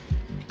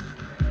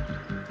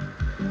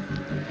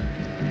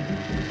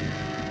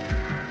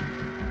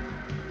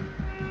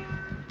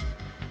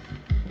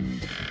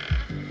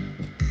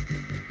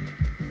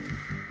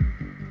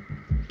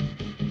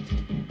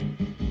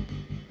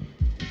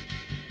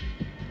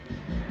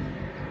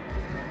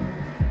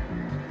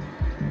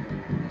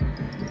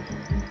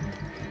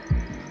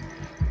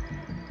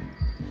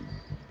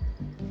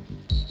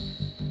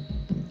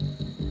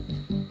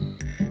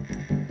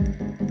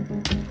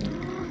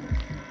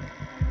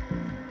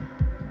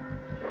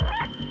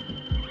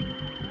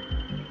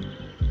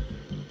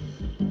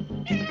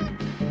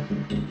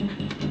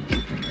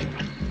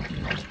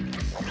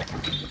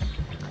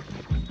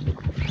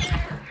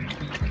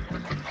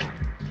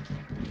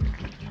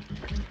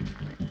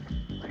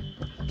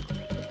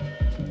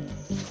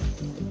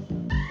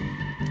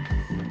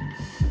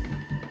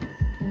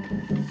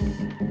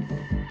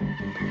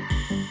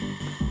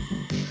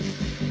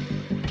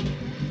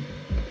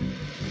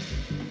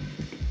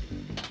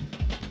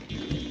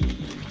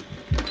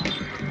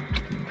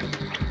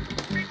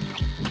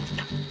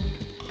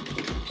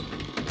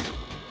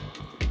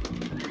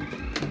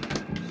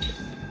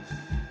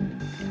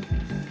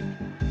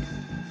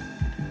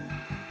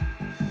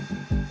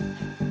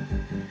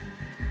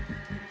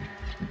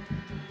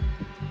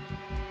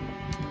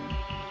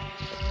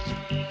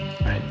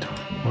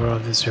 Where are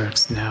the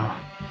Zurks now?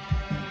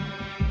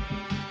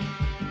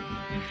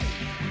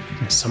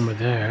 There's somewhere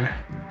there.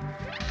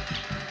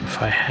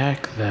 If I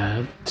hack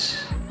that...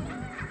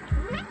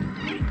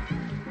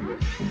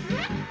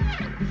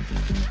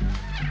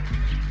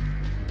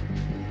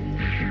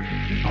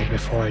 Oh,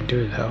 before I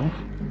do though,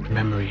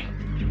 memory.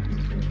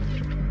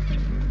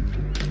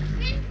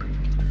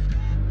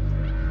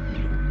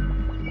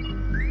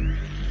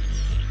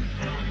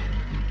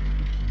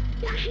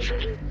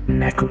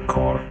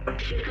 Necocorp.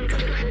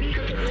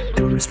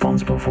 They were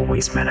responsible for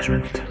waste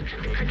management.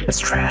 As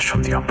trash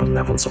from the upper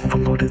levels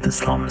overloaded the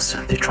slums,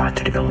 they tried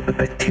to develop a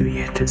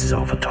bacteria to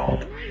dissolve it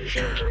all.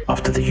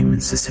 After the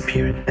humans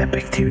disappeared, that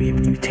bacteria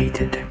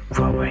mutated,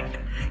 growing,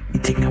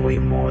 eating away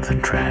more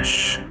than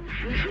trash.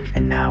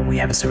 And now we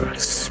have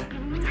Zurks.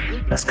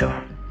 Let's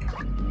go.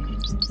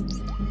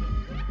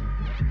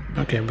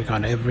 Okay, we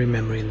got every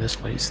memory in this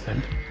place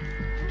then.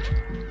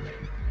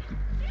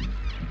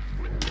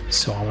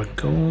 So our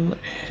goal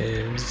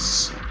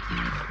is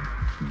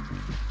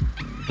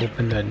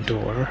open that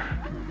door,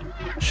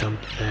 jump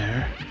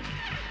there,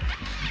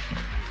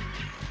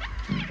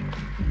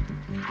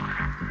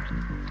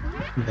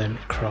 then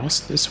cross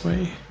this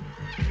way.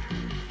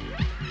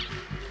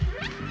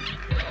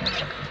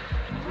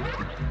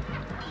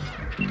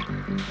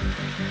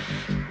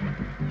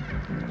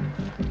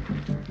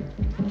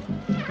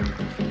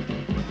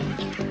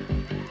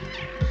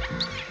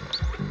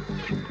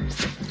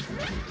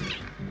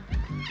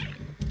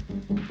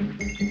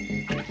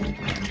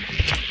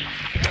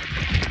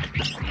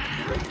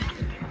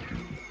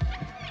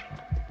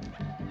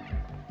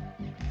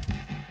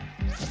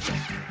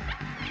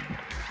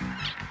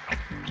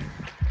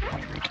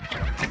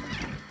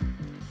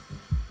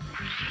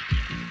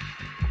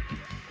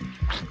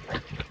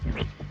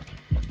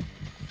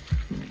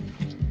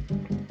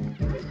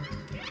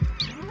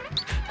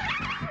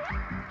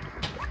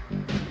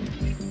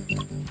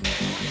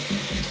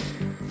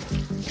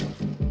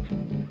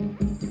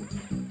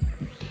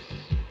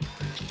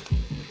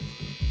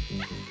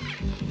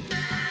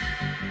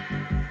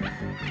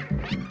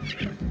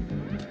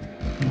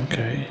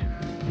 Okay,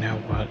 now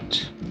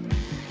what?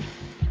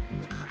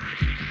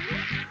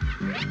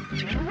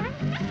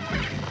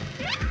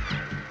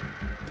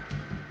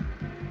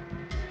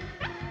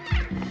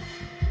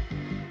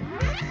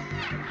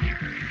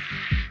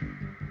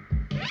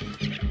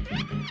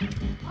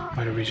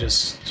 Why do we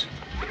just...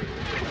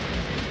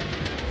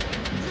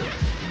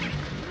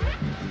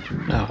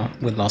 Oh,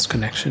 we lost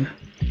connection.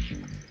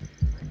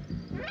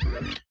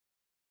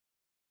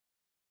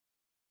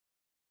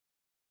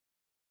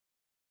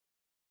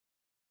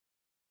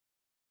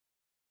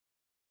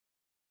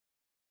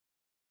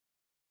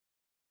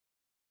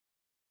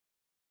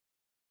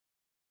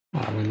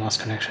 Oh, we lost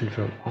connection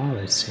for a while,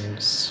 it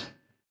seems.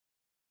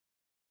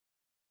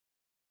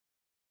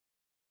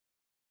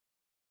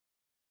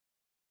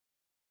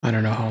 I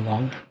don't know how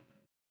long.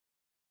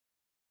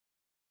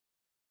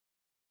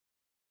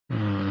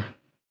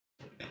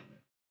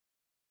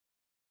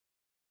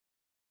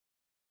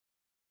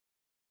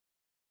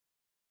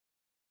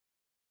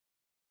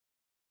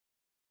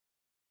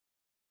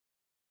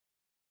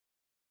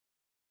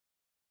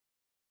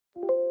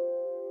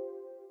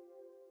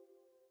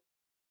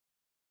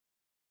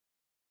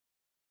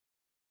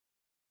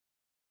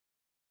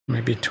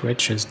 Maybe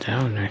Twitch is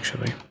down,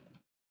 actually.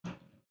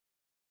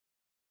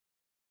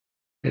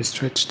 Is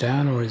Twitch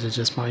down, or is it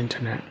just my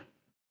internet?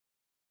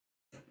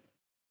 It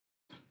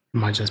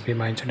might just be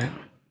my internet.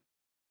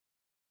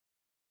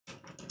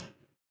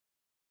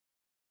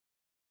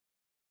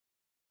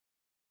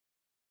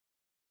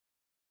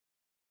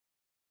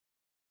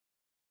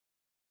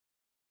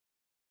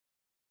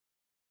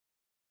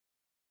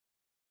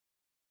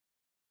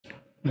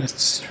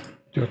 Let's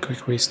do a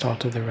quick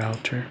restart of the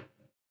router.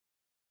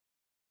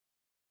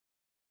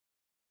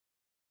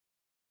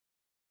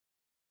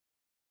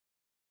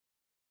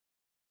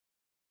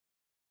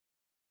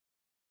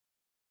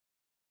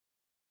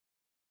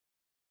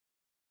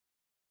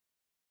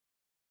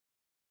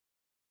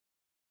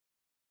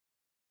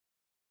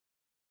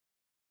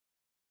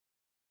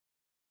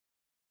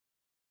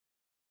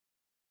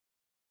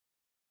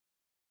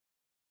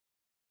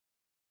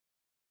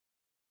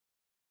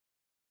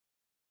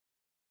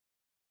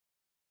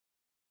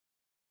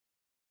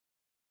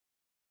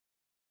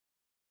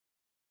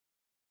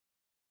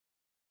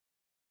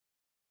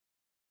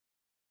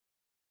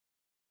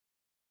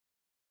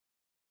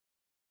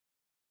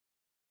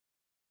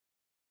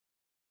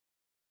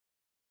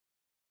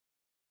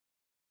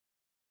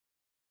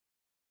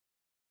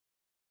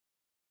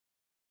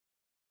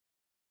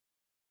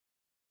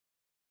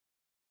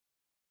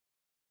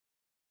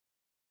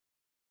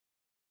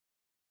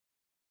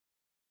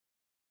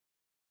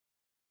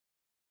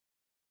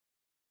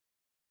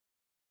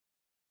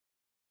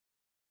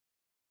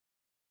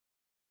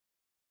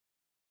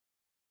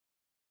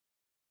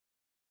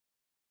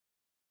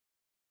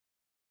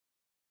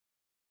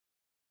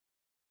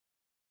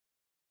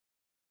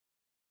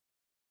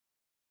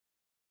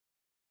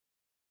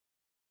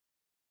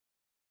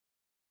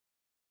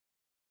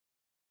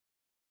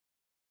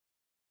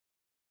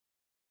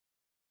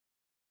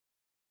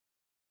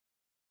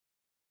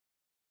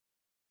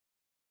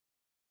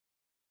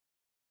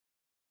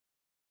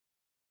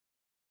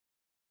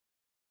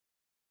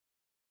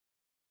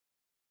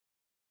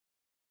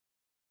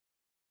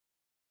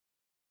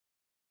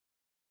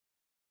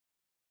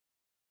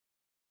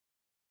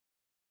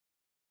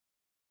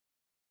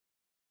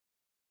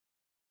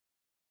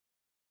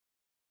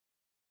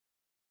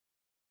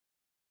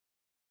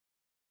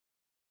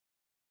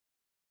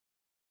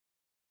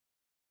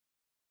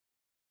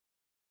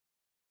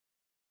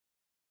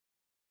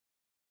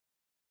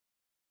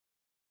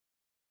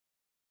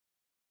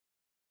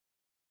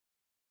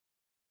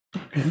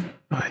 Okay,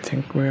 I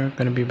think we're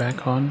gonna be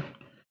back on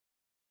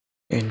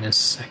in a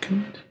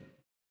second.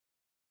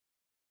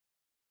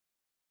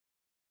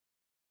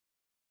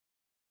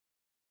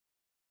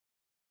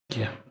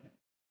 Yeah.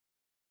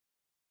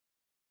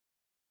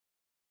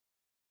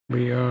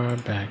 We are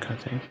back, I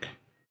think.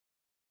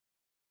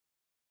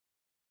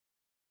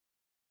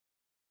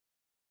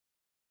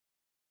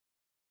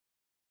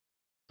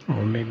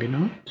 Or maybe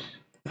not.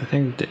 I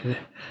think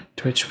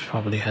Twitch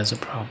probably has a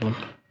problem.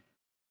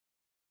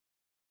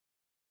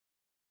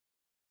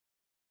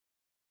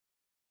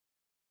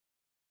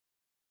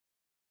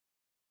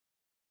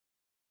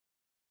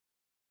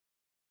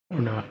 Oh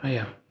no,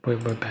 yeah, we're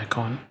back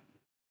on.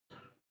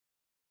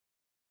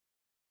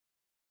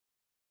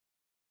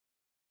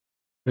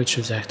 Rich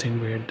is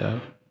acting weird though.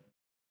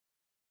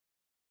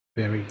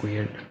 Very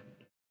weird.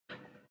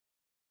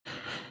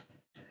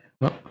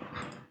 Well,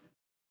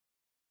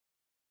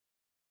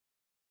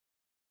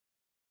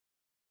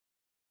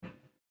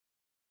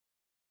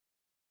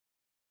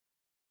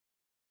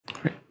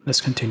 right,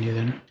 let's continue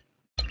then.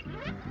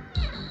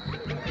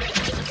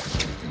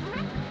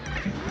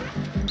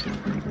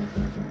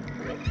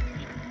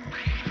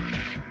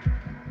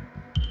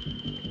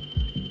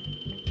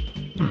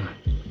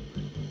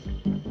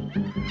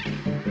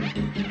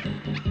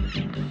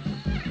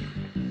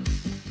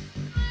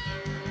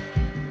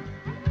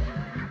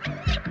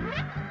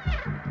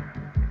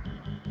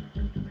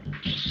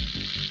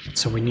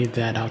 So we need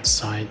that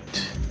outside.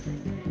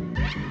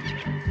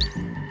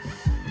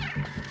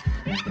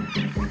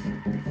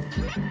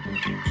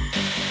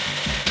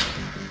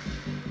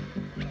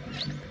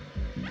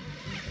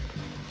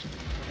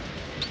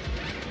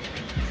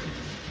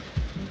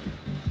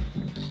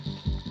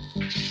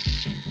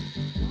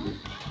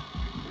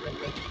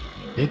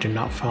 They do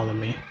not follow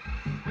me.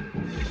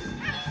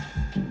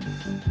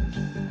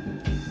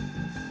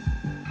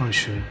 Oh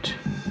shoot.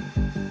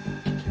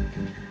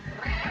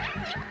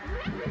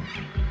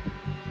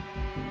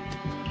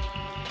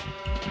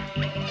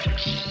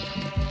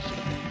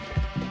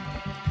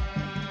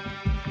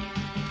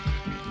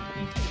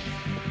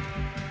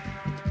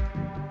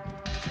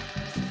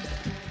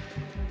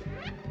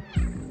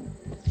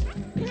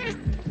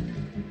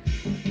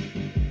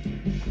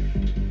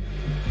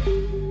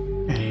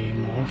 Any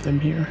more of them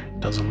here?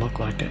 Doesn't look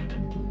like it.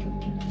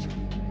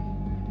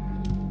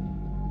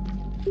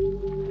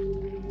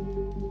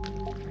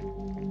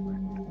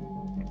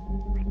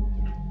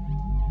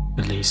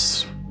 At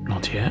least,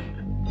 not yet.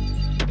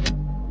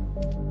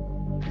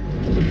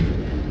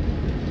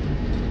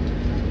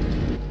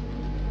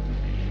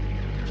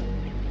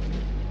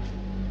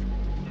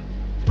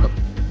 Well.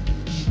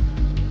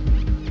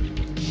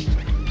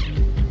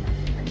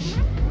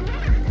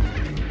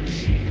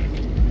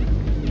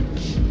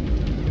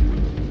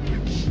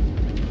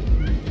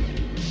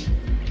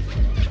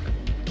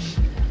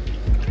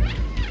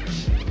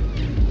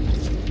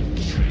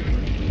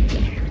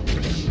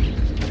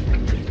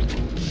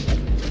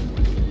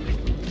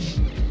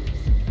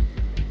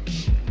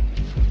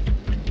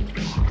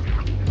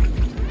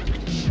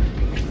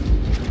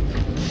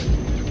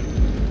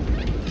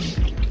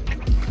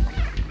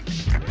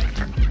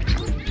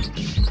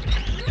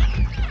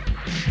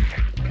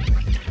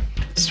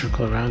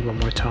 Circle around one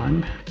more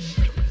time.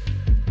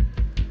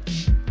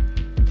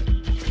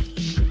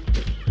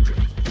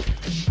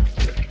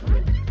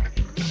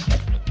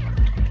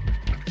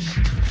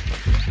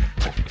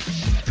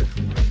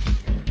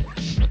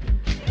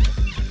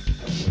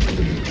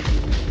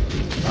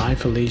 Bye,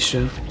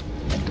 Felicia.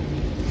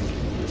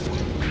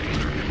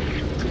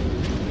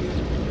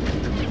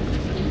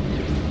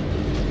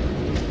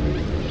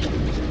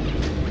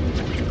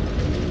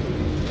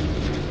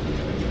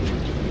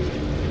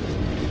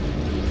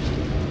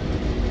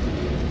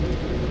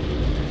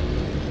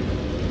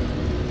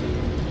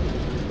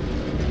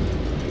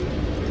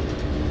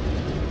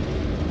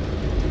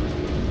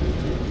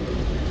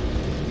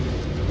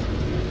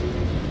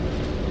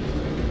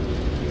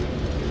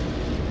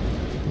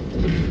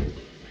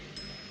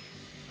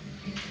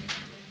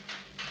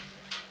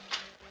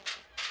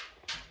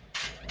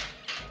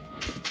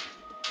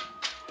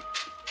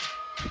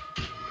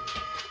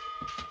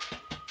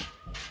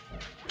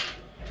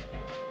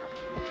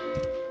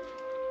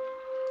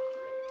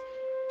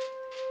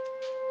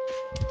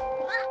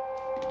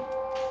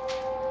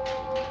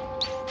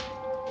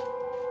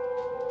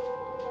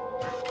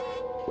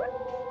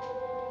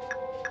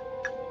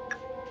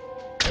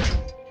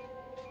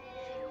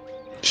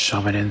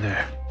 Shove it in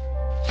there.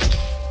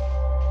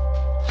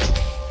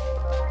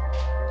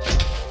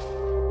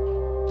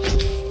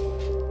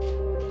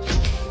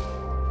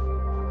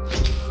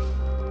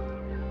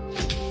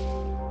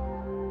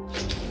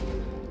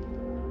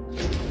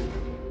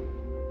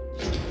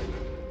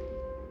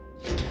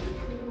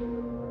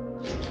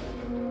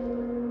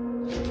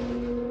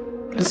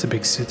 It's a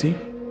big city.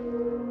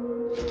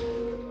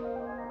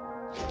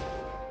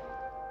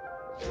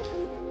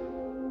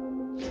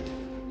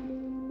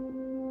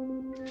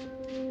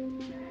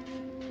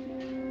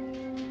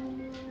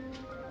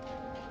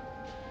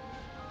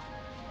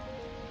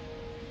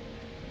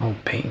 Oh,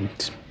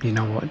 paint. You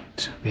know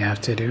what we have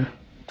to do?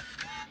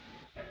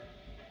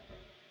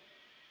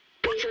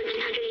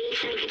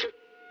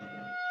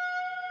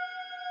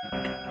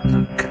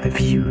 Look, the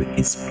view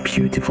is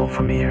beautiful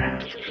from here.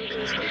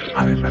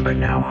 I remember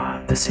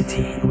now, the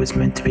city, it was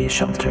meant to be a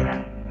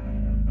shelter.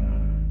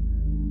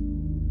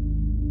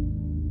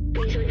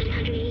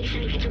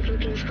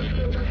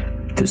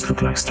 Those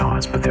look like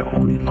stars, but they're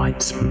only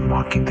lights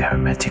marking the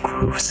hermetic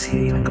roof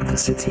ceiling of the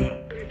city.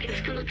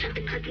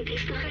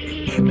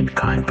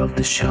 Humankind built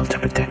this shell to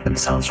protect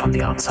themselves from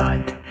the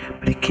outside,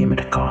 but it came at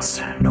a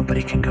cost.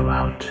 Nobody can go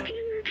out.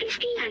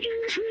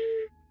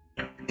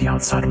 The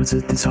outside was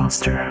a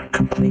disaster,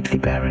 completely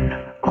barren,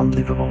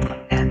 unlivable,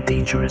 and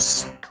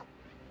dangerous.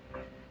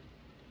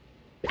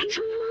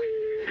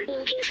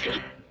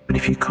 But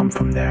if you come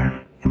from there,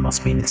 it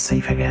must mean it's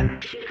safe again.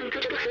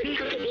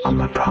 And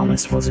my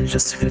promise wasn't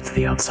just to go to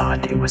the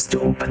outside, it was to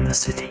open the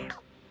city.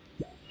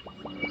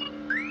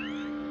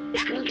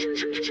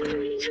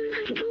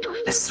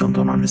 I still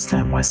don't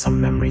understand why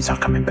some memories are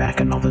coming back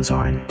and others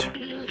aren't.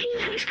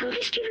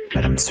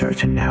 But I'm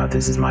certain now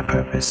this is my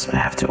purpose. I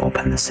have to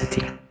open the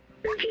city.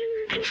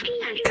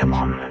 Come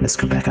on, let's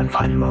go back and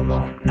find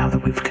Momo. Now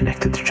that we've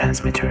connected the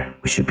transmitter,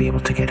 we should be able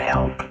to get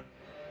help.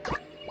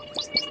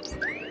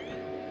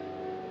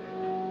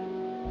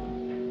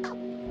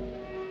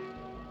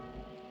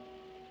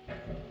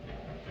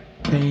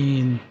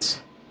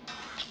 Paint.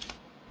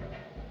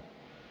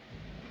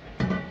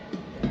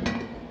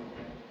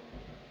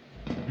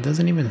 It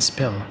doesn't even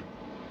spill.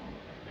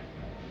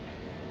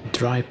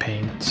 Dry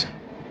paint.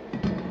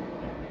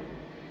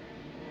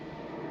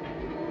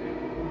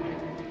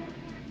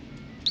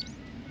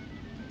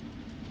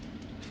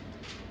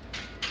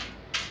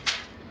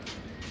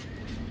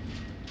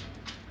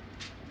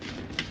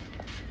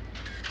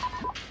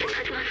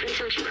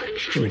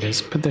 Here it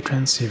is. Put the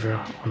transceiver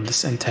on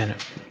this antenna.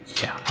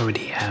 Yeah, I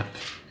already have.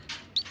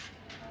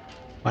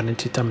 Why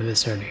didn't you tell me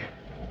this earlier?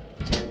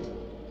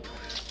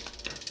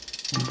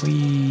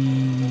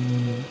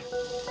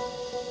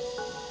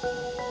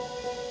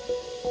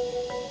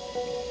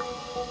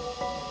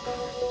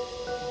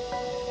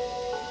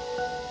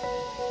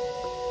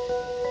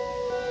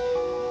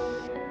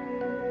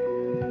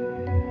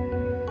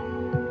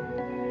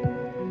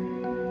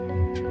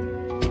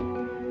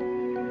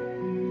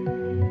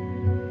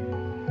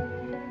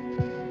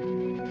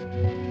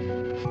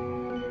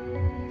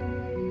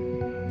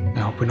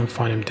 I hope we don't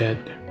find him dead.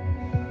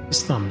 The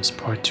slums,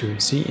 part 2.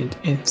 See,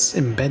 it's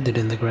embedded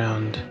in the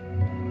ground.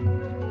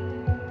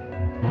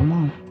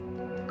 Momo.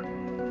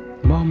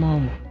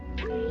 Momo.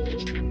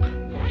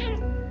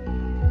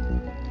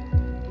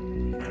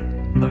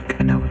 Look,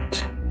 a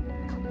note.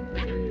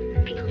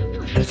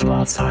 Little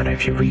outsider,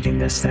 if you're reading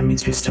this, that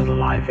means you're still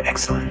alive.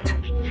 Excellent.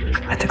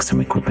 I took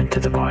some equipment to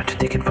the bar to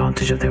take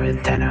advantage of their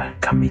antenna.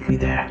 Come meet me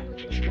there.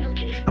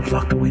 I've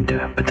locked the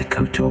window, but the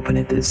code to open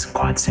it is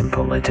quite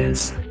simple. It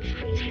is...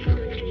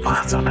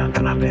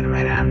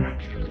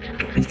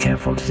 Be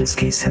careful, it is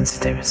case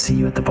sensitive. See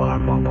you at the bar,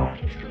 Momo.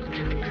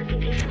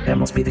 That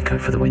must be the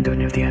code for the window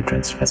near the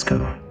entrance. Let's go.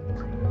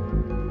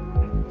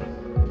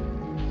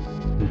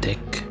 Dick.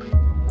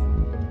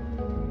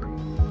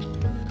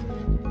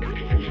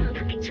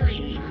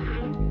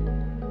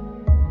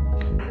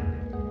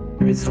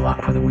 There is a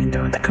lock for the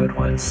window, and the code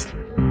was...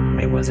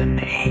 it was an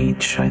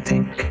H, I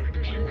think.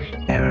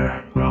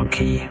 Error. Wrong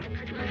key.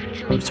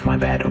 Oops, my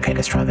bad. Okay,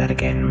 let's try that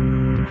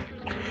again.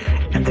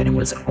 And then it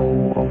was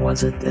O, or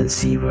was it a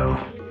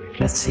 0?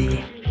 Let's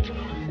see.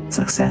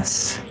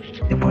 Success.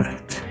 It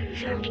worked.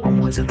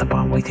 Momo was at the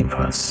bar waiting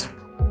for us.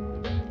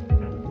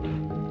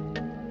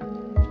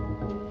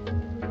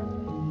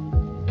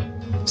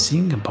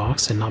 Seeing a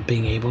box and not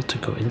being able to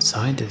go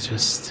inside is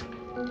just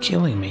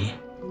killing me.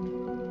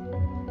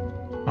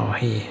 Oh,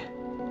 he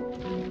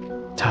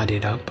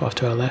tidied up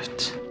after I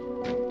left.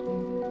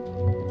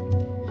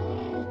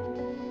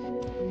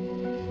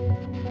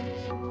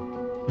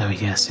 Now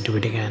he has to do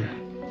it again.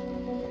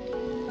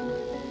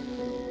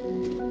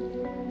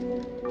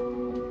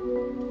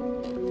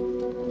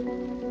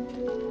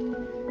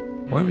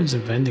 Where is the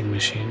vending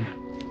machine?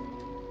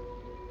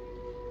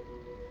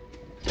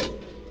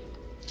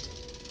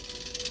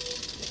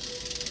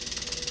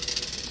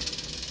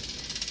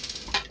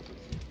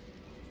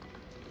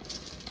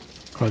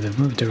 Oh, they've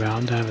moved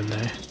around, haven't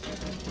they?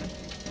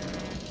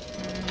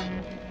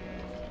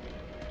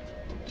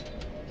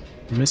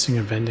 I'm missing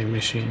a vending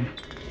machine.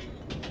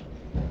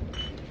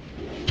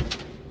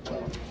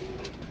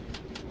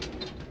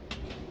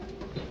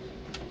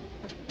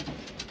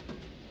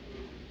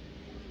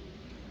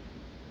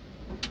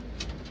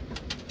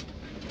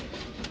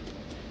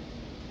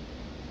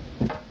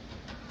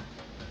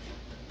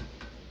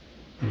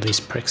 These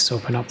pricks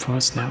open up for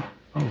us now.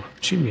 Oh,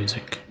 sheet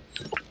music.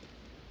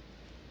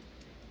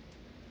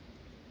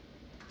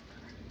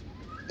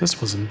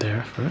 This wasn't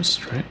there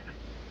first, right?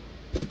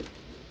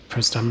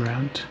 First time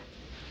around.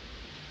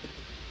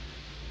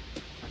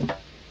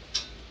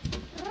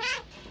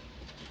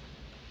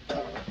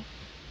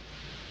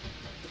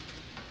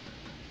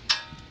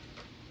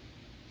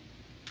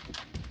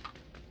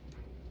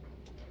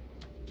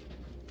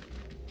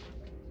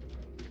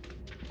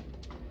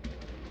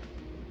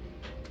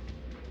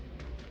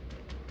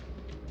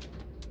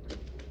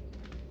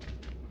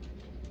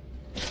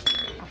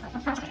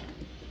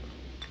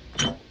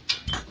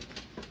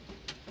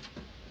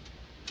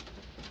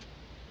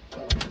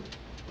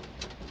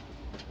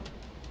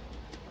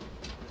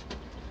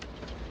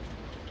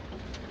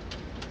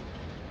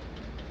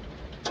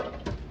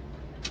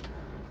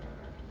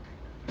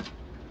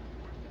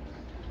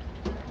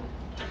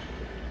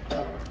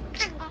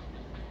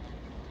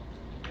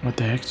 What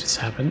the heck just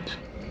happened?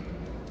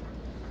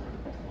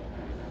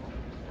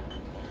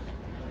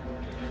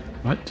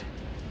 What?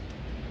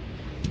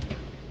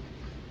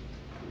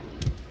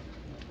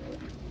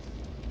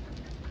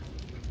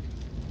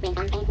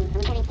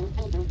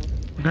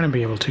 We're gonna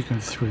be able to go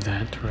through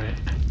that, right?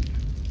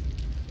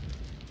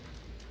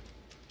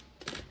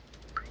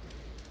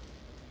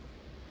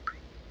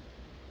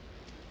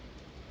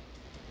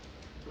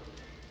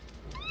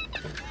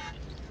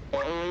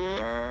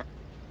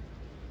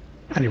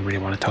 I didn't really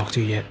want to talk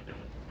to you yet.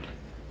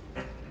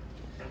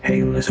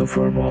 Hey, little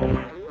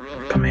furball.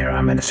 Come here,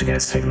 I managed to get a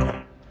signal.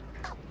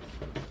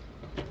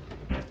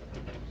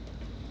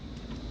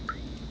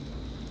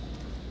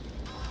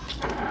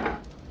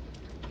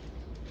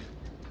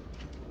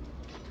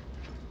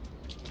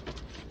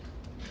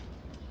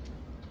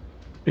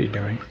 What are you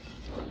doing?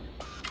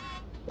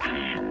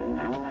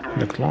 You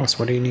look lost.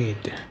 What do you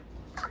need?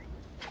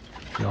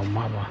 Your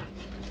mama.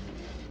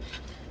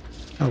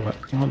 Oh, what?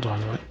 Hold on,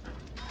 what?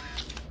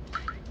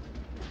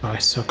 Oh, I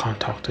still can't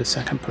talk to the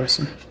second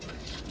person.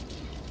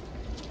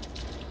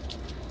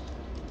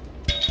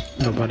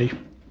 Nobody.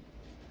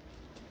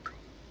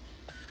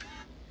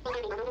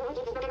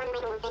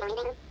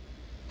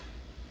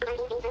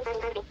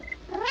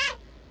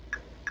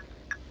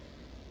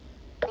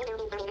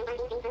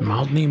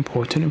 Mildly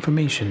important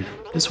information.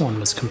 This one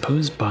was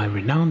composed by a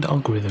renowned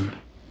algorithm.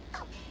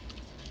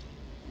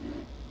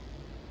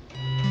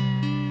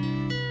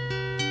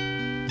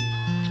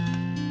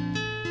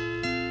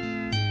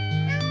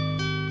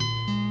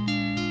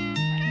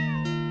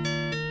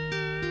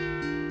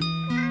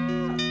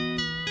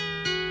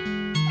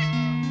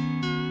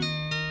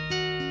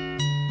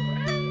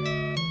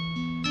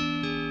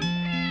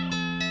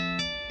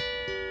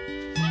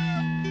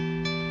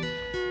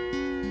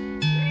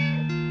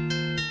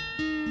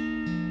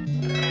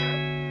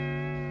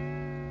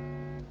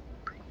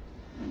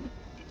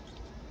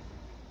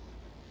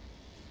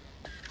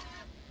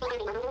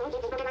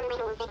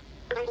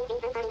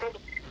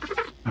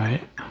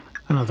 Alright,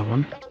 another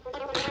one.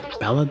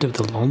 Ballad of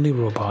the Lonely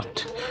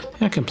Robot.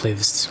 I can play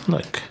this.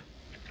 Look.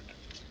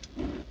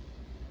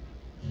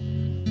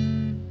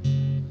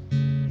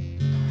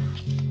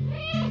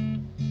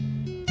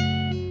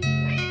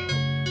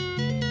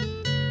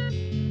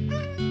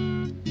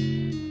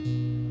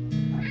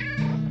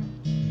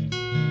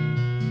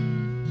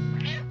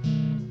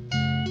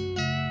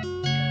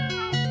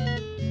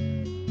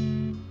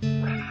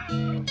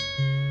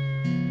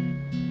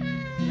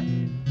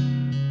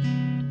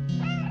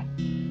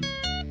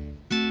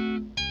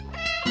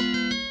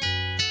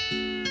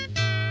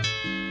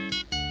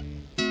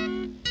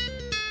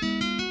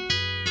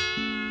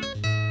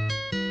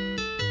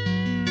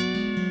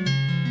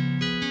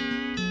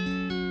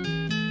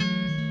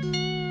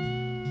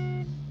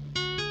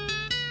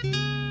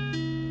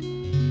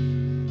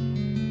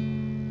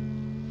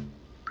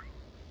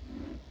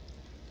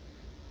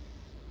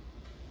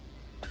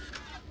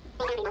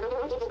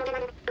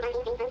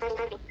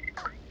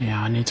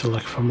 Yeah, I need to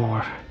look for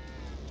more.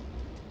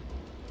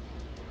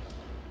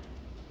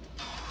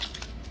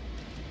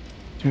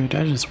 Dude,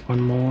 that is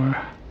one more.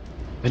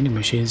 Vending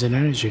machines and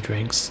energy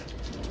drinks.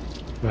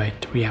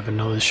 Right, we have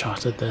another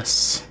shot at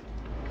this.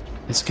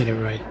 Let's get it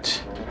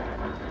right.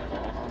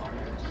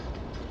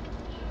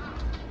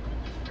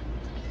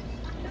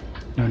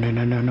 No, no,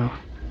 no, no, no.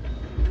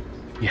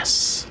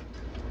 Yes.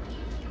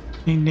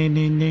 Ding, ding,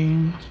 ding,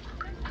 ding.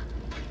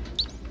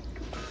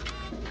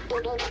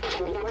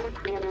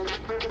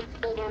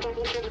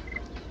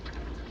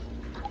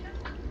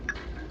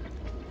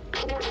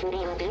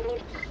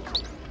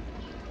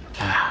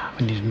 Ah,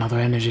 we need another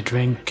energy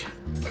drink.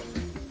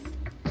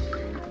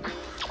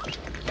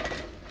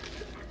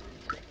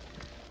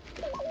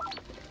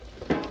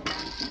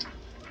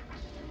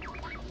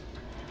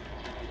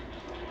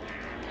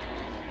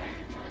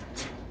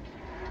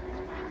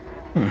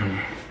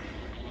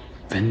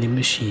 Vending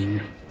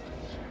machine.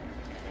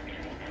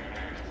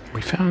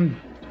 We found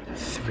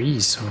 3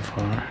 so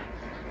far.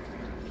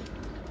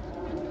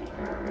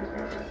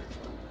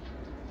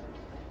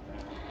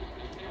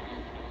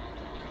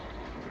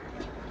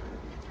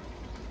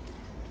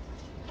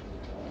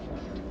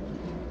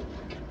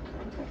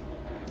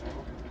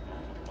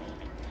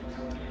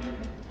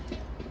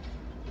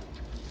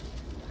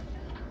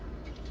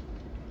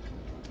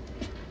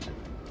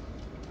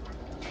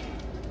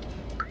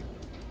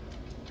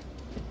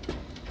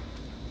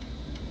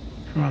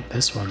 What about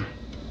this one?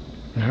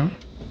 No?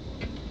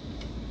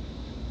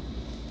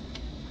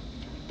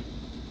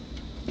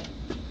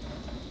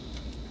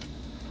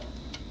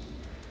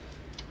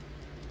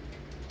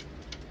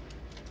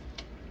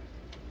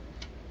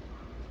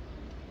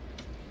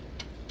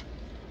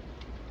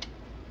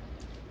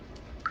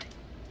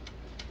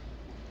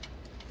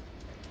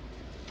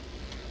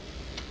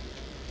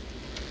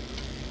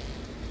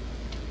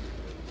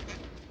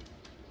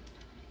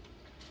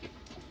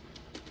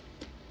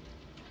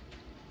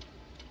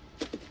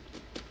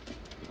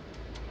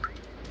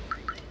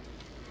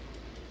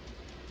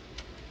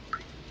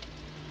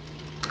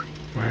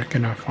 Where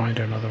can I find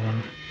another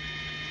one?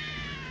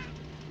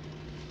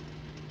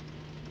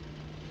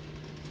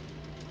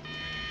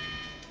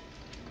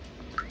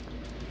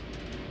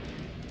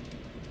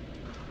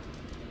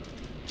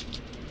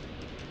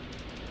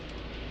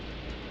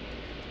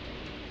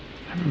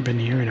 I've been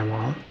here in a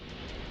while.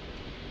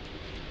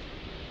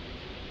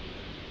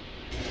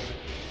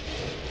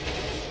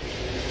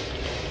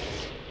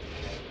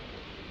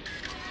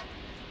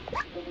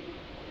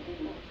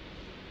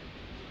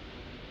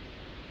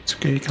 It's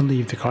okay, you can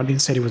leave. The Guardian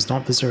said it was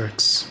not the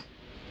Zergs.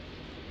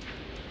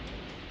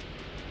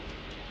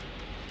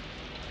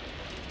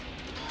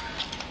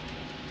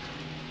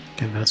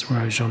 Okay, that's where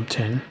I jumped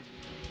in.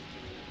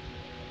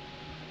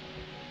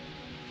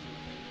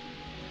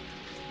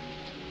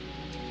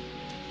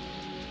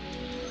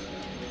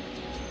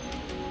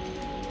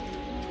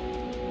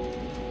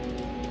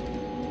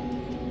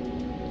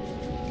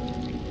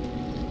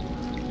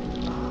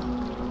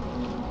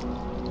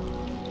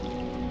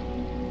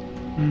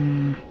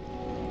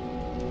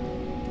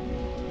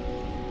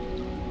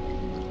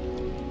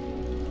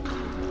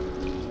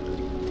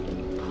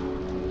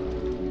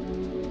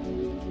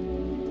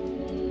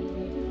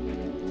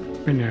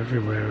 Been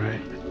everywhere,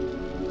 right?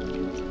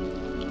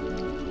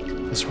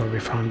 That's where we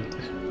found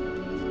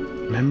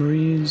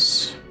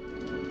memories.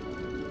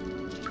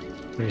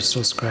 We're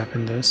still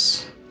scrapping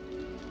this.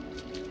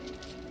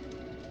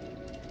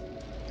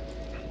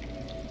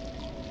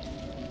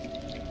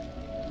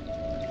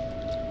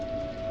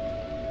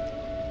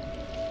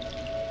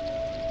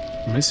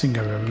 Missing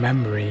a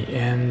memory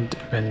and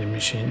vending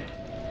machine.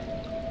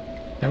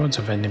 That was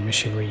a vending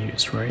machine we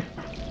used, right?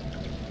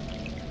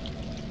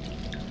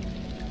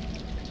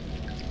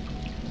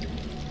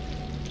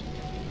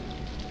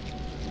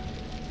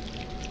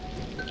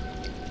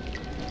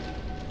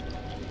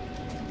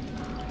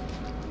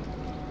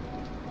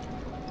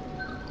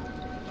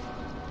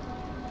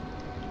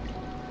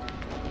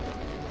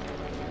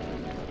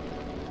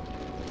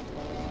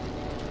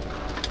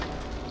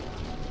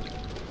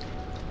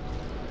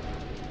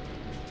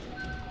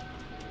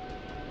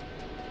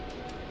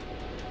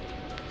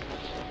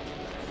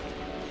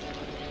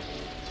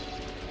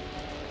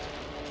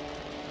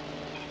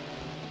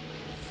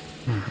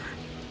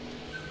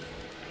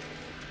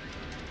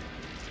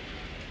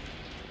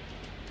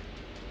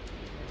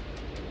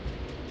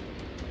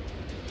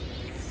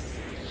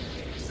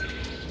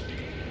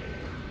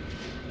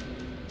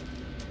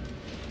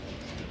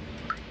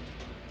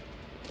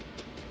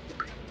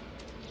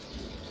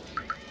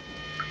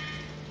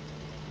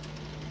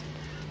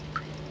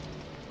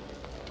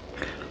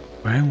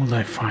 Where will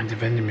I find the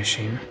vending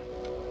machine?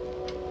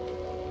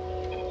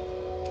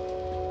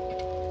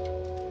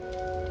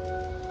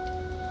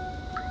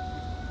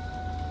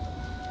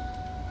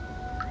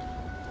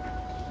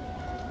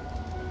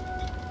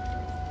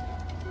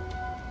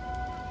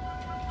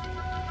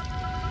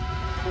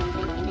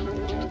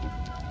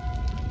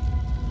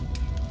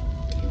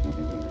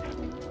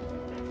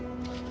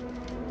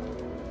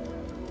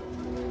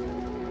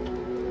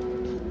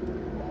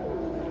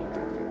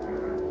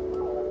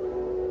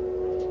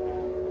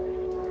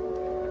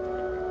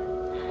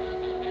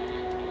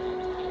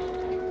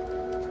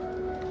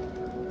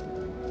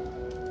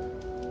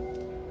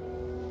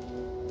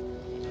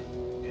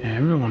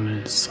 Everyone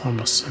is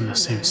almost in the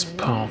same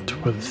spot,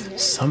 with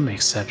some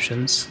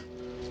exceptions.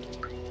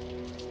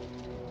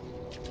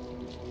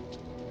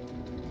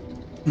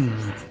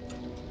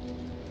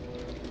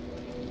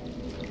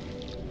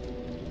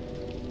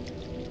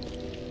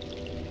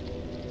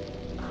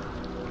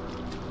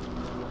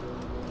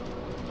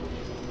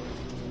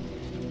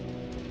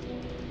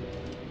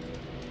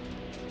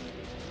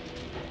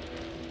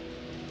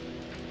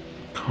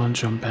 Can't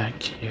jump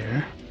back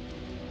here.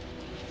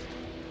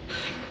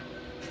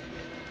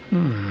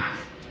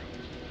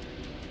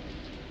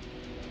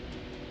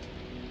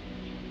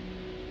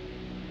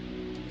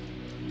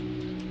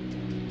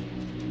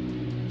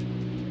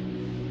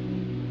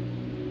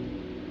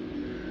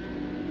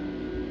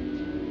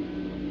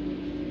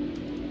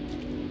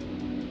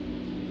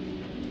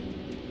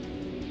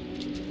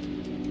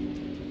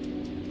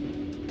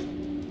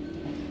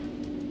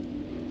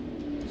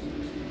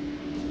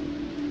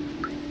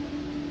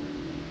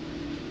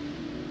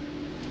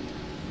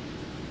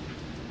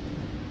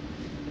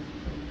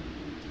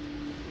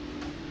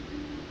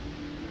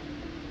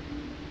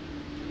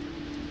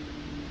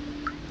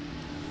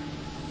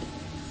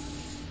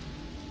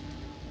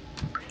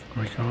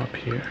 We go up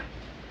here.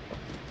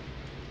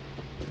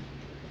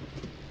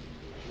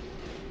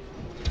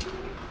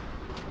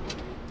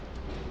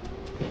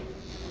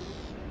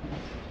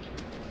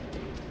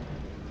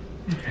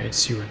 Okay,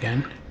 it's you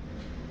again.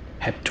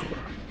 Head tour.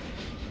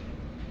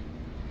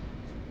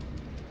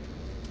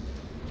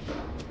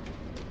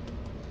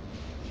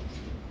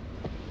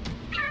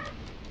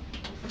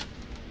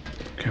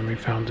 Okay, we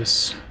found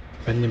this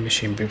vending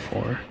machine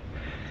before.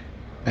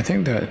 I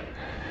think that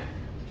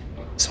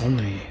it's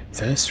only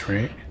this,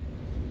 right?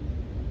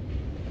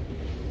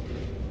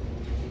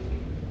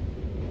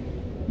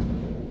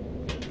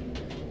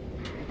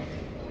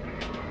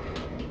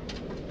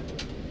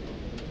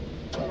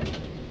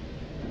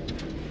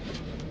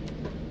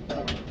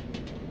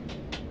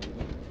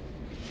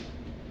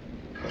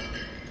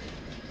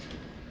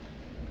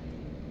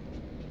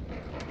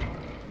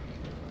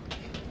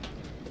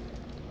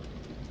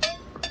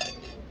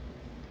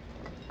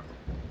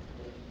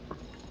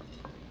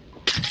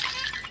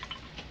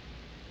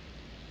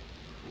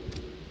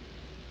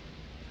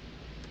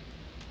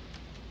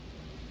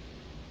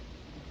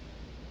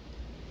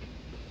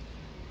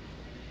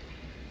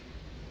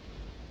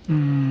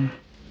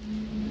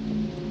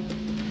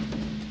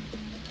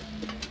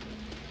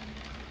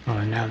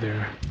 Oh, now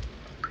they're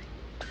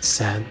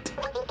sad.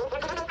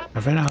 I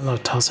ran out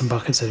of tossing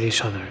buckets at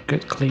each other.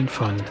 Good, clean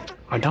fun.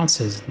 Our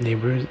downstairs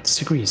neighbor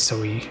disagrees,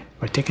 so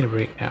we're taking a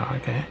break now,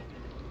 okay?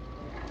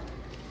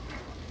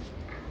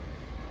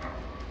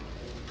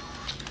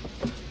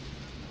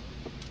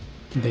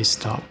 They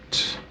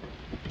stopped.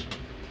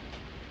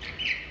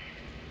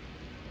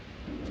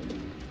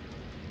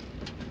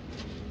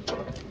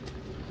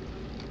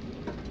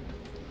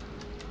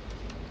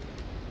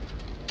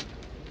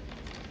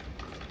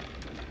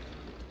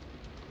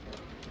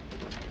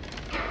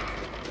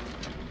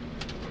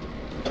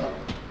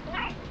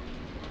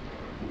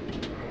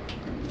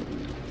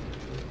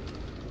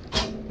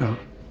 Oh,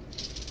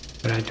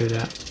 did I do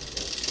that?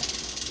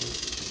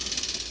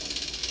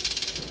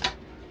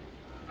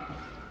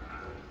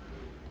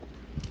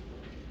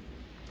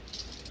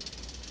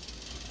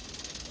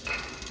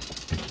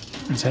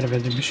 Is that a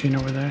vending machine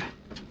over there?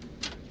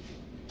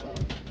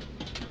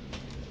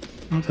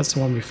 Oh, that's the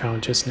one we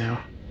found just now.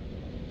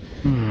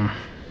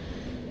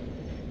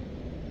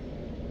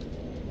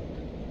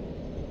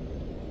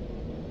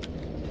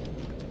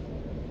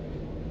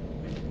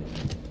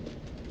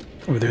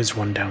 Oh, there's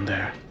one down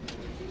there.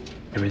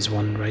 There is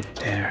one right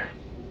there.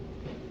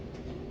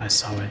 I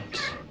saw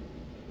it.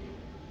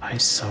 I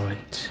saw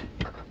it.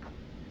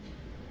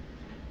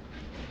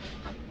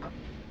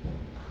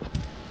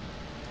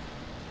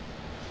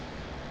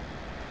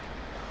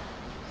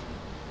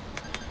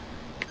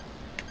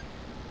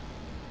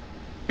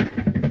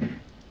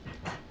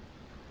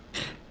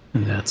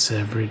 And that's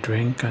every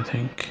drink, I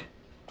think.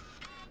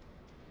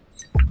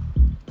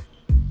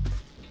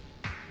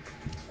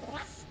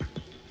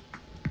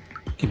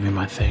 Give me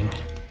my thing.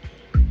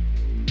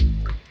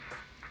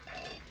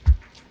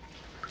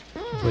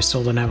 We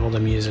still don't have all the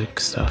music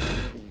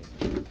stuff.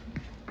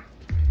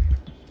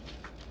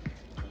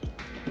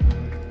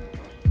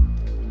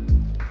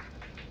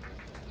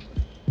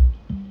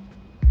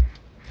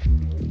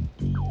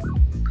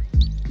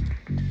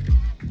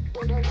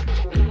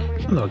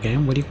 Hello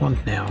again, what do you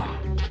want now?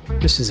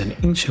 This is an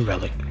ancient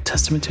relic,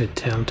 testament to the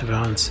talent of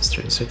our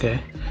ancestors,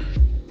 okay?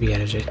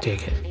 Re-energy,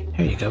 take it.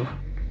 Here you go.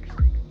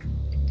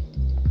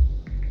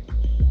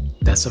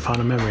 That's a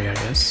final memory, I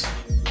guess.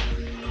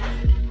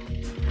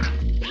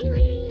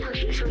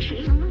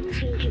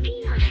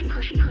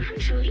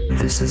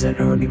 This is an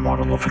early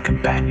model of a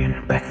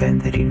companion. Back then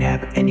they didn't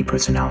have any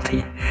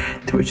personality.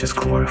 They were just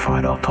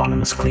glorified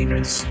autonomous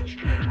cleaners.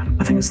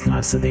 I think it's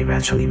nice that they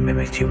eventually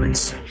mimicked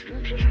humans.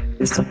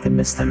 It's like they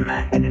missed them,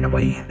 and in a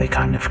way, they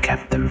kind of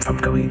kept them from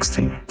going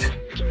extinct.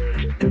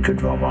 They're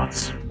good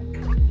robots.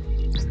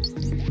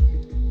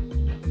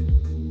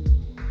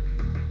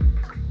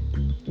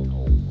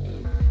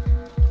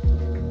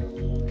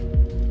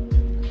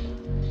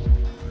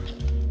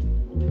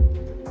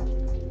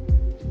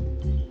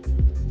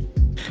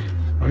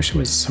 I wish it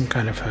was some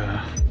kind of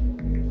a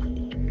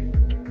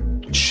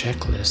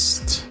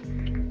checklist.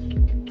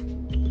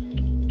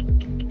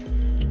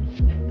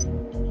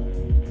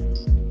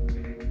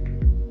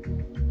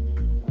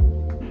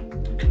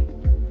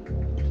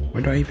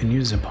 Where do I even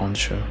use a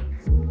poncho?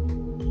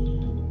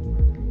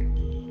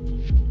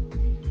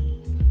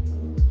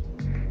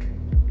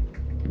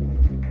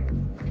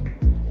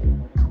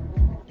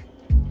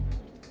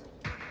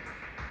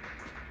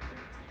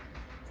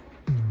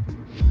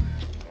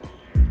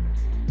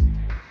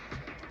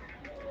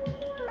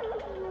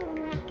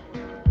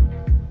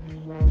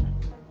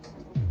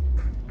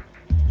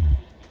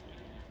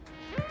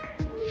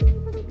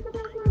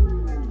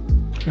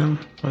 Well,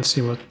 let's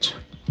see what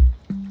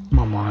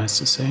Mama has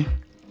to say.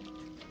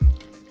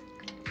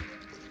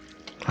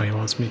 Oh, he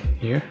wants me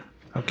here?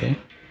 Okay.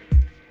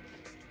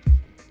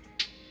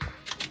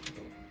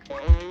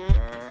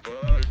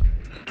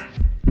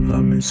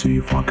 Let me see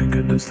if I can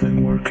get this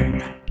thing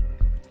working.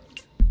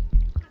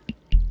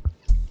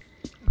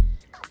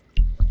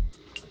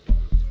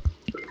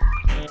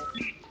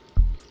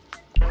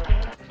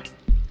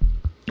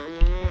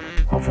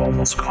 I've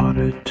almost got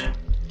it.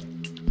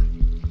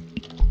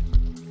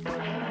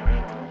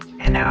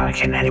 And now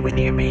can anyone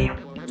hear me?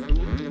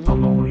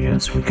 Hello,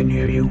 yes, we can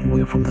hear you.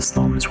 We're from the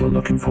slums. We're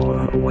looking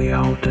for a way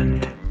out,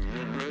 and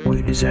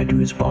wait, is that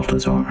you,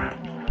 Balthazar?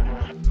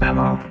 I'm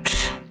out.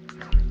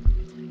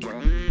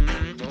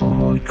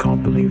 Oh, I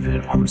can't believe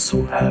it. I'm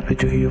so happy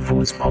to hear your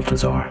voice,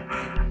 Balthazar.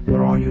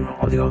 Where are you?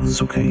 Are the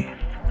others okay?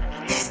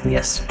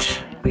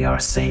 Yes, we are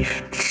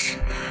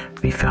safe.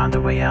 We found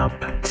a way out.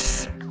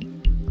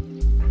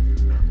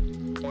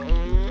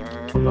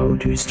 Hello,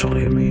 do you still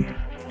hear me?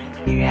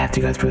 You have to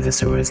go through the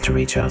sewers to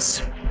reach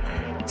us.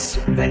 It's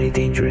very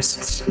dangerous.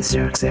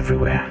 Zergs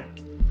everywhere.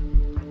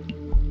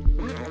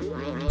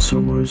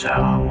 Sewers,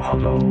 how?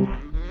 Hello?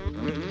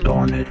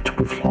 Darn it,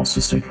 we've lost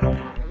the signal.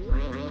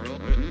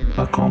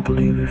 I can't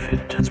believe if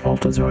it is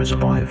Balthazar is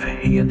alive.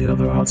 He and the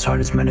other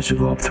outsiders managed to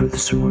go up through the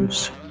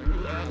sewers.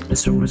 The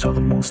sewers are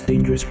the most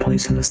dangerous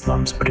place in the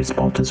slums, but if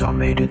Balthazar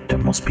made it, there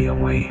must be a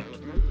way.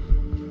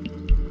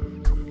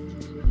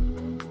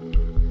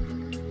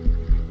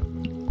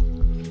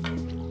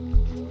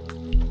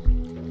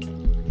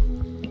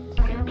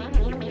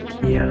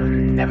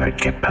 never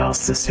get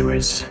past the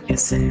sewers.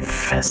 It's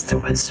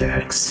infested with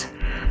Zergs.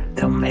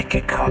 They'll make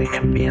a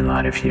quick meal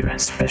out of you,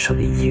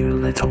 especially you,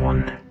 little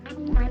one.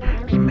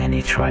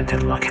 Many tried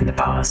their luck in the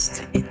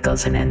past. It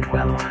doesn't end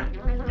well.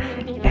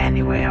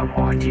 Anyway, I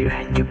warned you,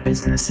 your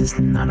business is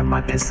none of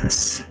my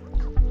business.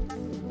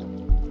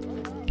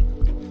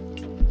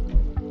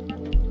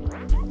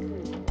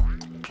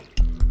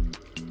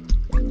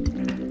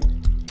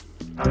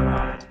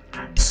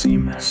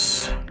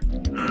 Seamus.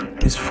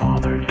 His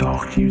father,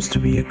 Doc, used to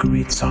be a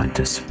great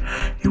scientist.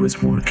 He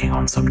was working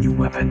on some new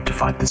weapon to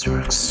fight the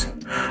Zergs.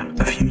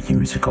 A few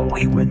years ago,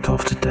 he went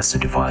off to test the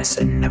device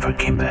and never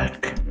came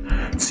back.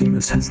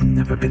 Seamus has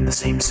never been the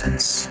same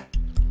since.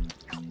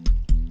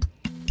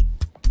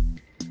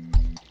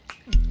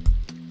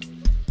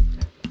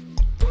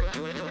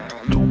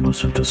 Don't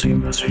listen to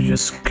Seamus, he's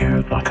just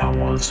scared like I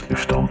was.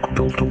 If Doc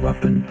built a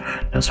weapon,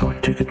 that's our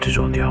ticket to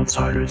join the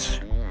Outsiders.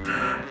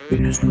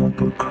 In his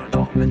notebook,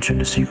 Doc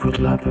mentioned a secret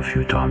lab a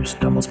few times.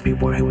 That must be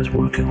where he was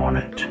working on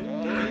it.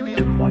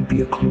 There might be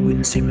a clue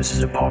in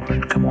Seamus'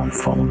 apartment. Come on,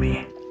 follow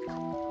me.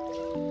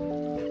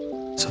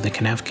 So they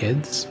can have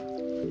kids?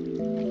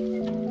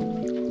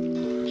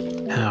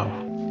 How?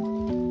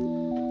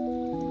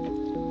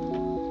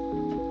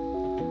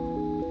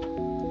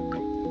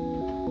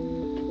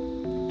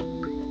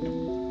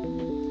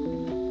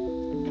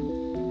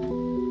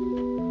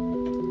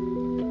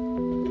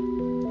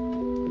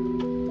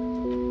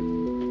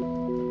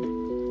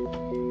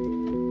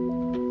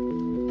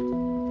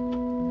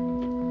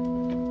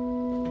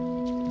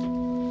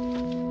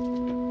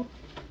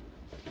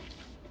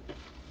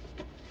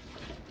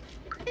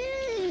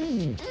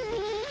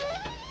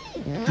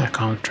 I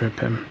can't trip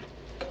him.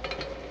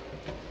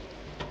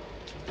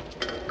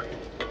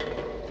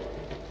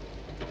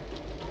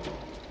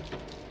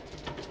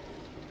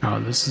 Oh,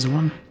 this is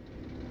one.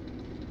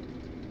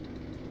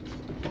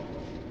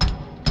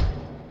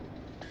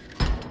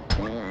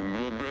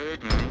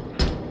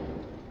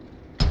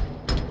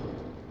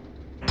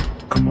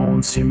 Come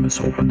on,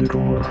 Seamus, open the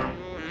door.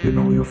 You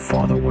know your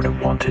father would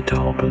have wanted to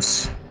help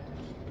us.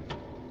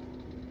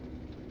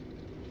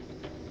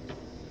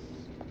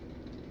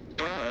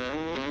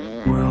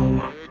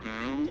 Well,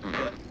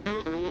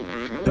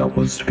 that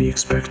was to be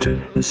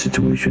expected. The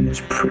situation is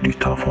pretty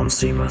tough on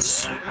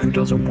Seamus. He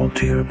doesn't want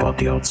to hear about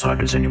the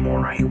Outsiders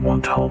anymore. He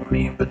won't help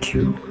me, but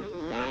you,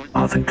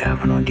 I think I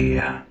have an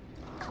idea.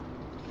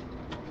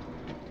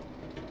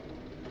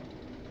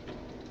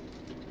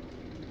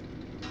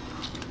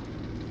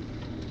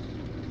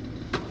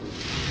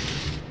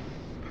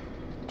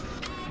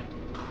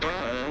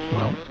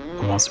 Well,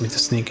 he wants me to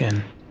sneak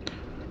in.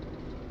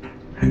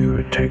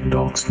 Here, take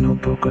Doc's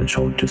notebook and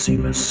show it to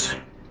Seamus.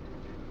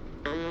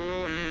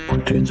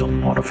 Contains a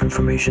lot of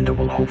information that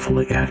will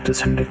hopefully act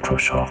as an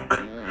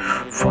electroshock.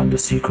 Find the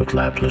secret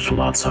lab,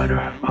 little outsider.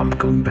 I'm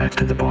going back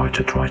to the bar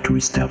to try to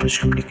establish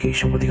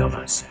communication with the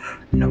others.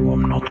 No,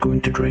 I'm not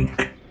going to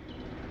drink.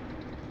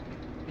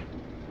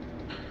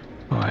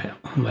 Alright,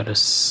 let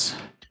us...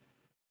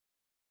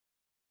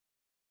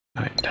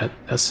 Alright,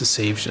 that's the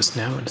save just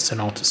now, and it's an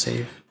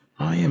autosave.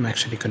 I am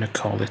actually gonna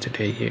call it a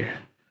day here.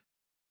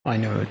 I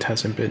know it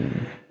hasn't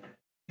been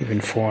even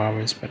 4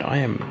 hours, but I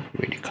am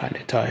really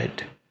kinda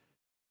tired.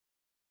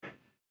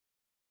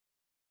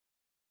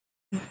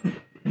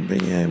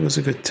 But yeah, it was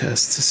a good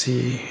test to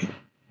see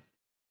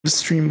the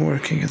stream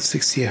working at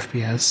 60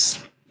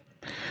 FPS.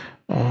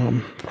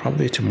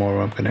 Probably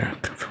tomorrow I'm gonna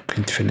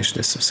finish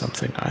this or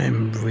something. I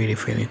am really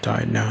feeling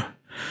tired now.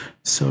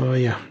 So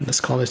yeah, let's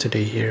call it a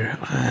day here,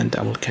 and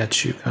I will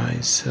catch you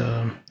guys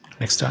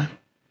next time.